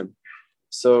time.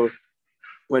 So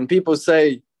when people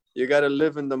say you got to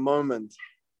live in the moment,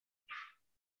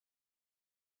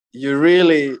 you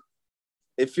really,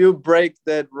 if you break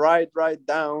that right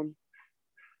down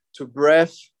to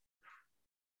breath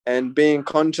and being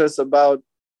conscious about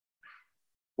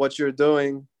what you're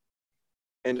doing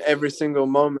in every single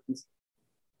moment,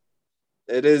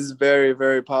 it is very,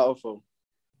 very powerful.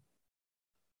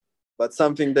 But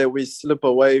something that we slip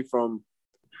away from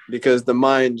because the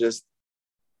mind just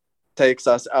takes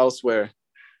us elsewhere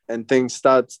and things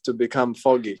start to become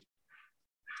foggy.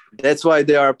 That's why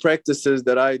there are practices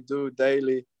that I do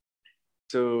daily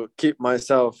to keep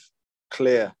myself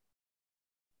clear.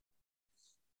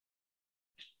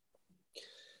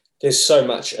 There's so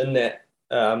much in that,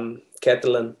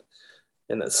 Catalin,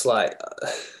 and it's like,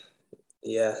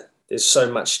 yeah, there's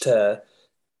so much to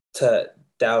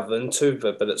delve into,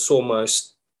 but it's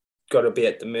almost got to be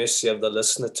at the mercy of the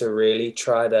listener to really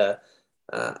try to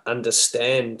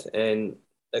understand and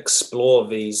explore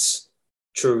these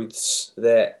truths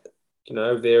that, you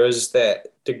know, there is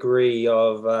that degree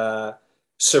of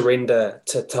surrender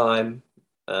to time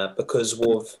because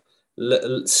we've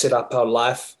set up our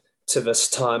life to this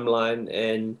timeline.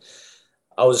 And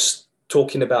I was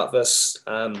talking about this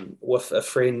with a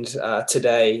friend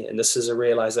today, and this is a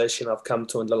realization I've come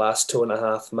to in the last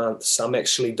 2.5 months. I'm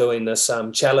actually doing this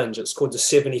challenge. It's called the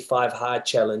 75 Hard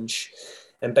Challenge.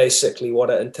 And basically what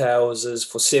it entails is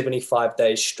for 75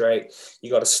 days straight,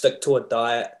 you got to stick to a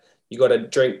diet. You got to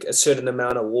drink a certain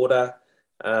amount of water.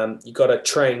 You got to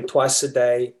train twice a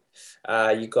day.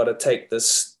 You got to take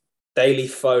this daily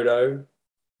photo.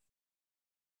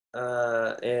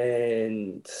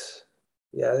 And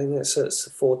yeah, I think that's it. It's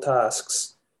 4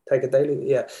 tasks. Take a daily,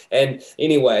 yeah. And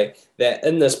anyway, that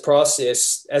in this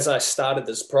process, as I started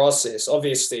this process,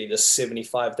 obviously this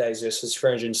 75 days versus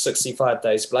 365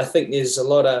 days, but I think there's a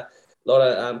lot of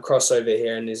crossover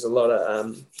here, and there's a lot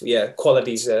of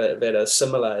qualities that are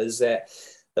similar. Is that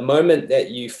the moment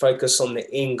that you focus on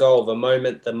the end goal, the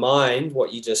moment the mind,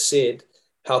 what you just said,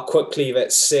 how quickly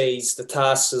that sees the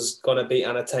task is going to be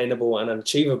unattainable and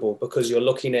unachievable because you're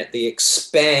looking at the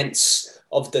expanse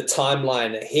of the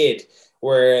timeline ahead.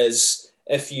 Whereas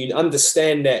if you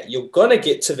understand that you're going to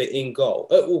get to the end goal,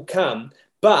 it will come,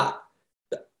 but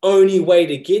the only way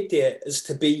to get there is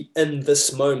to be in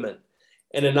this moment.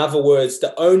 And in other words,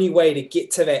 the only way to get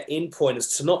to that end point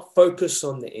is to not focus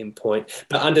on the end point,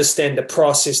 but understand the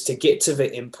process to get to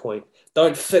the end point.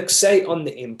 Don't fixate on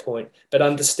the end point, but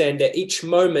understand that each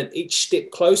moment, each step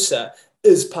closer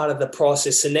is part of the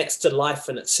process, and that's the life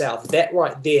in itself. That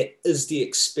right there is the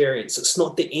experience. It's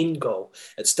not the end goal.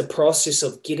 It's the process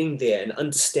of getting there and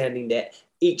understanding that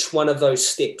each one of those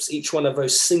steps, each one of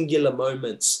those singular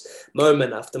moments,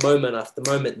 moment after moment after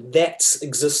moment, that's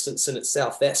existence in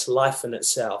itself. That's life in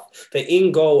itself. The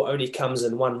end goal only comes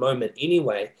in one moment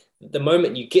anyway. The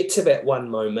moment you get to that one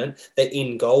moment, the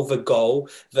end goal,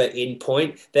 the end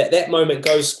point, that moment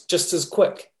goes just as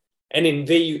quick. And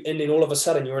then all of a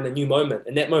sudden you're in a new moment,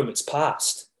 and that moment's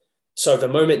past. So the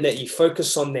moment that you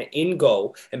focus on that end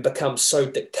goal and become so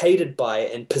dictated by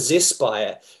it and possessed by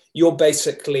it, you're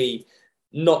basically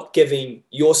not giving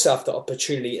yourself the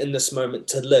opportunity in this moment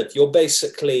to live. You're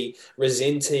basically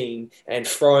resenting and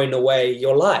throwing away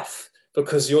your life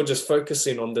because you're just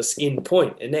focusing on this end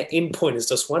point. And that end point is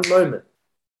just one moment.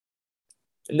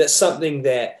 And that's something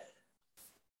that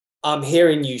I'm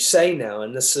hearing you say now,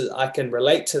 and this is, I can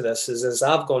relate to this, is as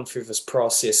I've gone through this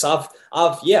process, I've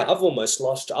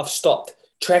stopped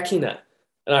tracking it.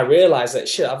 And I realized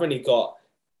that I've only got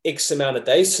X amount of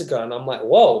days to go. And I'm like,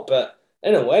 whoa, but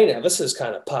in a way now, this is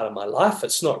kind of part of my life.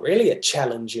 It's not really a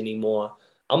challenge anymore.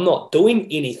 I'm not doing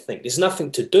anything. There's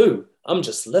nothing to do. I'm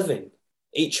just living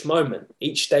each moment,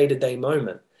 each day-to-day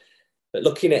moment. But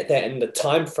looking at that in the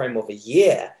time frame of a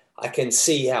year, I can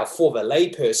see how for the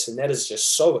layperson, that is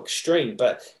just so extreme,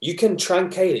 but you can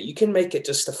truncate it. You can make it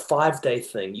just a 5-day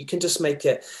thing. You can just make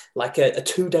it like a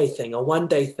 2-day thing, a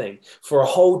 1-day thing. For a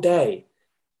whole day,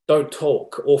 don't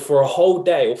talk, or for a whole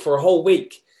day, or for a whole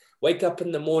week, wake up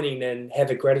in the morning and have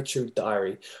a gratitude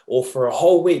diary, or for a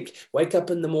whole week, wake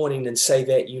up in the morning and say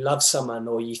that you love someone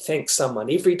or you thank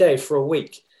someone every day for a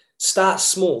week. Start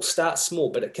small,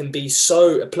 but it can be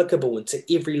so applicable into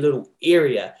every little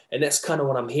area. And that's kind of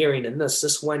what I'm hearing in this.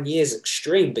 This 1 year is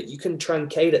extreme, but you can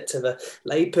truncate it to the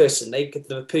layperson,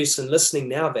 the person listening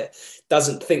now that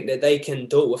doesn't think that they can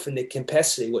do it within their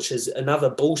capacity, which is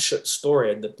another bullshit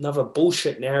story, another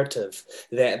bullshit narrative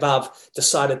that they've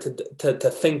decided to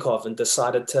think of and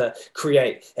decided to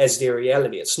create as their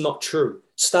reality. It's not true.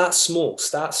 Start small.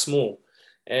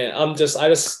 And it's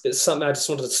something I just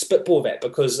wanted to spitball that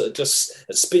because it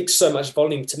speaks so much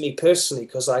volume to me personally,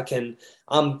 because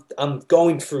I'm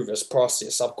going through this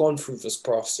process. I've gone through this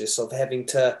process of having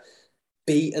to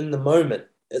be in the moment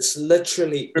It's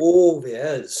literally all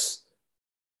there is.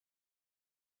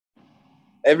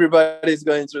 Everybody's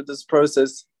going through this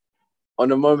process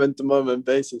on a moment-to-moment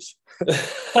basis.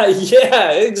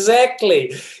 Yeah,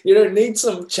 exactly. You don't need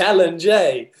some challenge,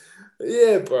 eh?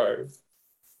 Yeah, bro.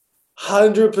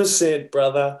 100%,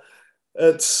 brother.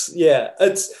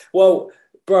 Well,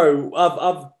 bro,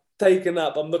 I've taken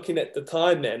up, I'm looking at the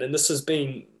time, man, and this has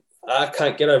been, I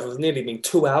can't get over, it's nearly been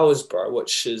 2 hours, bro,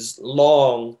 which is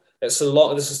long. This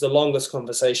is the longest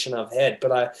conversation I've had.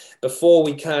 But before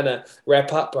we kind of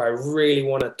wrap up, bro, I really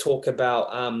want to talk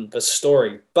about the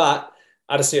story. But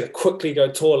I just need to quickly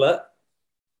go toilet.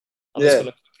 I'm just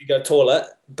gonna quickly go toilet.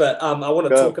 But I want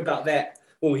to talk about that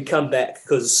when we come back,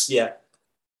 because I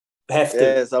have to.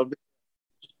 Yes, I'll be.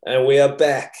 And we are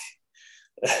back.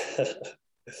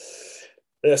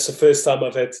 That's the first time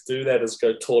I've had to do that, is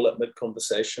go toilet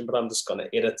mid-conversation, but I'm just going to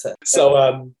edit it.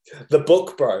 So the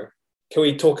book, bro, can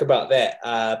we talk about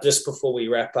that just before we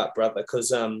wrap up, brother?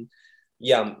 Because,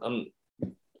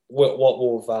 what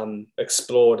we've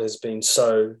explored has been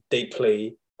so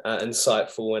deeply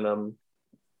insightful, and I'm,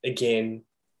 again,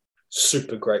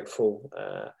 super grateful.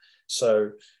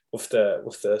 So with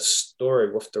the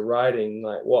story, with the writing,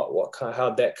 like what kind,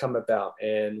 how'd that come about,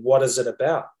 and what is it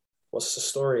about? What's the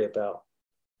story about?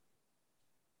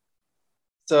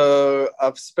 So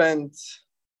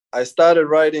I started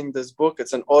writing this book.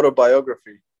 It's an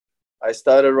autobiography. I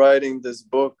started writing this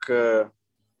book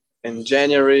in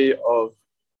January of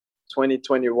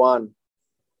 2021.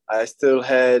 I still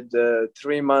had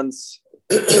 3 months,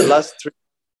 the last 3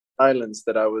 islands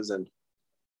that I was in.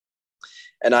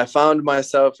 And I found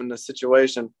myself in a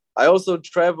situation. I also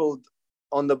traveled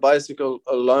on the bicycle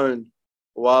alone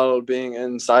while being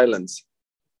in silence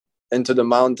into the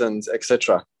mountains,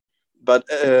 etc. But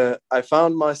I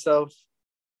found myself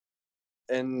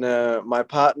in my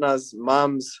partner's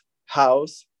mom's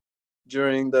house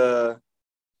during the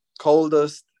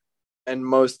coldest and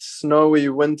most snowy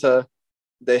winter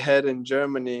they had in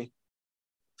Germany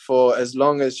for as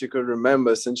long as she could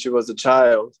remember, since she was a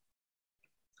child.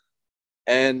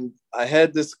 And I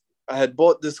had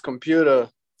bought this computer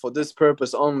for this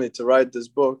purpose only, to write this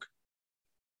book.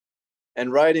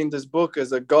 And writing this book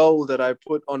is a goal that I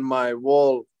put on my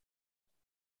wall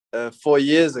 4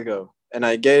 years ago. And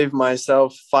I gave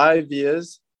myself 5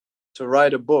 years to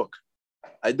write a book.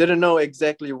 I didn't know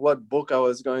exactly what book I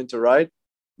was going to write,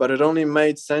 but it only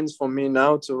made sense for me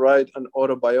now to write an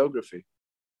autobiography,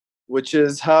 which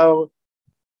is how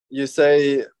you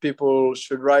say people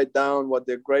should write down what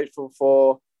they're grateful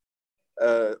for,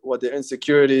 what their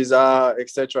insecurities are,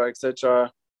 etc.,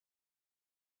 etc.,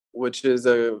 which is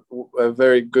a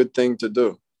very good thing to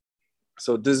do.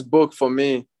 So this book for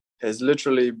me has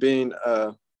literally been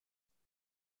a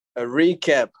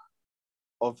recap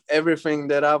of everything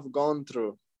that I've gone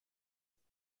through.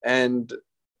 And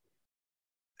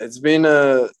it's been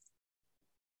an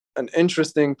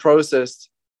interesting process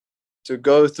to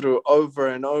go through over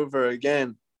and over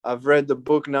again. I've read the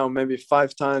book now maybe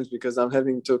 5 times because I'm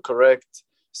having to correct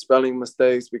spelling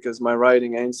mistakes because my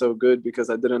writing ain't so good because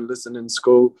I didn't listen in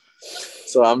school.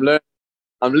 So I'm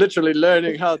literally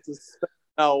learning how to spell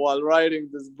now while writing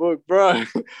this book, bro.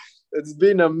 It's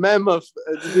been a mammoth.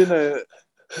 It's been a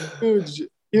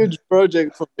huge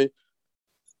project for me.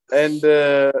 And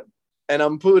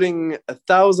I'm putting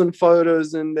 1,000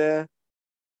 photos in there.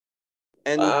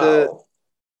 And Wow.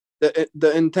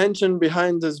 the intention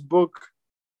behind this book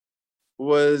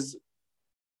was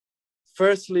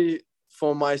firstly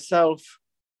for myself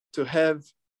to have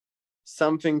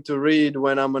something to read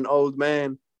when I'm an old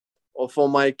man, or for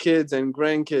my kids and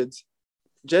grandkids,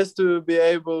 just to be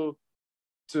able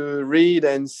to read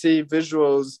and see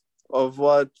visuals of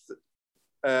what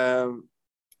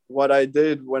I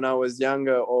did when I was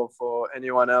younger, or for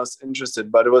anyone else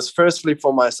interested. But it was firstly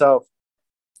for myself.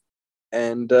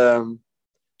 And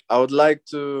I would like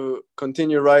to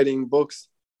continue writing books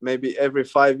maybe every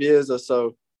 5 years or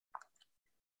so,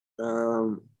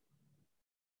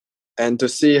 and to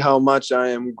see how much I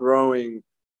am growing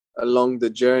along the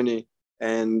journey.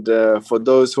 And for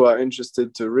those who are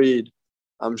interested to read,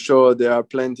 I'm sure there are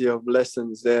plenty of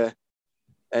lessons there.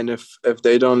 And if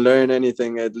they don't learn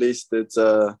anything, at least it's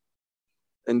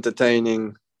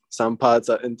entertaining. Some parts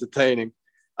are entertaining.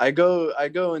 I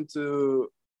go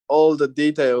into all the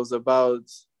details about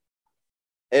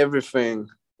everything: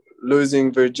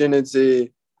 losing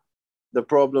virginity, the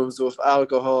problems with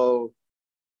alcohol,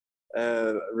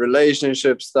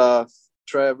 relationship stuff,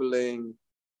 traveling,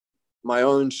 my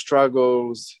own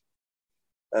struggles,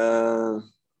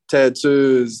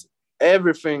 tattoos.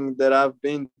 Everything that I've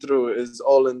been through is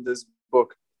all in this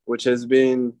book, which has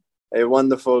been a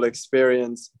wonderful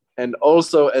experience. And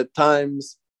also at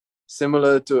times,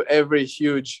 similar to every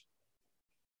huge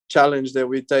challenge that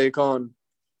we take on,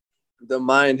 the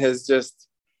mind has just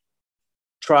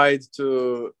tried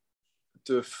to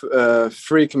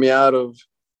freak me out of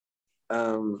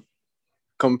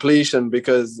completion,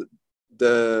 because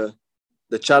the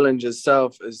challenge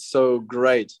itself is so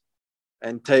great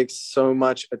and takes so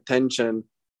much attention.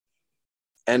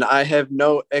 And I have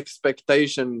no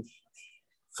expectation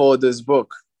for this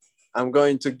book. I'm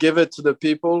going to give it to the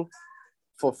people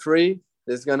for free.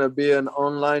 There's going to be an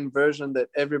online version that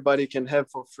everybody can have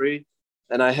for free.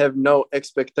 And I have no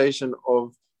expectation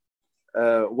of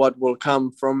what will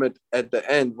come from it at the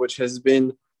end, which has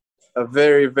been a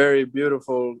very, very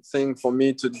beautiful thing for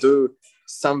me to do,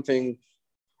 something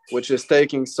which is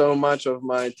taking so much of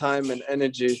my time and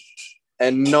energy,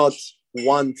 and not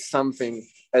want something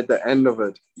at the end of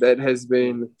it. That has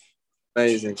been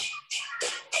amazing.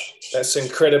 That's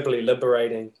incredibly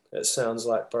liberating, it sounds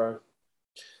like, bro.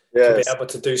 Yes. To be able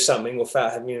to do something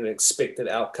without having an expected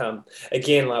outcome.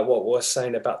 Again, like what we're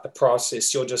saying about the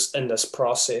process, you're just in this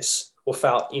process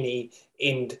without any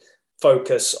end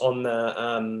focus on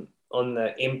the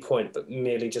end point, but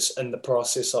merely just in the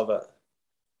process of it.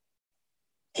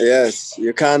 Yes,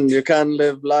 you can't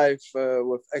live life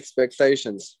with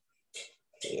expectations.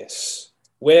 Yes.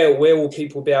 Where will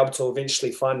people be able to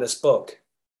eventually find this book?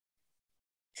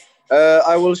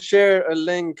 I will share a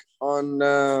link on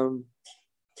our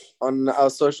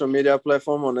social media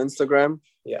platform on Instagram.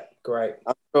 Yeah, great.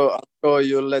 I'm sure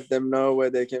you'll let them know where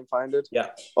they can find it. Yeah.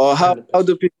 Or how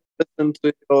do people listen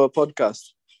to your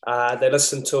podcast? They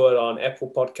listen to it on Apple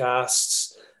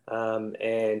Podcasts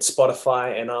and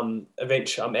Spotify, and I'm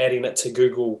adding it to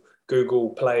Google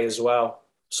Play as well.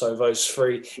 So those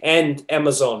three, and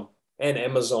Amazon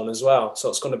as well. So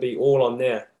it's going to be all on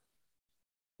there.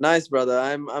 Nice, brother.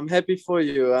 I'm happy for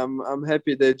you. I'm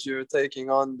happy that you're taking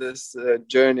on this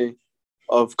journey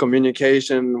of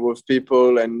communication with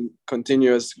people and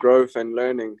continuous growth and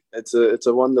learning. It's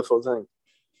a wonderful thing.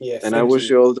 Yeah, and I wish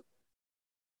you all the...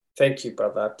 Thank you,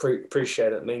 brother. I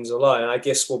appreciate it. It means a lot. And I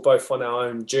guess we're both on our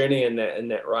own journey in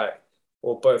that, right?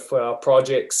 We're both for our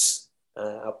projects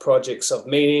of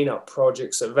meaning, our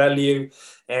projects of value.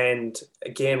 And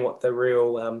again, what the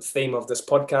real theme of this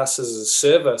podcast is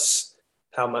service.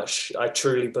 How much I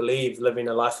truly believe living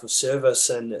a life of service.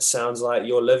 And it sounds like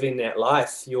you're living that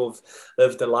life. You've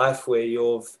lived a life where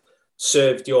you've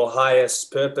served your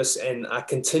highest purpose and are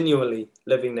continually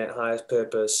living that highest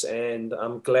purpose. And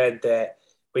I'm glad that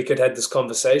we could have this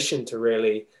conversation to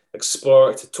really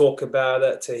explore it, to talk about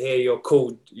it, to hear your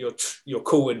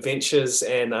cool adventures.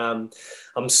 And I'm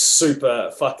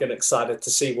super fucking excited to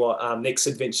see what next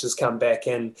adventures come back.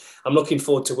 And I'm looking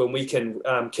forward to when we can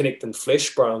connect in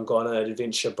flesh, bro, and go on an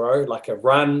adventure, bro, like a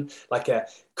run, like a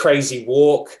crazy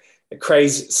walk, a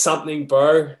crazy something,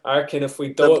 bro. I reckon if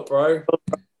we do it, bro.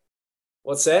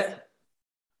 What's that?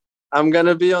 I'm going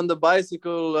to be on the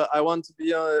bicycle. I want to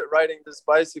be riding this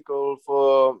bicycle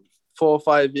for 4 or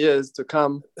 5 years to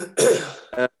come,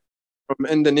 from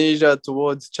Indonesia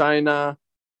towards China,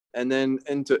 and then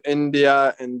into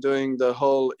India, and doing the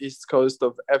whole east coast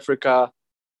of Africa.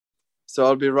 So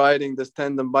I'll be riding this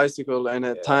tandem bicycle, and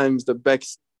at times the back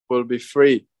will be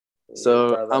free.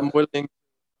 So I'm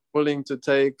willing to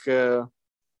take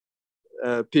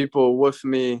people with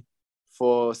me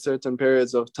for certain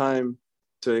periods of time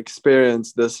to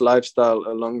experience this lifestyle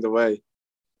along the way.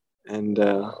 And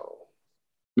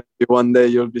maybe one day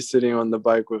you'll be sitting on the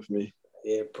bike with me.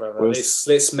 Yeah, brother.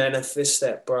 Let's manifest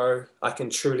that, bro. I can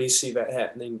truly see that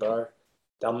happening, bro.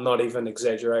 I'm not even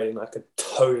exaggerating. I could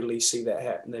totally see that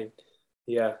happening.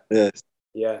 Yeah. Yes.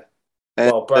 Yeah.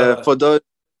 And, well, brother.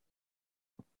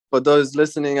 For those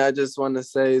listening, I just want to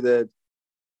say that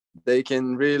they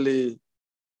can really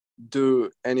do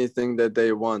anything that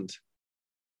they want.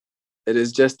 It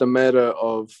is just a matter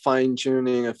of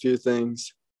fine-tuning a few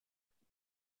things.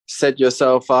 Set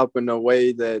yourself up in a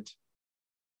way that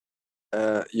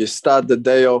you start the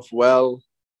day off well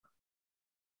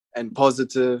and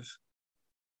positive,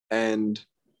 and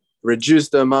reduce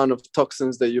the amount of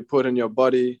toxins that you put in your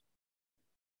body,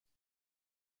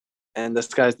 and the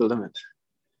sky's the limit.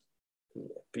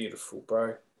 Yeah, beautiful,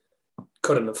 bro.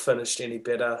 Couldn't have finished any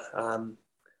better.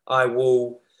 I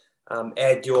will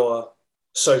add your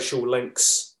social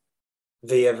links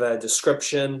via the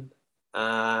description.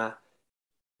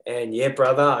 And yeah,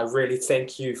 brother, I really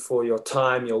thank you for your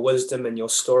time, your wisdom, and your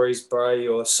stories, bro.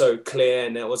 You're so clear,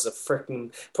 and that was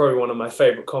probably one of my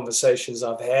favorite conversations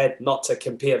I've had. Not to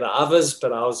compare the others,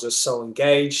 but I was just so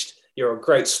engaged. You're a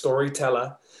great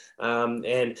storyteller.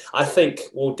 And I think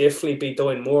we'll definitely be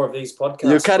doing more of these podcasts.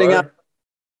 You're cutting bro.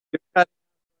 out.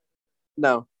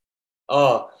 No.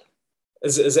 Oh,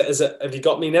 is it? Have you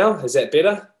got me now? Is that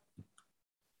better?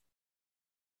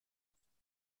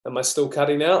 Am I still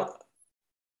cutting out?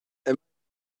 It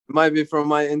might be from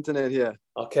my internet here.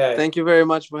 Okay. Thank you very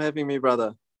much for having me,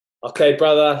 brother. Okay,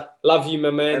 brother. Love you,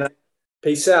 my man.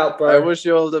 Peace out, bro. I wish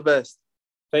you all the best.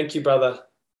 Thank you, brother.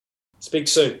 Speak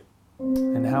soon.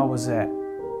 And how was that?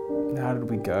 How did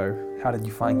we go? How did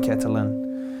you find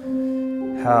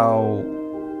Catalan? How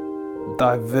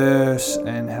diverse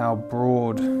and how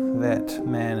broad that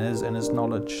man is in his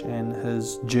knowledge and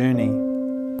his journey.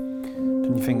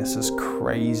 Don't you think it's just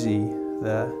crazy,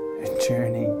 the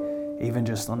journey, even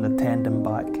just on the tandem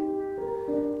bike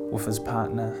with his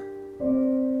partner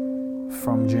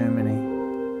from Germany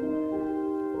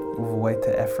all the way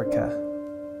to Africa?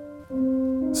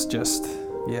 It's just,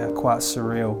 quite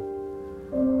surreal.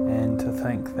 And to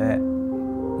think that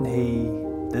he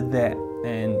did that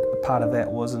and a part of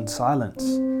that was in silence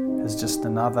is just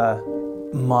another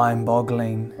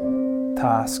mind-boggling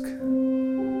task.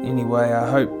 Anyway, I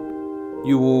hope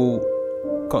you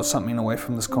all got something away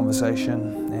from this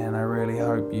conversation, and I really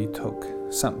hope you took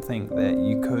something that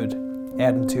you could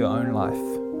add into your own life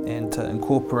and to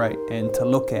incorporate and to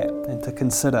look at and to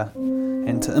consider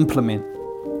and to implement.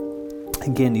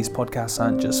 Again, these podcasts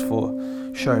aren't just for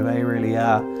show, they really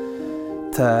are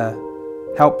to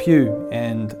help you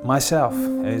and myself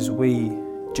as we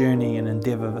journey and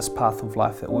endeavour this path of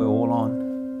life that we're all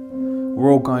on.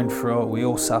 We're all going through it, we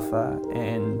all suffer,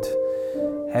 and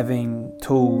having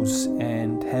tools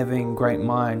and having great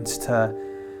minds to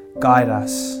guide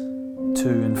us, to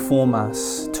inform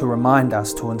us, to remind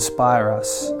us, to inspire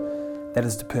us, that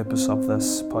is the purpose of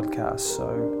this podcast.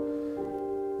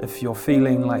 So if you're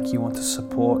feeling like you want to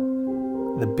support,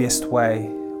 the best way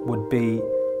would be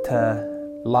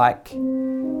to like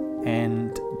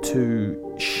and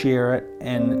to share it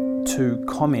and to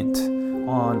comment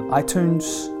on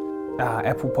iTunes,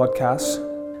 Apple Podcasts,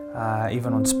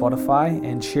 even on Spotify,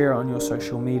 and share it on your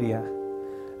social media.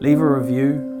 Leave a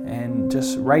review and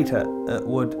just rate it. It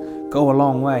would go a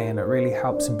long way, and it really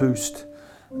helps boost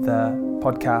the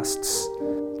podcast's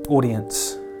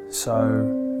audience.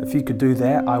 So if you could do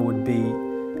that, I would be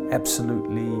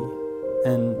absolutely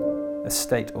in a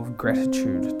state of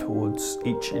gratitude towards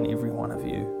each and every one of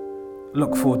you.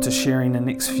 Look forward to sharing the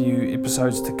next few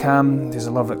episodes to come. There's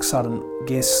a lot of exciting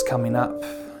guests coming up,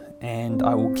 and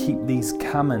I will keep these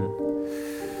coming.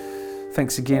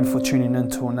 Thanks again for tuning in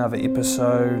to another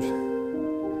episode.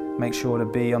 Make sure to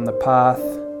be on the path.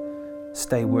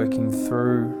 Stay working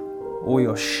through all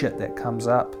your shit that comes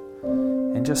up,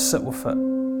 and just sit with it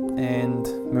and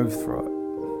move through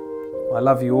it. I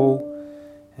love you all,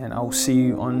 and I'll see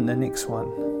you on the next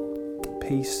one.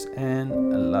 Peace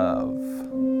and love.